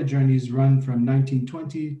recorded journeys run from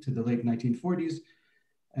 1920 to the late 1940s.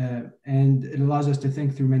 And it allows us to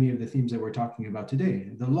think through many of the themes that we're talking about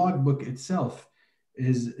today. The logbook itself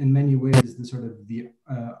is in many ways the sort of the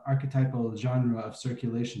archetypal genre of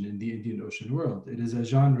circulation in the Indian Ocean world. It is a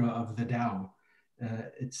genre of the dhow,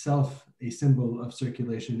 itself a symbol of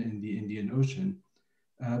circulation in the Indian Ocean.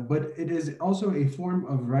 But it is also a form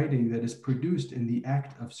of writing that is produced in the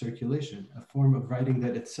act of circulation, a form of writing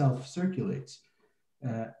that itself circulates.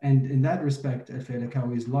 And in that respect,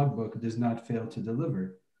 Al-Faylakawi's logbook does not fail to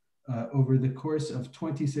deliver. Over the course of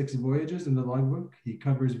 26 voyages in the logbook, he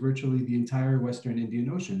covers virtually the entire Western Indian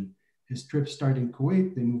Ocean. His trips start in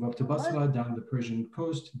Kuwait, they move up to Basra, down the Persian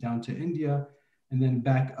coast, down to India, and then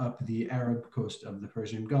back up the Arab coast of the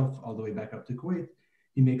Persian Gulf, all the way back up to Kuwait.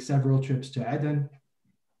 He makes several trips to Aden,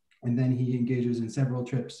 and then he engages in several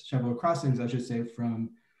crossings, I should say,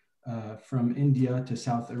 from from India to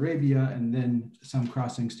South Arabia, and then some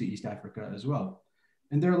crossings to East Africa as well.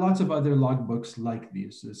 And there are lots of other logbooks like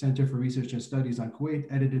these. The Center for Research and Studies on Kuwait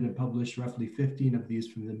edited and published roughly 15 of these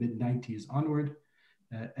from the mid-90s onward.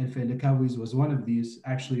 El-Faylakawi's was one of these.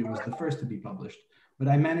 Actually, it was the first to be published. But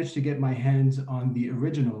I managed to get my hands on the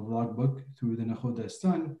original logbook through the Nakhoda's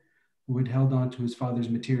son, who had held on to his father's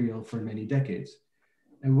material for many decades.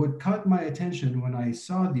 And what caught my attention when I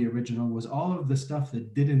saw the original was all of the stuff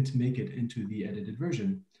that didn't make it into the edited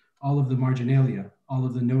version. All of the marginalia, all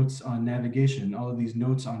of the notes on navigation, all of these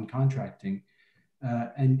notes on contracting.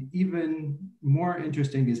 And even more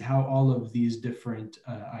interesting is how all of these different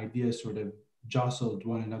ideas sort of jostled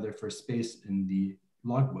one another for space in the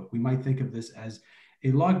logbook. We might think of this as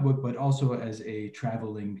a logbook, but also as a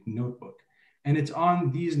traveling notebook. And it's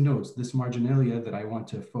on these notes, this marginalia, that I want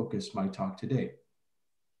to focus my talk today.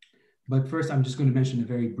 But first, I'm just going to mention a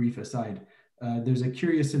very brief aside. There's a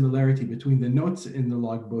curious similarity between the notes in the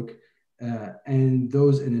logbook and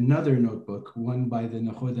those in another notebook, one by the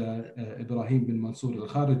Nakhoda Ibrahim bin Mansour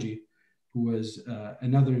al-Khariji, who was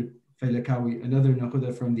another Faylakawi, another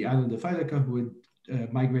Nakhoda from the island of Faylaka, who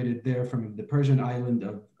had migrated there from the Persian island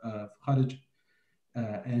of Kharij,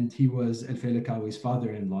 and he was al-Faylakawi's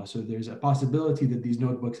father-in-law. So there's a possibility that these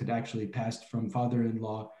notebooks had actually passed from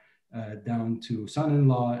father-in-law down to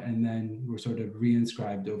son-in-law, and then were sort of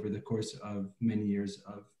re-inscribed over the course of many years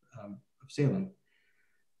of sailing.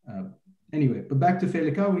 Anyway, but back to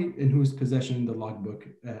Faylakawi, in whose possession the logbook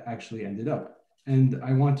actually ended up. And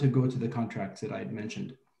I want to go to the contracts that I had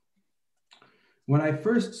mentioned. When I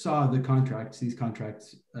first saw the contracts, these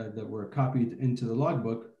contracts that were copied into the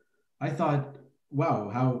logbook, I thought, wow,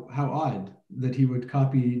 how odd that he would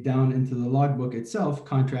copy down into the logbook itself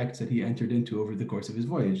contracts that he entered into over the course of his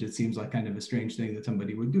voyage. It seems like kind of a strange thing that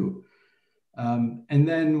somebody would do. And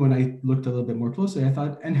then when I looked a little bit more closely, I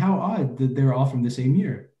thought, and how odd that they're all from the same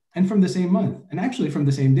year and from the same month and actually from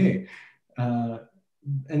the same day.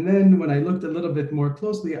 And then when I looked a little bit more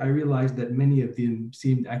closely, I realized that many of them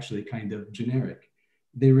seemed actually kind of generic.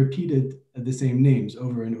 They repeated the same names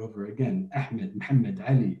over and over again: Ahmed, Muhammad,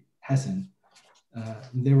 Ali, Hassan.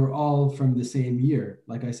 They were all from the same year,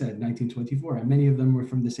 like I said, 1924, and many of them were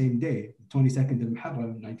from the same day, 22nd of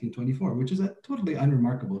Muharram, 1924, which is a totally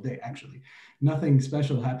unremarkable day, actually. Nothing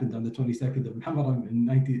special happened on the 22nd of Muharram in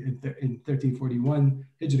 1341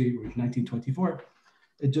 Hijri, or 1924.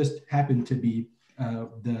 It just happened to be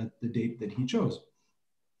the date that he chose.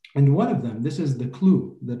 And one of them, this is the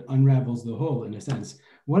clue that unravels the whole in a sense,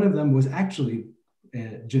 one of them was actually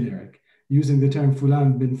generic, using the term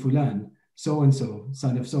Fulan bin Fulan, so-and-so,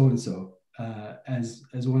 son of so-and-so, as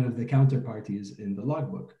one of the counterparties in the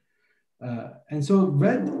logbook. And so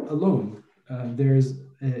read alone, there's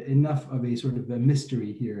enough of a sort of a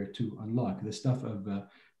mystery here to unlock, the stuff of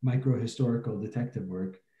micro-historical detective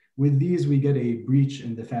work. With these, we get a breach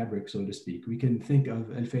in the fabric, so to speak. We can think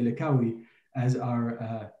of El-Faylakawi as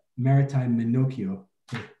our maritime Minocchio,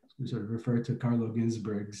 to sort of refer to Carlo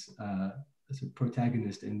Ginzburg's as a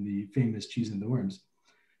protagonist in the famous Cheese and the Worms.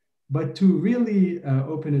 But to really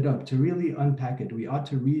open it up, to really unpack it, we ought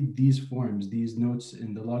to read these forms, these notes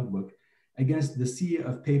in the logbook, against the sea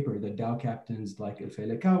of paper that dhow captains like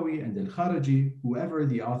El-Faylakawi and El-Khariji, whoever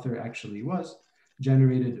the author actually was,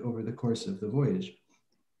 generated over the course of the voyage.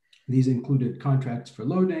 These included contracts for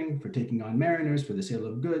loading, for taking on mariners, for the sale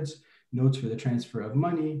of goods, notes for the transfer of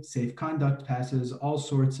money, safe conduct passes, all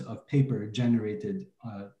sorts of paper generated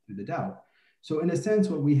through the dhow. So in a sense,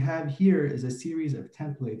 what we have here is a series of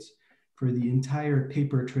templates for the entire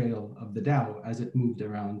paper trail of the dhow as it moved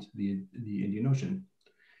around the Indian Ocean.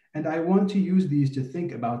 And I want to use these to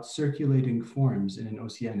think about circulating forms in an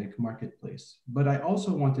oceanic marketplace. But I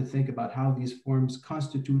also want to think about how these forms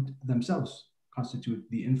constitute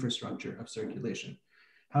the infrastructure of circulation,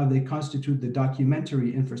 how they constitute the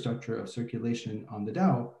documentary infrastructure of circulation on the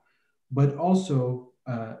dhow, but also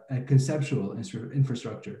a conceptual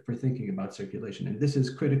infrastructure for thinking about circulation. And this is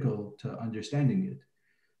critical to understanding it.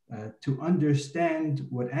 To understand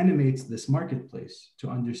what animates this marketplace, to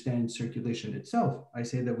understand circulation itself, I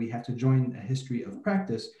say that we have to join a history of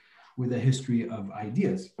practice with a history of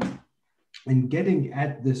ideas. And getting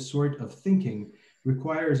at this sort of thinking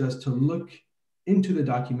requires us to look into the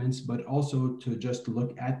documents, but also to just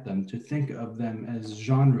look at them, to think of them as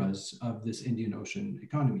genres of this Indian Ocean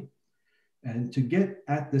economy. And to get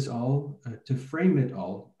at this all, to frame it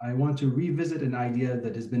all, I want to revisit an idea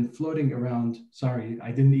that has been floating around, sorry, I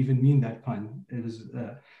didn't even mean that pun. It was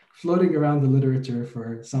floating around the literature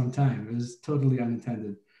for some time. It was totally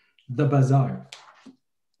unintended. The Bazaar.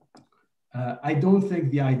 I don't think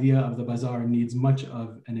the idea of the Bazaar needs much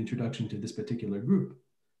of an introduction to this particular group.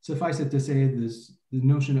 Suffice it to say, the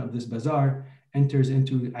notion of this bazaar enters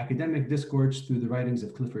into academic discourse through the writings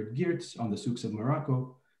of Clifford Geertz on the souks of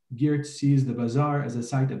Morocco. Geertz sees the bazaar as a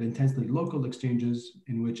site of intensely local exchanges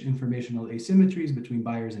in which informational asymmetries between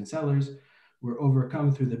buyers and sellers were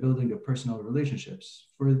overcome through the building of personal relationships.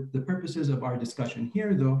 For the purposes of our discussion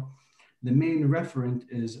here, though, the main referent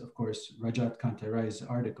is, of course, Rajat Kantarai's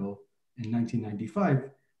article in 1995,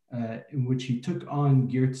 in which he took on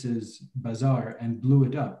Geertz's bazaar and blew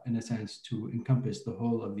it up, in a sense, to encompass the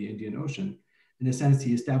whole of the Indian Ocean. In a sense,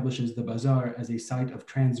 he establishes the bazaar as a site of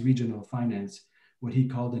trans-regional finance, what he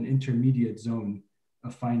called an intermediate zone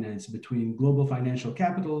of finance between global financial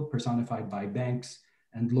capital, personified by banks,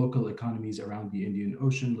 and local economies around the Indian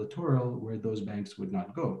Ocean littoral, where those banks would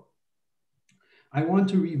not go. I want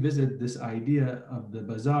to revisit this idea of the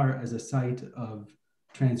bazaar as a site of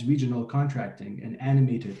trans-regional contracting and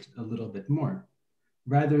animate it a little bit more.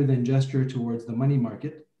 Rather than gesture towards the money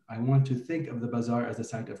market, I want to think of the bazaar as a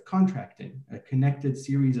site of contracting, a connected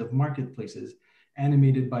series of marketplaces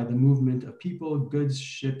animated by the movement of people, goods,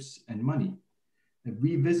 ships, and money.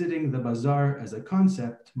 Revisiting the bazaar as a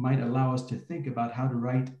concept might allow us to think about how to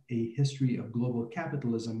write a history of global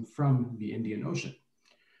capitalism from the Indian Ocean.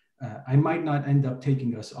 I might not end up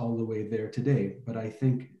taking us all the way there today, but I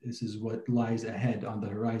think this is what lies ahead on the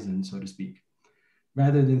horizon, so to speak.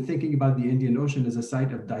 Rather than thinking about the Indian Ocean as a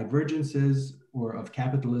site of divergences or of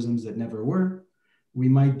capitalisms that never were, we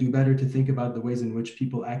might do better to think about the ways in which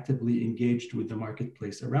people actively engaged with the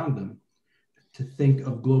marketplace around them, to think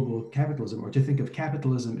of global capitalism, or to think of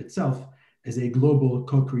capitalism itself as a global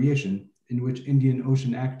co-creation in which Indian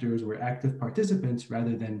Ocean actors were active participants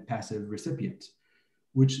rather than passive recipients,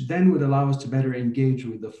 which then would allow us to better engage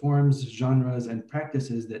with the forms, genres, and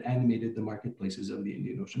practices that animated the marketplaces of the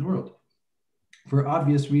Indian Ocean world. For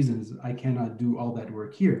obvious reasons, I cannot do all that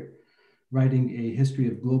work here. Writing a history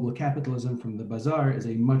of global capitalism from the bazaar is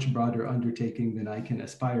a much broader undertaking than I can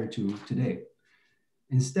aspire to today.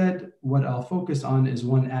 Instead, what I'll focus on is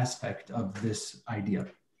one aspect of this idea,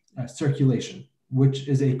 circulation, which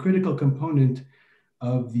is a critical component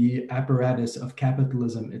of the apparatus of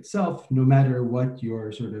capitalism itself, no matter what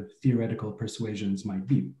your sort of theoretical persuasions might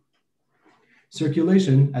be.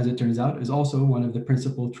 Circulation, as it turns out, is also one of the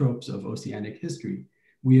principal tropes of Oceanic history.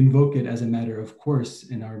 We invoke it as a matter of course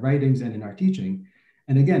in our writings and in our teaching.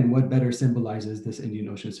 And again, what better symbolizes this Indian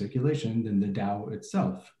Ocean circulation than the Tao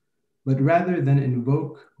itself? But rather than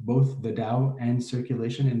invoke both the Tao and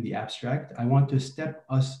circulation in the abstract, I want us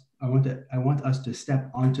to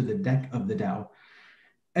step onto the deck of the Tao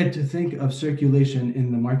and to think of circulation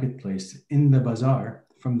in the marketplace, in the bazaar,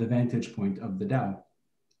 from the vantage point of the Tao.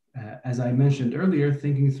 As I mentioned earlier,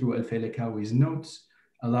 thinking through Al-Faylakawi's notes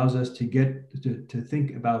allows us to get to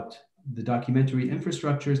think about the documentary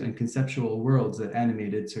infrastructures and conceptual worlds that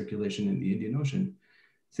animated circulation in the Indian Ocean.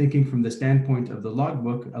 Thinking from the standpoint of the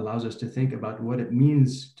logbook allows us to think about what it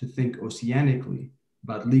means to think oceanically,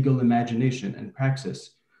 about legal imagination and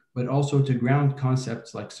praxis, but also to ground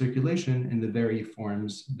concepts like circulation in the very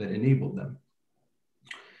forms that enabled them.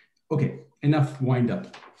 Okay, enough wind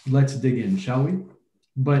up. Let's dig in, shall we?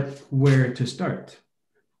 But where to start?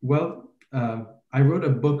 Well, I wrote a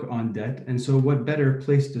book on debt, and so what better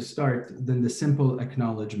place to start than the simple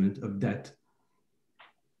acknowledgement of debt,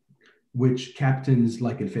 which captains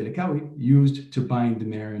like Al-Faylakawi used to bind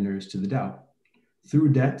mariners to the Tao. Through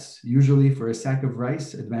debts, usually for a sack of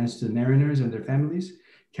rice advanced to mariners and their families,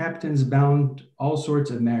 captains bound all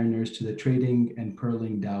sorts of mariners to the trading and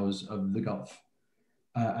pearling Taos of the Gulf.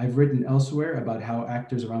 I've written elsewhere about how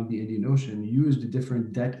actors around the Indian Ocean used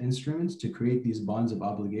different debt instruments to create these bonds of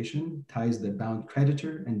obligation, ties that bound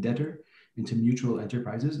creditor and debtor into mutual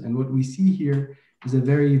enterprises. And what we see here is a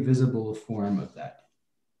very visible form of that.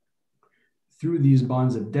 Through these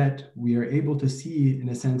bonds of debt, we are able to see, in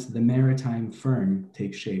a sense, the maritime firm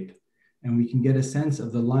take shape. And we can get a sense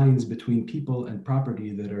of the lines between people and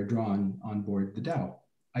property that are drawn on board the Tao.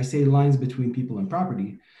 I say lines between people and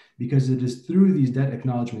property because it is through these debt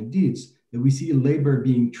acknowledgement deeds that we see labor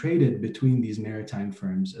being traded between these maritime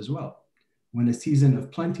firms as well. When a season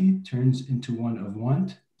of plenty turns into one of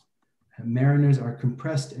want, mariners are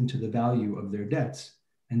compressed into the value of their debts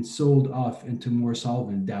and sold off into more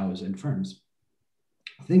solvent Taos and firms.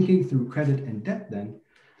 Thinking through credit and debt then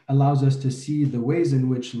allows us to see the ways in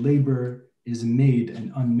which labor is made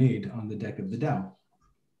and unmade on the deck of the Tao.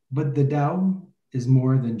 But the Tao is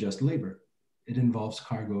more than just labor. It involves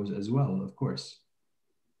cargoes as well, of course.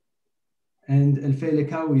 And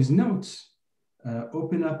Al-Faylakawi's notes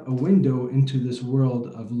open up a window into this world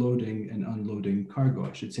of loading and unloading cargo.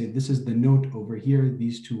 I should say this is the note over here.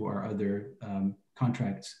 These two are other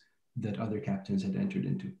contracts that other captains had entered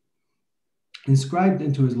into. Inscribed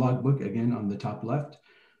into his logbook, again on the top left,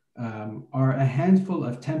 are a handful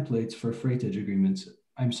of templates for freightage agreements.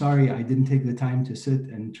 I'm sorry, I didn't take the time to sit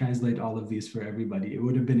and translate all of these for everybody. It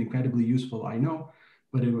would have been incredibly useful, I know,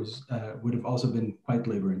 but it would have also been quite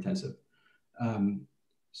labor intensive.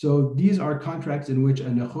 So these are contracts in which a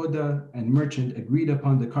nakhoda and merchant agreed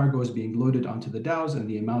upon the cargoes being loaded onto the dhows and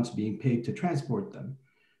the amounts being paid to transport them.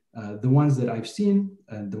 The ones that I've seen,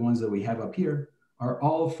 and the ones that we have up here, are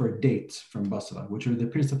all for dates from Basra, which are the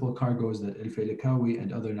principal cargoes that El-Faylakawi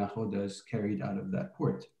and other nakhodas carried out of that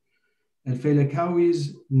port.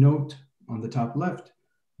 El-Faylakawi's note on the top left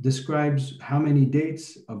describes how many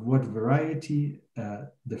dates of what variety,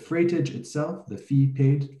 the freightage itself, the fee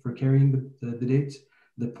paid for carrying the dates,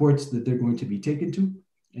 the ports that they're going to be taken to.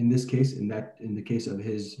 In this case, in the case of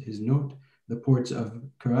his note, the ports of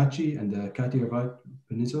Karachi and the Kathiawar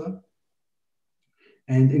Peninsula,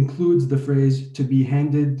 and includes the phrase to be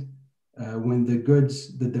handed when the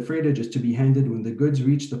goods, the freightage is to be handed when the goods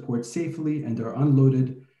reach the port safely and are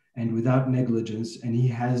unloaded and without negligence. And he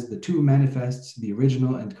has the two manifests, the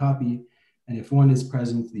original and copy, and if one is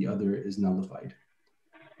present, the other is nullified.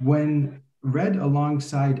 When read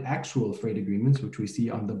alongside actual freight agreements, which we see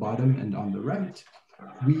on the bottom and on the right,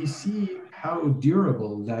 we see how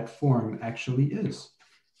durable that form actually is.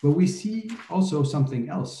 But we see also something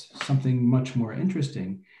else, something much more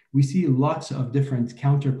interesting. We see lots of different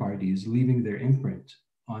counterparties leaving their imprint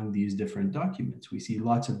on these different documents. We see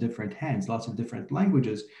lots of different hands, lots of different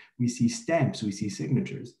languages. We see stamps, we see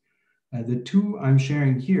signatures. The two I'm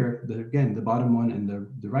sharing here, again, the bottom one and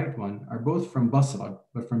the right one, are both from Basra,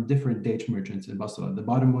 but from different date merchants in Basra. The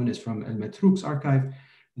bottom one is from Al-Matrouk's archive.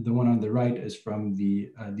 The one on the right is from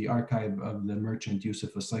the archive of the merchant Yusuf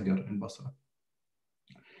al-Sagar in Basra.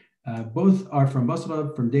 Both are from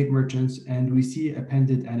Basra, from date merchants, and we see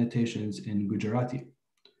appended annotations in Gujarati.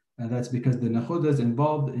 That's because the nakhodas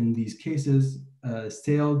involved in these cases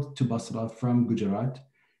sailed to Basra from Gujarat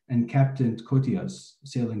and captained kotiyas,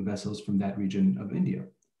 sailing vessels from that region of India.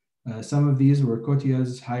 Some of these were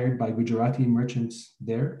kotiyas hired by Gujarati merchants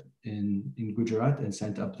there in Gujarat and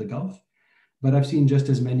sent up the Gulf. But I've seen just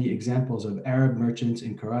as many examples of Arab merchants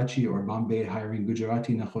in Karachi or Bombay hiring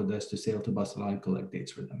Gujarati nakhodas to sail to Basra and collect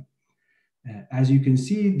dates for them. As you can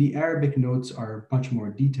see, the Arabic notes are much more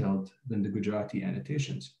detailed than the Gujarati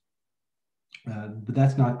annotations. But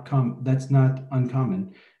that's not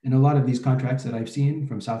uncommon. In a lot of these contracts that I've seen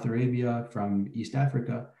from South Arabia, from East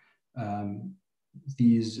Africa,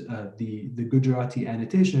 the Gujarati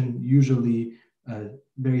annotation usually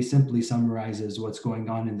very simply summarizes what's going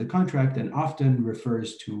on in the contract and often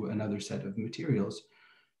refers to another set of materials.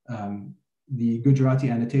 The Gujarati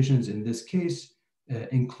annotations in this case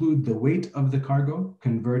include the weight of the cargo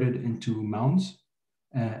converted into mounds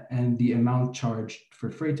and the amount charged for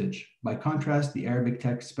freightage. By contrast, the Arabic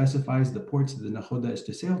text specifies the ports that the nakhoda is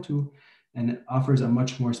to sail to and offers a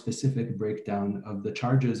much more specific breakdown of the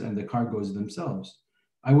charges and the cargoes themselves.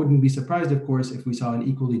 I wouldn't be surprised, of course, if we saw an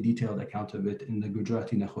equally detailed account of it in the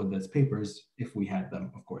Gujarati nakhoda's papers, if we had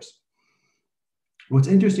them, of course. What's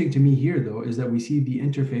interesting to me here, though, is that we see the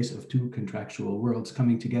interface of two contractual worlds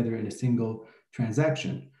coming together in a single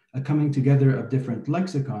transaction, a coming together of different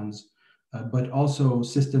lexicons, but also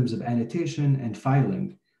systems of annotation and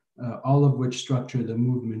filing, all of which structure the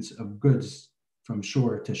movements of goods from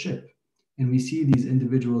shore to ship. And we see these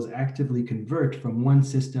individuals actively convert from one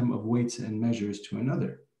system of weights and measures to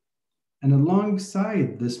another. And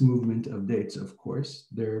alongside this movement of dates, of course,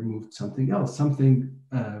 there moved something else, something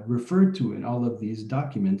referred to in all of these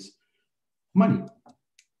documents, money.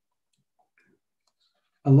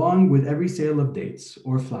 Along with every sale of dates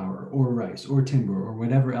or flour or rice or timber or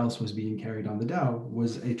whatever else was being carried on the dhow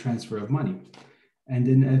was a transfer of money. And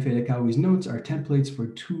in El-Faylakawi's notes are templates for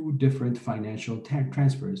two different financial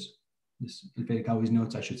transfers. El-Faylakawi's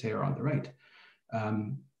notes, I should say, are on the right.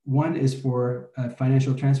 One is for a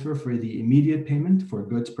financial transfer for the immediate payment for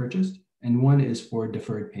goods purchased, and one is for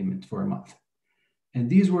deferred payment for a month. And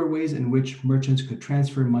these were ways in which merchants could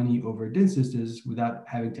transfer money over distances without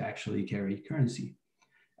having to actually carry currency.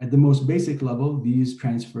 At the most basic level, these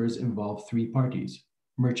transfers involve three parties: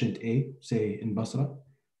 merchant A, say in Basra,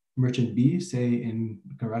 merchant B, say in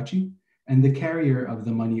Karachi, and the carrier of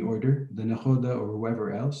the money order, the nakhoda or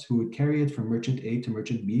whoever else, who would carry it from merchant A to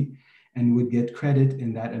merchant B and would get credit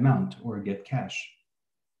in that amount or get cash.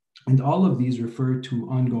 And all of these refer to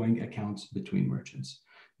ongoing accounts between merchants.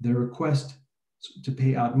 The request to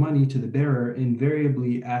pay out money to the bearer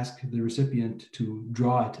invariably ask the recipient to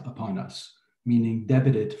draw it upon us, meaning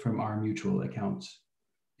debit it from our mutual accounts.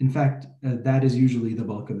 In fact, that is usually the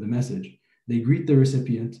bulk of the message. They greet the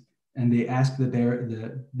recipient and they ask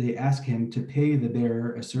they ask him to pay the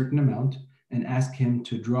bearer a certain amount and ask him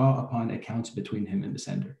to draw upon accounts between him and the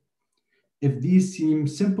sender. If these seem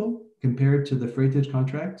simple compared to the freightage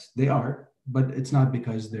contracts, they are, but it's not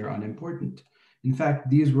because they're unimportant. In fact,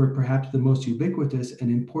 these were perhaps the most ubiquitous and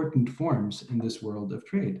important forms in this world of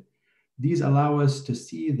trade. These allow us to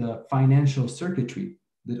see the financial circuitry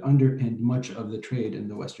that underpinned much of the trade in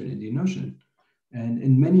the Western Indian Ocean. And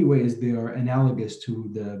in many ways, they are analogous to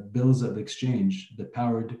the bills of exchange, the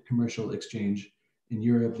powered commercial exchange in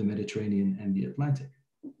Europe, the Mediterranean, and the Atlantic.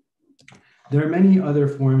 There are many other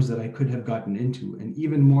forms that I could have gotten into, and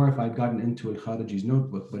even more if I'd gotten into Al-Kharaji's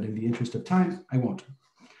notebook, but in the interest of time, I won't.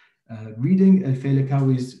 Reading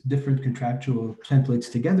Al-Faylakawi's different contractual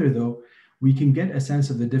templates together, though, we can get a sense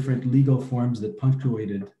of the different legal forms that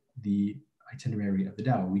punctuated the itinerary of the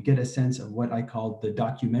dhow. We get a sense of what I call the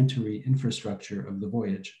documentary infrastructure of the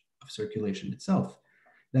voyage of circulation itself.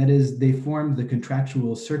 That is, they form the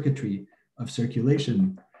contractual circuitry of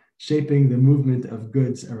circulation, shaping the movement of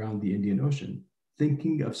goods around the Indian Ocean.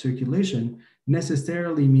 Thinking of circulation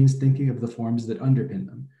necessarily means thinking of the forms that underpin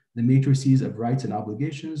them, the matrices of rights and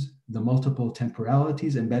obligations, the multiple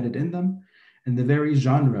temporalities embedded in them, and the very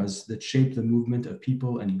genres that shape the movement of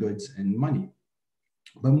people and goods and money.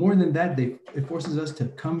 But more than that, it forces us to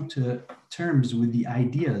come to terms with the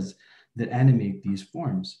ideas that animate these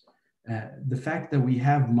forms. The fact that we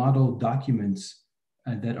have model documents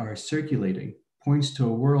that are circulating points to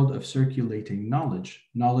a world of circulating knowledge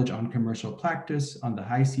on commercial practice on the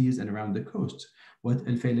high seas and around the coasts. What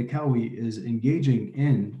Al-Faylakawi is engaging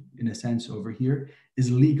in a sense over here,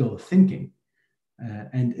 is legal thinking.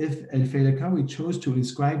 And if Al-Faylakawi chose to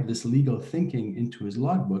inscribe this legal thinking into his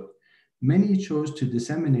logbook, many chose to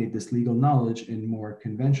disseminate this legal knowledge in more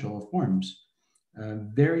conventional forms.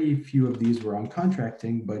 Very few of these were on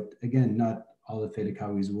contracting, but again, not all of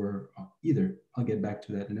Faylakawi's were either. I'll get back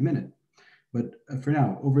to that in a minute. But for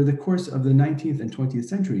now, over the course of the 19th and 20th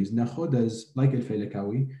centuries, nakhodas like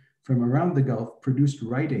Al-Faylakawi from around the Gulf produced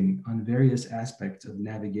writing on various aspects of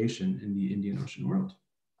navigation in the Indian Ocean world.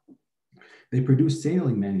 They produced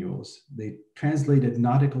sailing manuals, they translated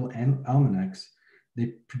nautical almanacs, they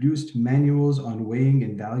produced manuals on weighing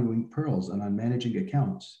and valuing pearls and on managing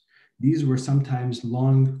accounts. These were sometimes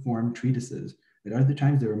long-form treatises. At other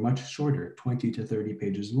times, they were much shorter, 20 to 30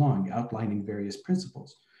 pages long, outlining various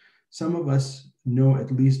principles. Some of us know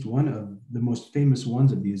at least one of the most famous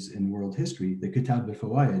ones of these in world history, the Kitab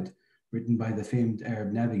al-Fawaid, written by the famed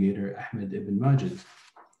Arab navigator Ahmed ibn Majid.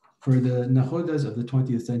 For the nakhodas of the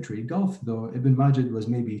 20th century Gulf, though, Ibn Majid was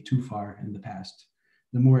maybe too far in the past.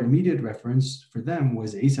 The more immediate reference for them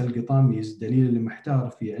was Isa al-Ghitami's Dalil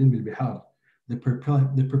al-Muhtar fi Ilm al-Bihar,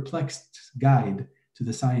 the perplexed guide to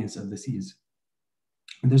the science of the seas.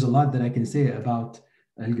 And there's a lot that I can say about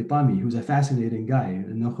al-Ghitami, who's a fascinating guy,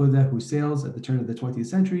 a nakhoda who sails at the turn of the 20th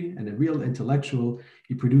century and a real intellectual.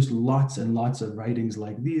 He produced lots and lots of writings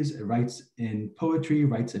like these. He writes in poetry,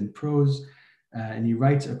 writes in prose, and he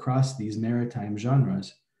writes across these maritime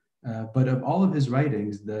genres. But of all of his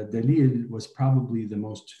writings, the Dalil was probably the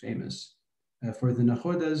most famous. For the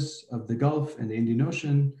nakhodas of the Gulf and the Indian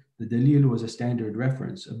Ocean, the Dalil was a standard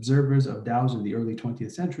reference. Observers of dhows in the early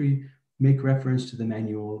 20th century make reference to the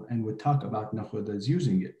manual and would talk about nakhodas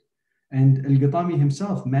using it. And al-Ghitami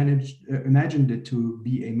himself imagined it to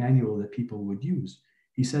be a manual that people would use.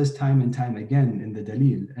 He says time and time again in the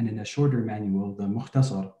Dalil and in a shorter manual, the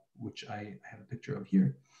Mukhtasar, which I have a picture of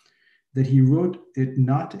here, that he wrote it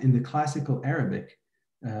not in the classical Arabic,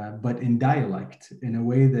 but in dialect, in a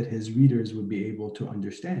way that his readers would be able to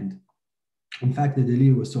understand. In fact, the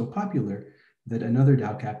Dalil was so popular that another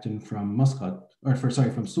dhow captain from Muscat,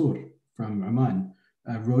 from Sur, from Oman,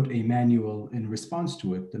 wrote a manual in response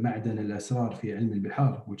to it, the Ma'dan al-Asrar fi Ilm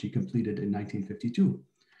al-Bihar, which he completed in 1952.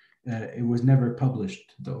 It was never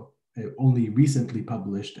published, though, only recently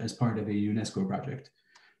published as part of a UNESCO project.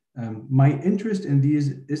 My interest in these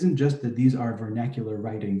isn't just that these are vernacular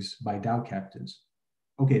writings by dhow captains.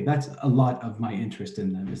 Okay, that's a lot of my interest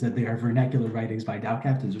in them, is that they are vernacular writings by dhow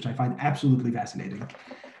captains, which I find absolutely fascinating.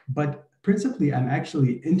 But principally, I'm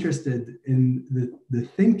actually interested in the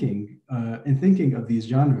thinking of these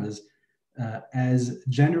genres as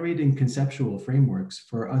generating conceptual frameworks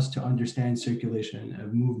for us to understand circulation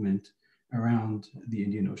of movement around the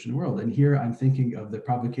Indian Ocean world. And here I'm thinking of the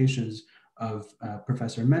provocations of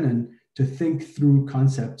Professor Menon to think through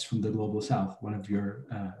concepts from the global south, one of your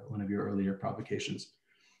earlier provocations.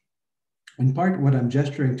 In part, what I'm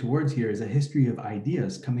gesturing towards here is a history of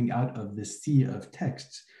ideas coming out of the sea of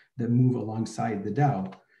texts that move alongside the dhow.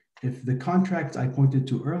 If the contracts I pointed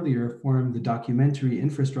to earlier form the documentary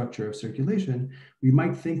infrastructure of circulation, we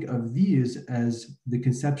might think of these as the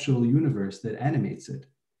conceptual universe that animates it.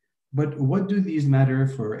 But what do these matter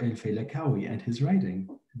for El-Faylakawi and his writing?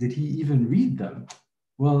 Did he even read them?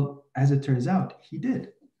 Well, as it turns out, he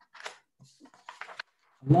did.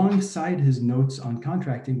 Alongside his notes on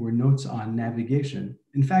contracting were notes on navigation.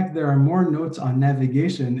 In fact, there are more notes on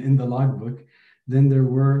navigation in the logbook than there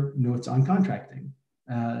were notes on contracting.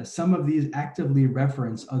 Some of these actively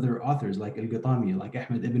reference other authors like Al-Ghatami, like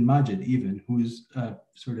Ahmed ibn Majid even, whose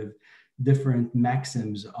sort of different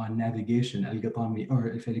maxims on navigation Al-Ghatami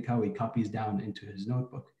or Al-Faylakawi copies down into his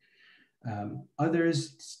notebook.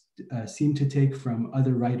 Others seem to take from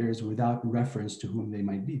other writers without reference to whom they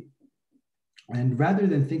might be. And rather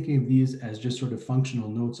than thinking of these as just sort of functional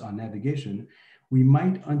notes on navigation, we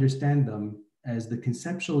might understand them as the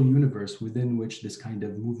conceptual universe within which this kind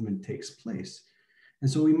of movement takes place. And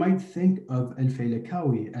so we might think of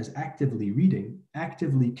Al-Faylakawi as actively reading,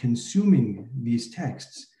 actively consuming these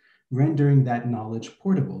texts, rendering that knowledge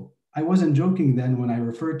portable. I wasn't joking then when I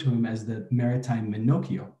referred to him as the maritime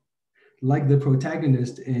Pinocchio. Like the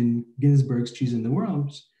protagonist in Ginsberg's Cheese and the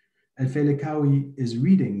Worms, Al-Faylakawi is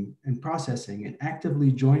reading and processing and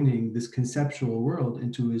actively joining this conceptual world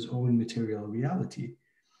into his own material reality.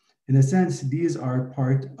 In a sense, these are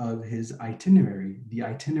part of his itinerary, the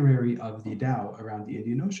itinerary of the Tao around the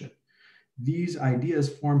Indian Ocean. These ideas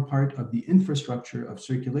form part of the infrastructure of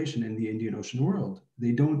circulation in the Indian Ocean world.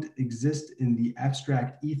 They don't exist in the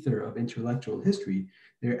abstract ether of intellectual history.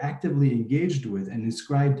 They're actively engaged with and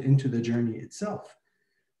inscribed into the journey itself.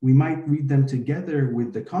 We might read them together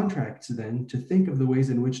with the contracts then to think of the ways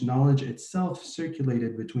in which knowledge itself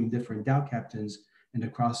circulated between different Tao captains and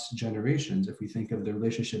across generations, if we think of the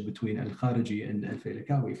relationship between Al-Khariji and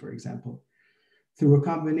Al-Faylakawi, for example. Through a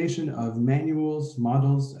combination of manuals,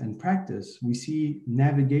 models, and practice, we see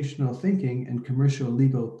navigational thinking and commercial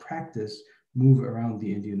legal practice move around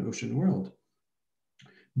the Indian Ocean world.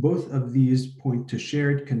 Both of these point to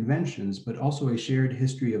shared conventions, but also a shared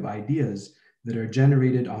history of ideas that are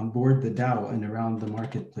generated on board the Tao and around the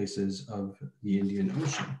marketplaces of the Indian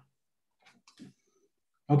Ocean.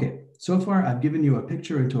 Okay, so far I've given you a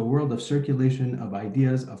picture into a world of circulation of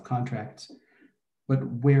ideas, of contracts, but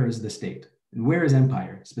where is the state? And where is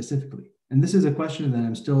empire specifically? And this is a question that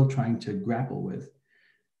I'm still trying to grapple with.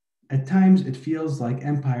 At times, it feels like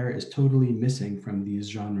empire is totally missing from these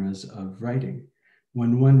genres of writing.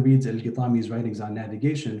 When one reads Al-Ghatami's writings on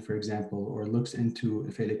navigation, for example, or looks into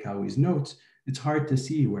Al-Faylakawi's notes, it's hard to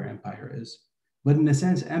see where empire is. But in a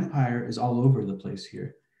sense, empire is all over the place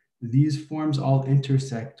here. These forms all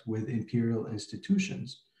intersect with imperial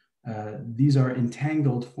institutions. These are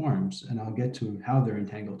entangled forms, and I'll get to how they're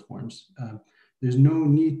entangled forms. There's no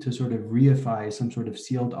need to sort of reify some sort of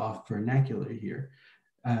sealed off vernacular here.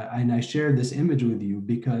 And I share this image with you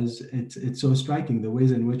because it's so striking, the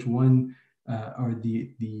ways in which one or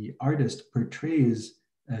the artist portrays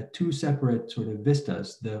two separate sort of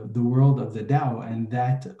vistas, the world of the Tao and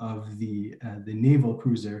that of the naval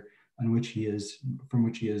cruiser from which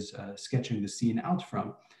he is sketching the scene out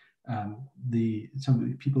from.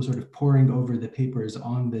 Some people sort of poring over the papers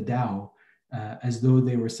on the Tao as though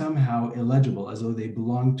they were somehow illegible, as though they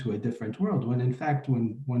belonged to a different world, when in fact,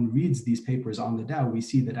 when one reads these papers on the Tao, we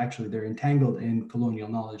see that actually they're entangled in colonial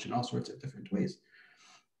knowledge in all sorts of different ways.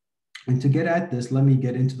 And to get at this, let me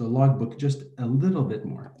get into the logbook just a little bit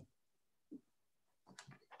more.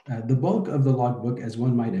 The bulk of the logbook, as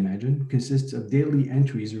one might imagine, consists of daily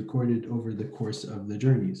entries recorded over the course of the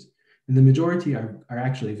journeys. And the majority are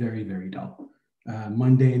actually very, very dull.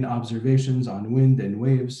 Mundane observations on wind and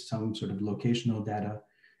waves, some sort of locational data.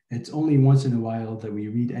 It's only once in a while that we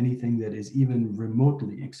read anything that is even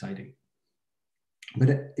remotely exciting.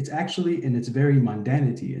 But it's actually in its very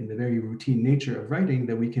mundanity and the very routine nature of writing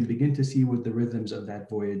that we can begin to see what the rhythms of that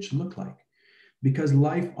voyage look like. Because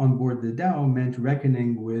life on board the Tao meant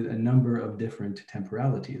reckoning with a number of different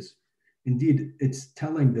temporalities. Indeed, it's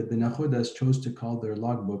telling that the Nakhodas chose to call their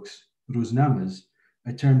logbooks ruznamas,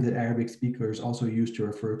 a term that Arabic speakers also use to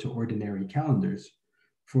refer to ordinary calendars.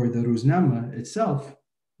 For the ruznama itself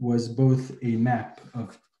was both a map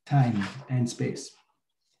of time and space.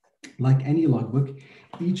 Like any logbook,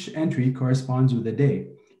 each entry corresponds with a day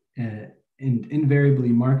and invariably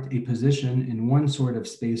marked a position in one sort of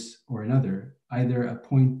space or another, either a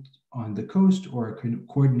point on the coast or a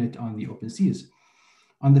coordinate on the open seas.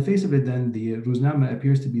 On the face of it then, the ruznama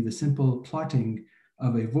appears to be the simple plotting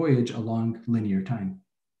of a voyage along linear time.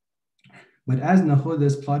 But as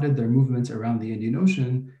Nakhodas plotted their movements around the Indian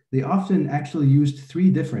Ocean, they often actually used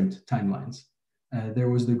three different timelines. There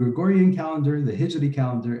was the Gregorian calendar, the Hijri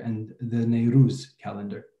calendar, and the Nairuz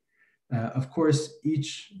calendar. Of course,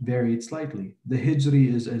 each varied slightly. The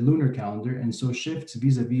Hijri is a lunar calendar and so shifts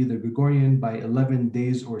vis-a-vis the Gregorian by 11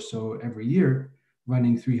 days or so every year,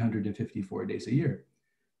 running 354 days a year.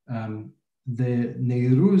 The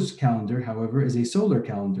Nairuz calendar, however, is a solar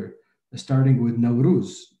calendar, starting with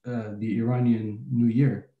Nowruz, the Iranian New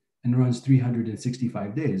Year, and runs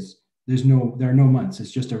 365 days. There are no months,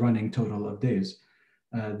 it's just a running total of days.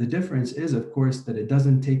 The difference is, of course, that it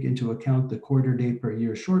doesn't take into account the quarter day per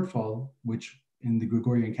year shortfall, which in the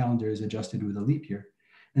Gregorian calendar is adjusted with a leap year.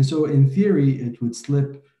 And so in theory, it would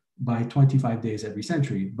slip by 25 days every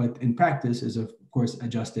century, but in practice is of course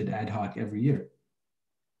adjusted ad hoc every year.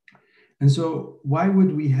 And so why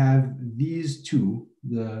would we have these two,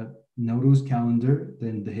 the Nowruz calendar,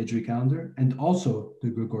 then the Hijri calendar, and also the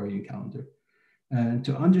Gregorian calendar?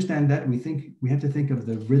 To understand that, we have to think of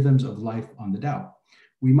the rhythms of life on the Tao.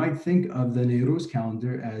 We might think of the Nairuz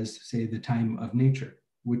calendar as, say, the time of nature,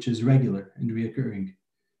 which is regular and reoccurring.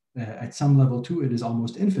 At some level too, it is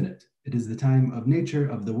almost infinite. It is the time of nature,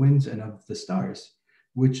 of the winds, and of the stars,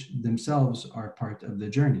 which themselves are part of the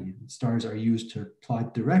journey. Stars are used to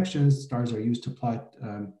plot directions. Stars are used to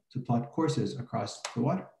plot courses across the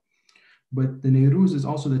water. But the Nairuz is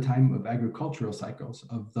also the time of agricultural cycles,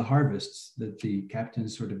 of the harvests that the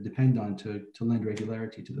captains sort of depend on to lend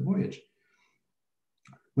regularity to the voyage.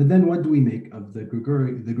 But then what do we make of the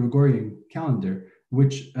Gregorian calendar,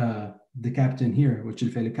 which the captain here, which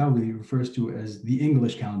Al-Falikawi refers to as the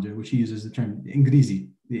English calendar, which he uses the term the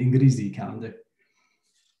Ingrizi calendar.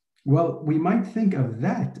 Well, we might think of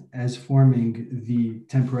that as forming the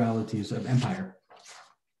temporalities of empire.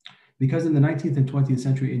 Because in the 19th and 20th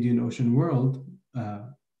century Indian Ocean world,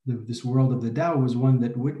 this world of the Tao was one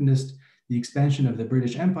that witnessed the expansion of the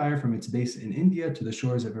British Empire from its base in India to the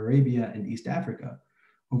shores of Arabia and East Africa.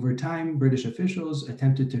 Over time, British officials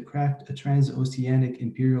attempted to craft a trans-oceanic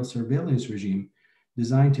imperial surveillance regime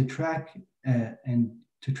designed to track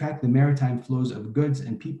the maritime flows of goods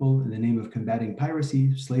and people in the name of combating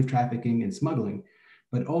piracy, slave trafficking, and smuggling,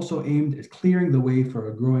 but also aimed at clearing the way for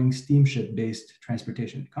a growing steamship-based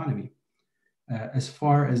transportation economy. As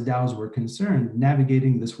far as DAOs were concerned,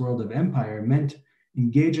 navigating this world of empire meant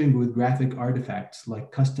engaging with graphic artifacts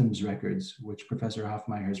like customs records, which Professor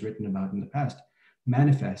Hofmeyr has written about in the past,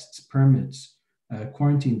 manifests, permits,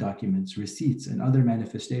 quarantine documents, receipts, and other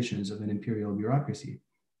manifestations of an imperial bureaucracy.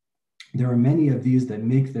 There are many of these that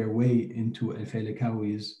make their way into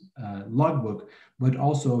Al-Falikawi's logbook, but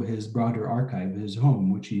also his broader archive, his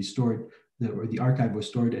home, which he stored, the archive was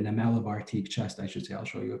stored in a Malabar teak chest, I should say. I'll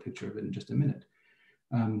show you a picture of it in just a minute.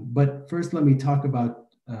 But first, let me talk about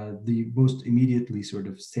the most immediately sort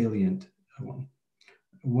of salient one.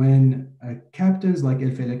 When captains like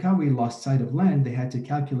Al-Falikawi lost sight of land, they had to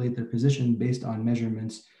calculate their position based on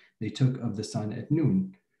measurements they took of the sun at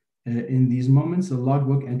noon. In these moments, the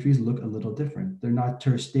logbook entries look a little different. They're not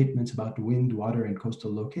terse statements about wind, water, and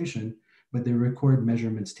coastal location, but they record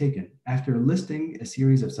measurements taken. After listing a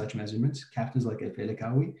series of such measurements, captains like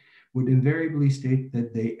Al-Falikawi would invariably state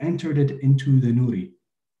that they entered it into the Nuri.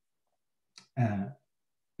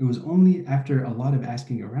 It was only after a lot of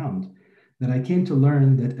asking around that I came to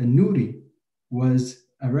learn that a Nuri was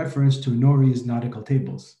a reference to Nori's nautical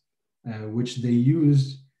tables, which they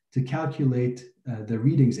used to calculate the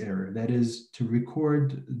readings error, that is to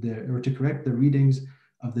record to correct the readings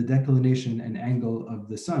of the declination and angle of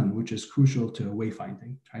the sun, which is crucial to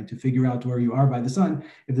wayfinding, trying to figure out where you are by the sun.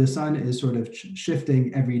 If the sun is sort of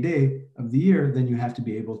shifting every day of the year, then you have to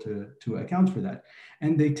be able to account for that.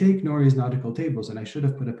 And they take Nori's nautical tables, and I should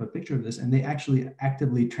have put up a picture of this, and they actually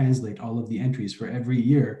actively translate all of the entries for every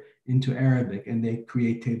year into Arabic, and they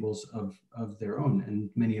create tables of their own. And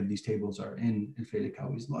many of these tables are in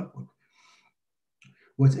Al-Falikawi's logbook.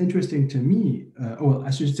 What's interesting to me,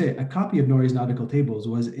 I should say a copy of Nori's nautical tables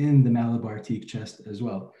was in the Malabar teak chest as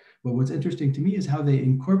well. But what's interesting to me is how they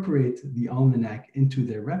incorporate the almanac into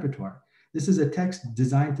their repertoire. This is a text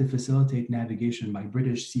designed to facilitate navigation by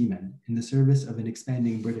British seamen in the service of an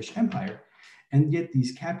expanding British Empire. And yet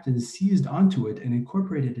these captains seized onto it and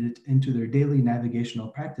incorporated it into their daily navigational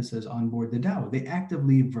practices on board the Tao. They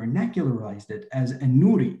actively vernacularized it as a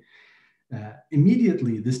Nuri.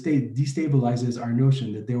 Immediately, the state destabilizes our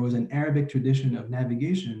notion that there was an Arabic tradition of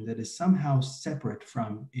navigation that is somehow separate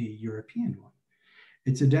from a European one.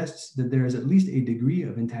 It suggests that there is at least a degree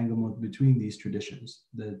of entanglement between these traditions.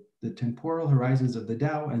 The temporal horizons of the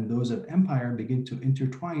Tao and those of empire begin to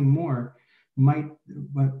intertwine more than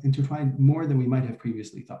we might have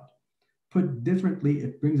previously thought. Put differently,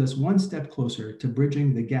 it brings us one step closer to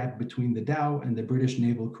bridging the gap between the dhow and the British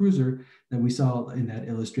naval cruiser that we saw in that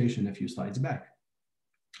illustration a few slides back.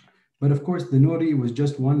 But of course, the Nori was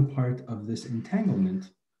just one part of this entanglement.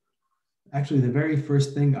 Actually, the very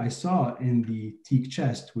first thing I saw in the teak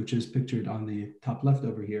chest, which is pictured on the top left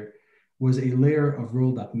over here, was a layer of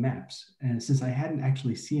rolled up maps. And since I hadn't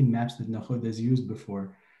actually seen maps that Nakhodas used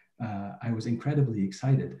before, I was incredibly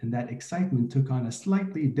excited. And that excitement took on a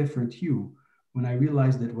slightly different hue when I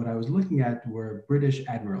realized that what I was looking at were British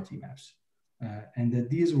Admiralty maps, and that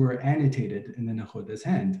these were annotated in the Nakhoda's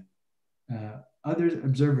hand. Other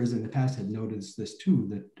observers in the past had noticed this too,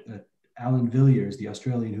 that Alan Villiers, the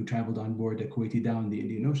Australian who traveled on board a Kuwaiti dhow in the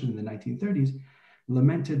Indian Ocean in the 1930s,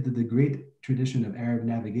 lamented that the great tradition of Arab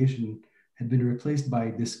navigation had been replaced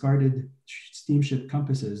by discarded steamship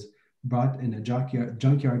compasses brought in a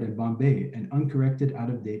junkyard in Bombay and uncorrected,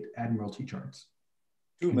 out-of-date Admiralty charts.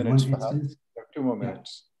 2 minutes, Fahad. Instance, 2 more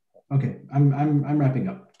minutes. Yeah. Okay, I'm wrapping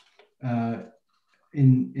up.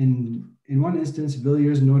 In one instance,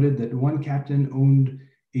 Villiers noted that one captain owned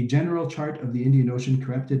a general chart of the Indian Ocean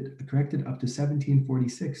corrected up to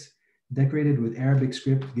 1746, decorated with Arabic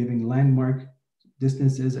script giving landmark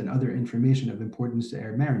distances and other information of importance to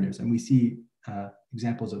Arab mariners. And we see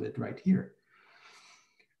examples of it right here.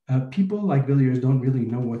 People like Villiers don't really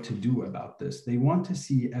know what to do about this. They want to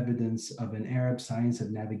see evidence of an Arab science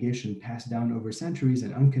of navigation passed down over centuries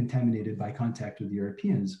and uncontaminated by contact with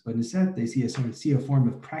Europeans. But instead, they see a form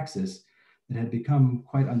of praxis that had become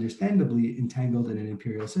quite understandably entangled in an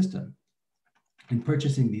imperial system. In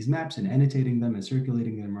purchasing these maps and annotating them and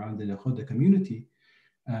circulating them around the Nakhoda community,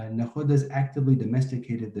 Nakhodas actively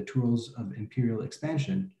domesticated the tools of imperial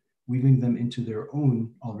expansion, weaving them into their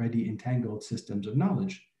own already entangled systems of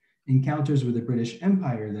knowledge. Encounters with the British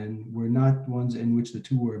Empire then were not ones in which the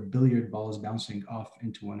two were billiard balls bouncing off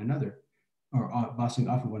into one another, or bouncing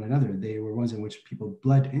off of one another. They were ones in which people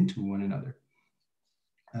bled into one another.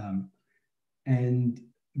 And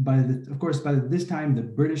of course, by this time, the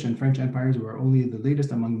British and French empires were only the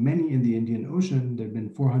latest among many in the Indian Ocean. There had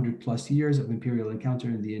been 400 plus years of imperial encounter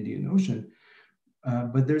in the Indian Ocean.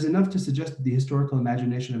 But there's enough to suggest that the historical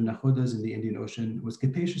imagination of Nakhodas in the Indian Ocean was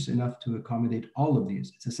capacious enough to accommodate all of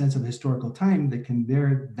these. It's a sense of historical time that can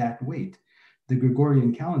bear that weight. The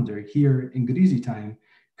Gregorian calendar here in Ingrizi time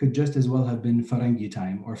could just as well have been Farangi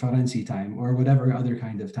time or Faransi time or whatever other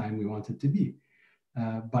kind of time we want it to be.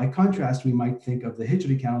 By contrast, we might think of the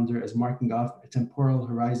Hijri calendar as marking off a temporal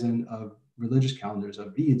horizon of religious calendars,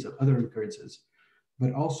 of Eids, of other occurrences,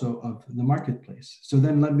 but also of the marketplace. So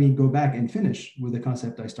then let me go back and finish with the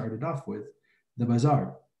concept I started off with, the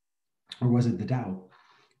bazaar, or was it the dhow?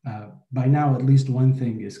 By now, at least one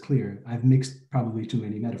thing is clear. I've mixed probably too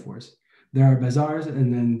many metaphors. There are bazaars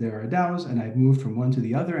and then there are dhows, and I've moved from one to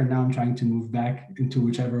the other, and now I'm trying to move back into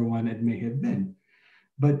whichever one it may have been.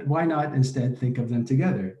 But why not instead think of them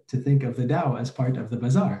together, to think of the dhow as part of the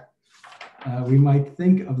bazaar? We might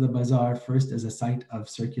think of the bazaar first as a site of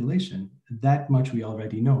circulation. That much we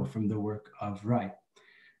already know from the work of Rai.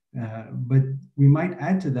 But we might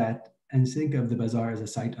add to that and think of the bazaar as a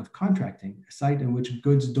site of contracting, a site in which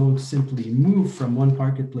goods don't simply move from one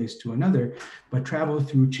marketplace to another, but travel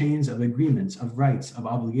through chains of agreements, of rights, of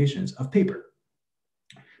obligations, of paper.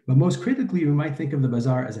 But most critically, we might think of the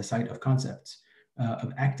bazaar as a site of concepts,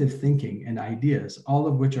 of active thinking and ideas, all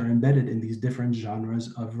of which are embedded in these different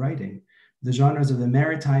genres of writing. The genres of the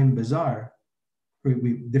maritime bazaar,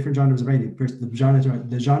 different genres of writing. First,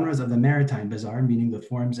 the genres of the maritime bazaar, meaning the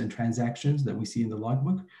forms and transactions that we see in the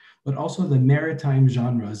logbook, but also the maritime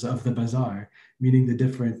genres of the bazaar, meaning the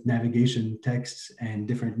different navigation texts and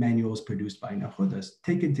different manuals produced by Nakhodas.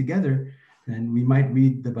 Taken together, then we might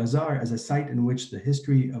read the bazaar as a site in which the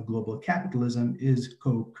history of global capitalism is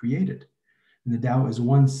co-created. And the dhow is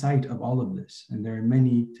one site of all of this, and there are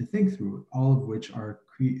many to think through, all of which are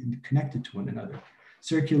connected to one another.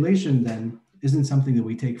 Circulation then isn't something that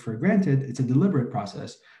we take for granted. It's a deliberate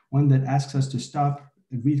process, one that asks us to stop,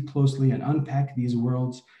 read closely, and unpack these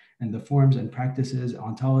worlds and the forms and practices,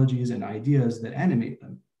 ontologies, and ideas that animate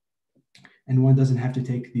them. And one doesn't have to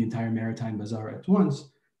take the entire maritime bazaar at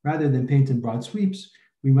once. Rather than paint in broad sweeps,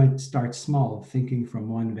 we might start small, thinking from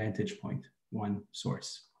one vantage point, one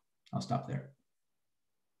source. I'll stop there.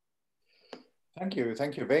 Thank you.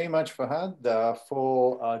 Thank you very much, Fahad,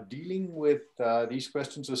 for dealing with these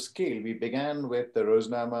questions of scale. We began with the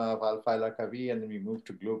Roznama of Al-Faila Kavi, and then we moved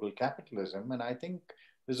to global capitalism. And I think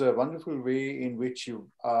there's a wonderful way in which you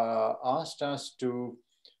asked us to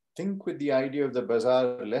think with the idea of the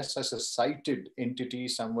bazaar less as a sited entity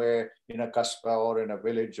somewhere in a kasbah or in a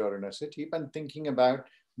village or in a city, but thinking about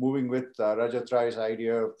moving with Rajat Rai's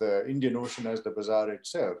idea of the Indian Ocean as the bazaar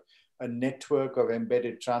itself, a network of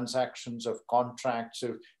embedded transactions, of contracts,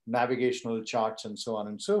 of navigational charts, and so on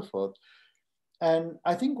and so forth. And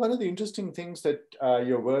I think one of the interesting things that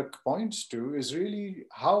your work points to is really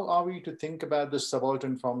how are we to think about the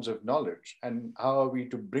subaltern forms of knowledge, and how are we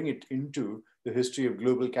to bring it into the history of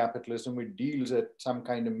global capitalism, which deals at some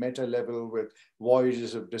kind of meta level with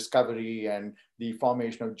voyages of discovery and the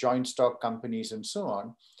formation of joint stock companies and so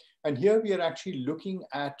on. And here we are actually looking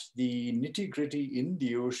at the nitty-gritty in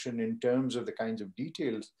the ocean in terms of the kinds of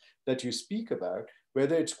details that you speak about,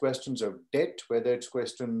 whether it's questions of debt, whether it's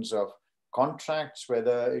questions of contracts,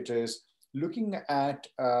 whether it is looking at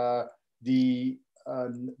the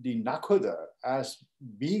nakhoda as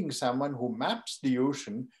being someone who maps the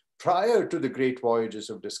ocean prior to the great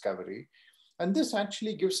voyages of discovery. And this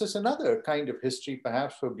actually gives us another kind of history,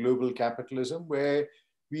 perhaps, for global capitalism, where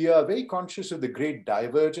we are very conscious of the great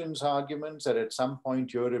divergence arguments that at some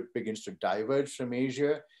point Europe begins to diverge from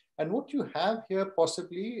Asia. And what you have here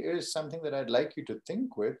possibly is something that I'd like you to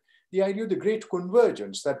think with, the idea of the great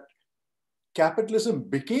convergence, that capitalism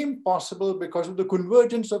became possible because of the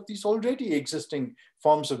convergence of these already existing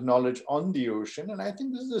forms of knowledge on the ocean. And I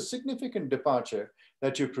think this is a significant departure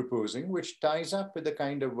that you're proposing, which ties up with the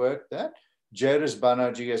kind of work that Jairis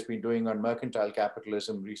Banerjee has been doing on mercantile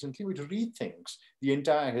capitalism recently, which rethinks the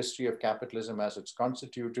entire history of capitalism as it's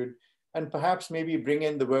constituted, and perhaps maybe bring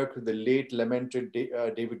in the work of the late lamented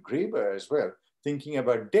David Graeber as well, thinking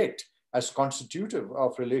about debt as constitutive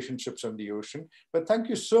of relationships on the ocean. But thank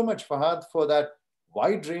you so much, Fahad, for that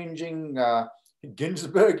wide-ranging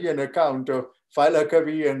Ginsbergian account of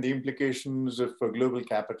Philakavi and the implications for global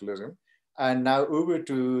capitalism. And now over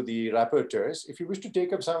to the rapporteurs. If you wish to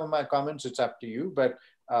take up some of my comments, it's up to you, but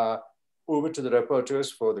over to the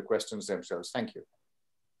rapporteurs for the questions themselves. Thank you.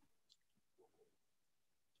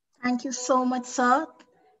 Thank you so much, sir,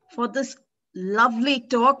 for this lovely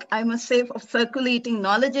talk, I must say, of circulating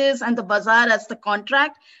knowledges and the bazaar as the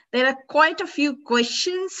contract. There are quite a few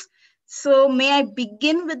questions. So may I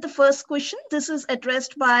begin with the first question? This is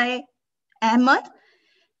addressed by Ahmed.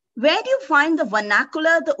 Where do you find the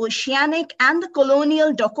vernacular, the oceanic, and the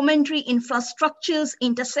colonial documentary infrastructures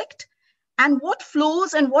intersect? And what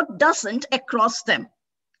flows and what doesn't across them?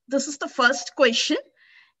 This is the first question.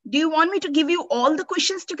 Do you want me to give you all the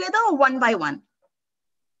questions together or one by one?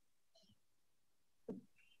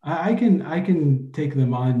 I can take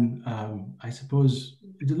them on. I suppose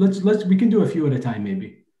we can do a few at a time,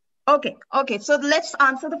 maybe. Okay. So let's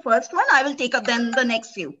answer the first one. I will take up then the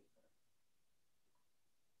next few.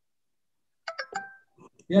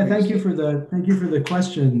 Yeah, thank you for the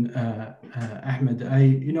question, Ahmed.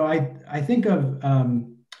 I think of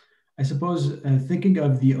I suppose thinking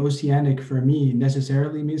of the oceanic for me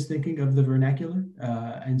necessarily means thinking of the vernacular,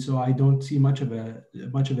 and so I don't see much of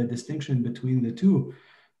a distinction between the two.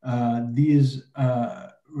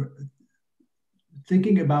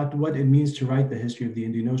 Thinking about what it means to write the history of the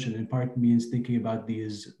Indian Ocean in part means thinking about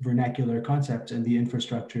these vernacular concepts and the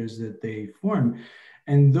infrastructures that they form,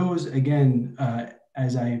 and those again,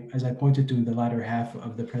 as I pointed to in the latter half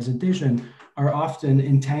of the presentation, are often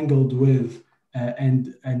entangled with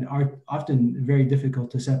and are often very difficult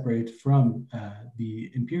to separate from the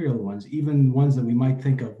imperial ones, even ones that we might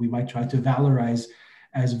think of, we might try to valorize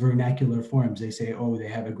as vernacular forms. They say, oh, they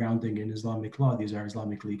have a grounding in Islamic law, these are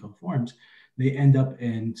Islamic legal forms. They end up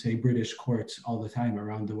in, say, British courts all the time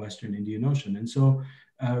around the Western Indian Ocean. And so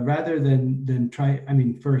rather than try, I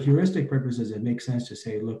mean, for heuristic purposes, it makes sense to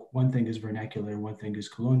say, look, one thing is vernacular, one thing is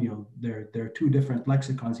colonial. There are two different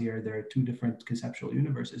lexicons here, there are two different conceptual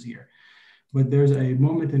universes here. But there's a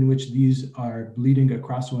moment in which these are bleeding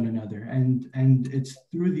across one another. And it's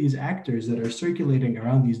through these actors that are circulating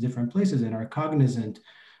around these different places and are cognizant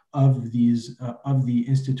of these, of the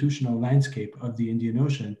institutional landscape of the Indian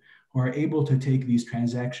Ocean, who are able to take these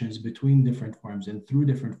transactions between different forms and through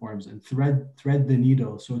different forms and thread the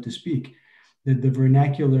needle, so to speak, that the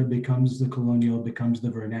vernacular becomes the colonial, becomes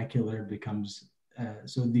the vernacular, becomes,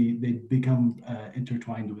 so they become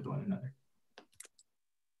intertwined with one another.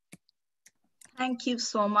 Thank you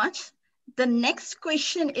so much. The next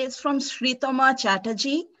question is from Sritama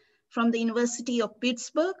Chatterjee from the University of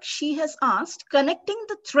Pittsburgh. She has asked, connecting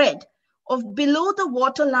the thread of below the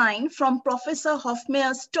waterline from Professor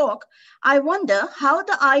Hofmeyr's talk, I wonder how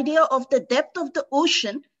the idea of the depth of the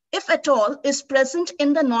ocean, if at all, is present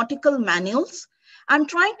in the nautical manuals. I'm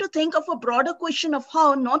trying to think of a broader question of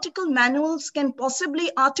how nautical manuals can possibly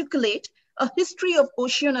articulate a history of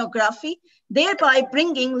oceanography, thereby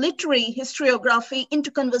bringing literary historiography into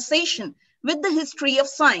conversation with the history of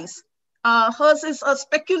science. Hers is a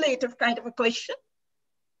speculative kind of a question.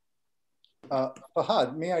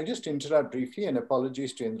 Fahad, may I just interrupt briefly, and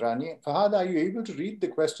apologies to Indrani. Fahad, are you able to read the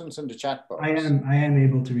questions in the chat box? I am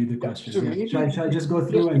able to read the questions. So Yeah. Shall I just go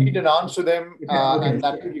through just read and answer them, okay. and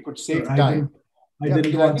that way you could save Sure. time. I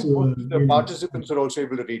didn't want to. Most of the participants are also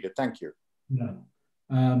able to read it. Thank you. Yeah.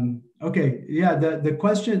 Okay. Yeah. The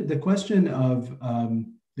question of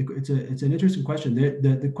it's an interesting question.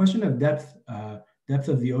 The question of depth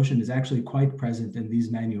of the ocean is actually quite present in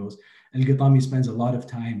these manuals. Al-Ghatami spends a lot of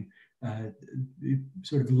time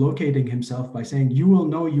sort of locating himself by saying, you will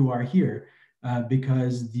know you are here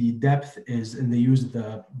because the depth is, and they use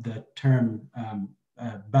the term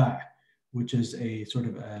ba, which is a sort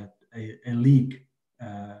of a league,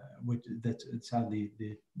 which that's how the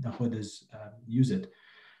Nakhodas use it.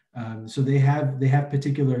 So they have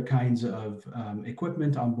particular kinds of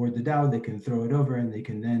equipment on board the dhow. They can throw it over, and they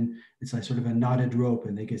can then, it's like sort of a knotted rope,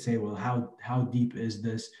 and they can say, well, how deep is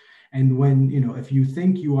this? And when, if you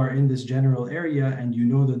think you are in this general area and you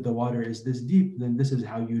know that the water is this deep, then this is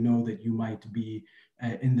how you know that you might be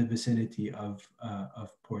in the vicinity of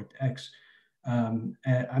Port X.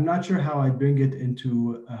 I'm not sure how I bring it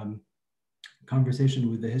into conversation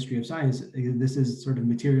with the history of science. This is sort of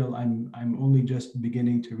material I'm only just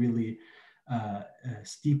beginning to really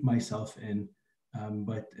steep myself in,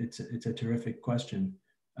 but it's a terrific question.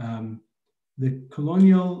 The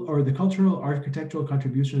colonial or the cultural architectural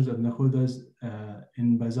contributions of Nakhodas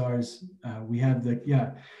in Bazaars, we have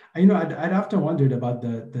I'd often wondered about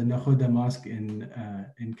the Nakhoda Mosque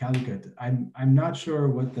in Calicut. I'm not sure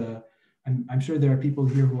what I'm sure there are people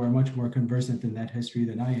here who are much more conversant in that history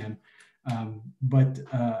than I am. But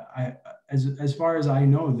as far as I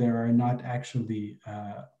know, there are not actually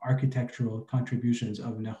architectural contributions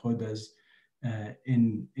of Nakhodas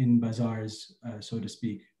in Bazaars, so to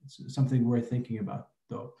speak. It's something worth thinking about,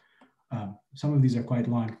 though. Some of these are quite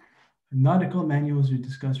long. Nautical manuals we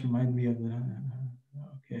discussed remind me of the,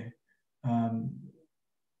 okay.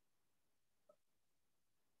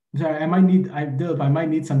 Sorry, Dilip, I might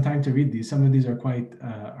need some time to read these. Some of these are quite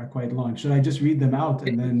long. Should I just read them out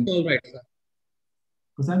and then? All right, sir.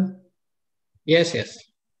 What's that? Yes, it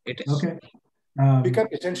is. Okay. Pick up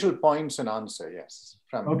essential points and answer. Yes.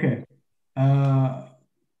 Okay. Okay.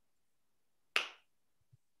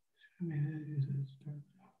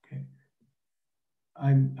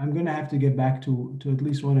 I'm going to have to get back to at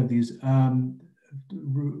least one of these.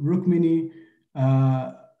 Rukmini,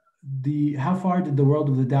 how far did the world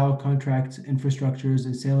of the Tao contracts, infrastructures,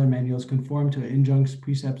 and sailor manuals conform to injuncts,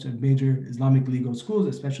 precepts of major Islamic legal schools,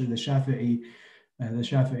 especially the Shafi'i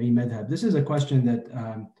madhab? This is a question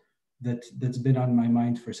that's been on my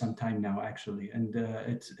mind for some time now, actually, and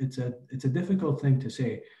it's a difficult thing to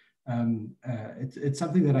say. It's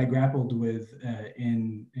something that I grappled with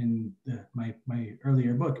in my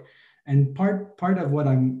earlier book, and part of what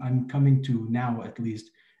I'm coming to now, at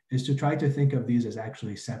least, is to try to think of these as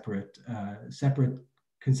actually separate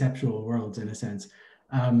conceptual worlds, in a sense,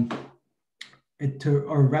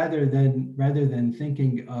 rather than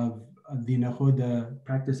thinking of the Nakhoda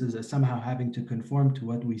practices as somehow having to conform to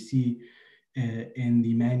what we see in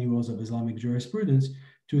the manuals of Islamic jurisprudence,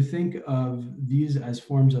 to think of these as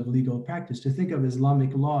forms of legal practice, to think of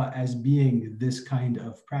Islamic law as being this kind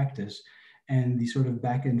of practice, and the sort of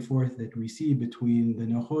back and forth that we see between the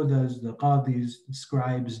Nakhodas, the Qadis,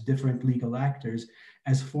 scribes, different legal actors,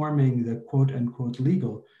 as forming the quote unquote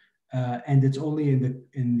legal. And it's only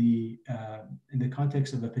in the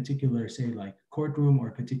context of a particular, say, like courtroom or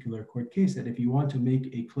a particular court case, that if you want to make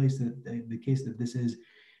the case that this is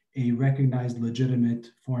a recognized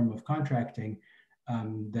legitimate form of contracting,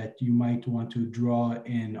 that you might want to draw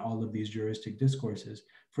in all of these juristic discourses.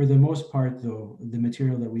 For the most part, though, the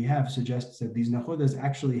material that we have suggests that these Nakhodas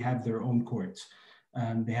actually have their own courts.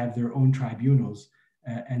 They have their own tribunals,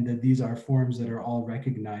 and that these are forms that are all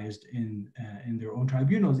recognized in their own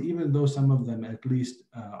tribunals, even though some of them at least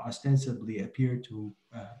ostensibly appear to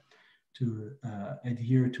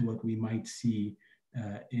adhere to what we might see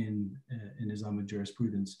in Islamic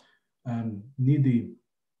jurisprudence. Nidhi,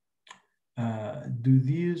 do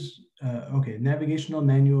these, navigational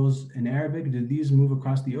manuals in Arabic, do these move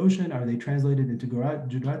across the ocean? Are they translated into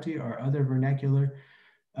Gujarati or other vernacular?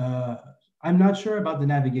 I'm not sure about the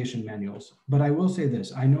navigation manuals, but I will say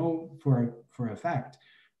this. I know for a fact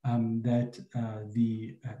that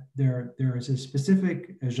there is a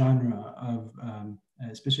specific genre of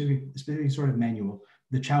specific sort of manual,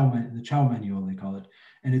 the Chow manual, they call it,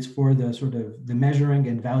 and it's for the sort of the measuring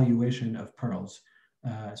and valuation of pearls.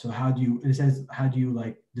 So how do you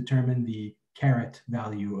like determine the carat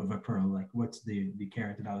value of a pearl? Like what's the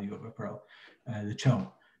carat value of a pearl? The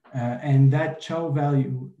Chow. And that chow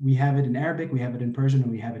value, we have it in Arabic, we have it in Persian,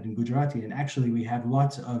 and we have it in Gujarati. And actually, we have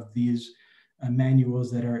lots of these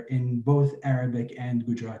manuals that are in both Arabic and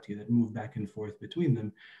Gujarati that move back and forth between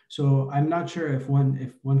them. So I'm not sure if one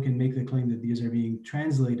can make the claim that these are being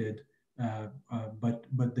translated,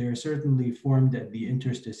 but they're certainly formed at the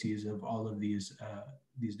interstices of all of these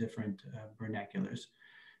different vernaculars.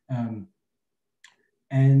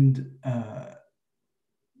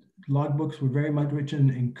 Logbooks were very much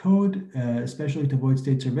written in code, especially to avoid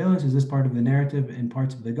state surveillance. Is this part of the narrative in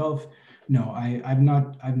parts of the Gulf? No, I've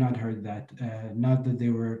not heard that. Not that they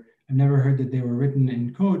were. I've never heard that they were written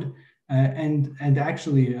in code. And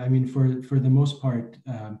actually, I mean, for the most part,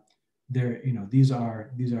 these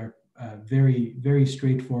are very, very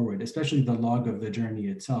straightforward. Especially the log of the journey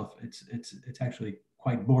itself. It's actually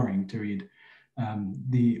quite boring to read.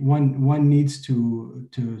 The one needs to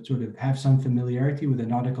sort of have some familiarity with the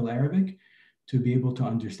nautical Arabic to be able to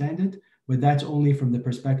understand it, but that's only from the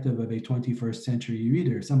perspective of a 21st century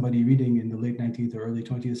reader. Somebody reading in the late 19th or early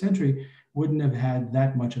 20th century wouldn't have had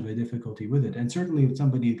that much of a difficulty with it. And certainly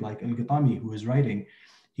somebody like Al-Ghatami who is writing,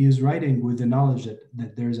 he is writing with the knowledge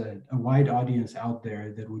that there's a wide audience out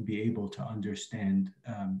there that would be able to understand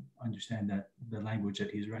that the language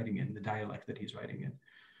that he's writing in, the dialect that he's writing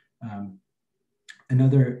in.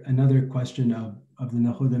 Another question of the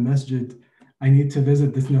Nakhoda Masjid. I need to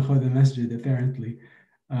visit this Nakhoda Masjid apparently,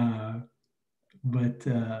 but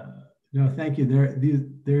no, thank you.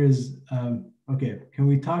 There is okay. Can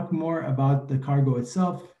we talk more about the cargo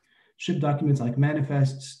itself? Ship documents like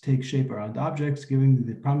manifests take shape around objects, giving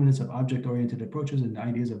the prominence of object-oriented approaches and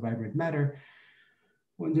ideas of vibrant matter.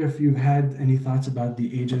 Wonder if you've had any thoughts about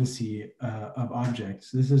the agency of objects.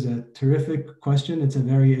 This is a terrific question. It's a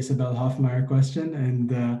very Isabel Hofmeyr question,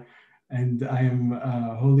 and I am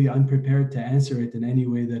wholly unprepared to answer it in any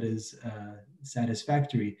way that is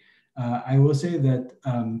satisfactory. I will say that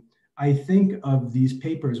I think of these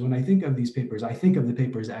papers, when I think of these papers, I think of the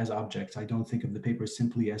papers as objects. I don't think of the papers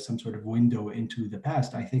simply as some sort of window into the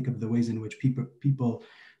past. I think of the ways in which people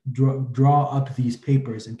draw up these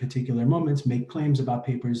papers in particular moments, make claims about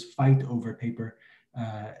papers, fight over paper,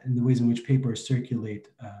 and the ways in which papers circulate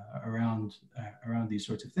around these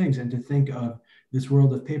sorts of things. And to think of this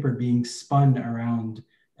world of paper being spun around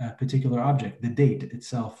a particular object. The date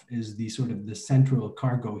itself is the sort of the central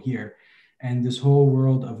cargo here. And this whole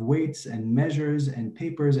world of weights and measures and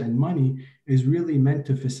papers and money is really meant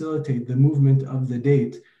to facilitate the movement of the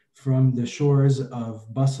date from the shores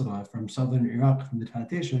of Basra, from southern Iraq, from the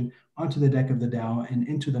plantation, onto the deck of the dhow and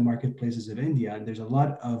into the marketplaces of India. And there's a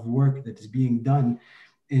lot of work that is being done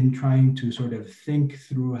in trying to sort of think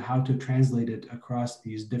through how to translate it across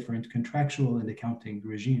these different contractual and accounting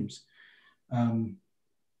regimes.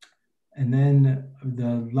 And then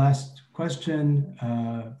the last question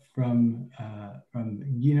from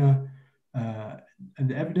Gina,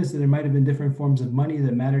 the evidence that there might have been different forms of money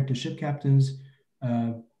that mattered to ship captains,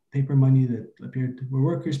 paper money that appeared were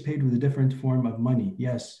workers paid with a different form of money.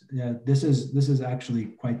 Yes, this is actually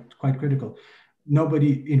quite critical.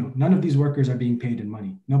 Nobody, none of these workers are being paid in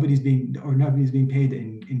money. Nobody's being paid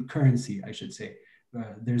in currency, I should say.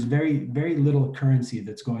 There's very, very little currency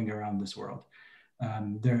that's going around this world.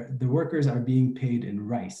 The workers are being paid in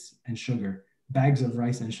rice and sugar, bags of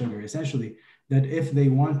rice and sugar, essentially, that if they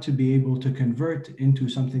want to be able to convert into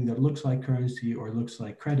something that looks like currency or looks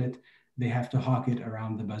like credit, they have to hawk it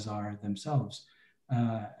around the bazaar themselves.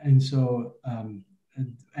 And so,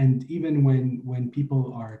 and even when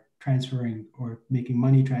people are transferring or making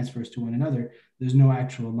money transfers to one another, there's no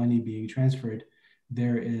actual money being transferred.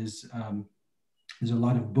 There's a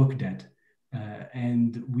lot of book debt.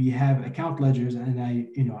 And we have account ledgers, and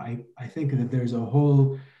I think that there's a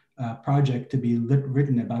whole project to be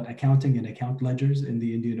written about accounting and account ledgers in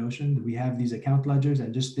the Indian Ocean. We have these account ledgers,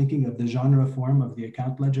 and just thinking of the genre form of the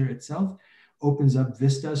account ledger itself opens up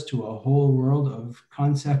vistas to a whole world of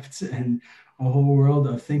concepts and a whole world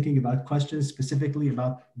of thinking about questions specifically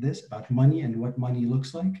about this, about money and what money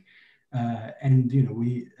looks like. And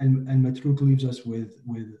Matrouk leaves us with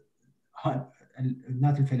not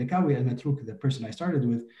al-Falakawi, al-Matrouk, the person I started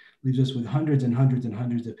with, leaves us with hundreds and hundreds and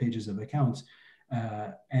hundreds of pages of accounts.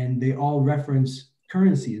 And they all reference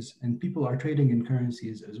currencies, and people are trading in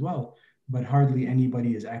currencies as well, but hardly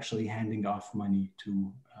anybody is actually handing off money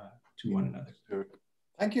to one another.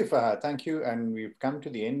 Thank you, Fahad. Thank you. And we've come to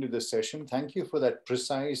the end of this session. Thank you for that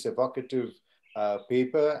precise, evocative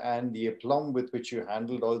paper and the aplomb with which you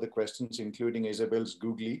handled all the questions, including Isabel's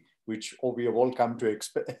googly, which we have all come to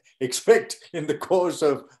expect in the course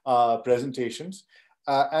of presentations.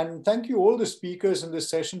 And thank you all the speakers in this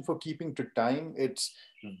session for keeping to time. It's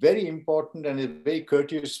very important and it's very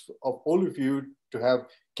courteous of all of you to have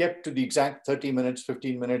kept to the exact 30 minutes,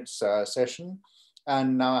 15 minutes session.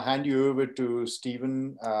 And now I hand you over to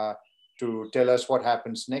Stephen to tell us what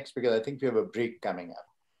happens next, because I think we have a break coming up.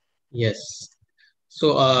 Yes.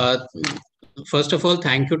 So first of all,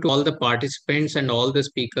 thank you to all the participants and all the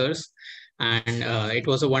speakers. And it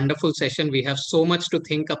was a wonderful session. We have so much to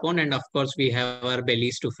think upon, and of course, we have our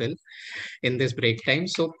bellies to fill in this break time.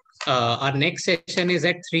 So our next session is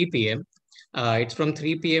at 3 p.m. It's from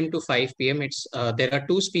 3 p.m. to 5 p.m. There are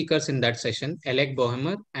two speakers in that session, Alec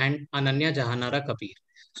Bohemer and Ananya Jahanara Kabir.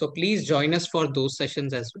 So please join us for those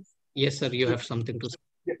sessions as well. Yes, sir, you have something to say.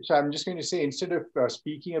 Yeah, so I'm just going to say, instead of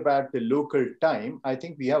speaking about the local time, I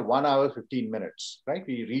think we have 1 hour, 15 minutes, right?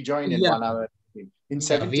 We rejoin in 1 hour. In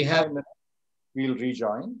 75 minutes, we'll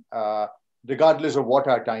rejoin, regardless of what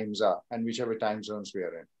our times are and whichever time zones we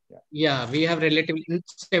are in. Yeah, we have relatively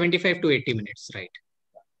 75 to 80 minutes, right?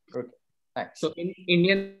 Okay, thanks. So in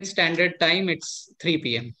Indian Standard Time, it's 3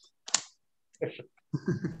 p.m.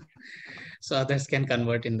 So others can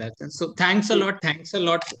convert in that sense. So thanks a lot. Thanks a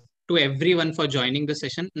lot to everyone for joining the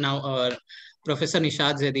session. Now our Professor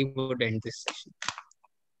Nishat Zaidi would end this session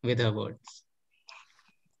with her words.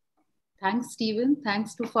 Thanks, Stephen.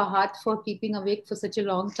 Thanks to Fahad for keeping awake for such a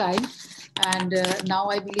long time. And now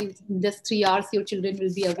I believe in just 3 hours, your children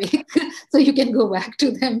will be awake. So you can go back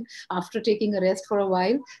to them after taking a rest for a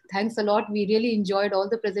while. Thanks a lot. We really enjoyed all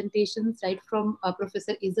the presentations, right from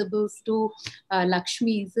Professor Isabel's to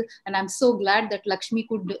Lakshmi's. And I'm so glad that Lakshmi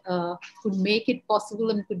could make it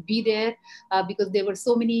possible and could be there because there were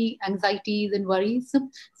so many anxieties and worries.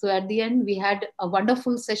 So at the end, we had a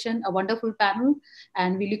wonderful session, a wonderful panel,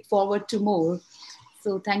 and we look forward to more.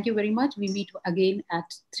 So thank you very much. We meet again at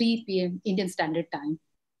 3 p.m. Indian Standard Time.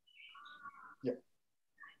 Yeah.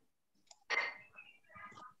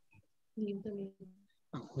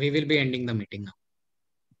 We will be ending the meeting now.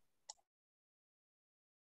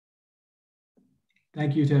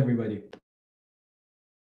 Thank you to everybody.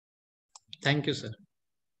 Thank you, sir.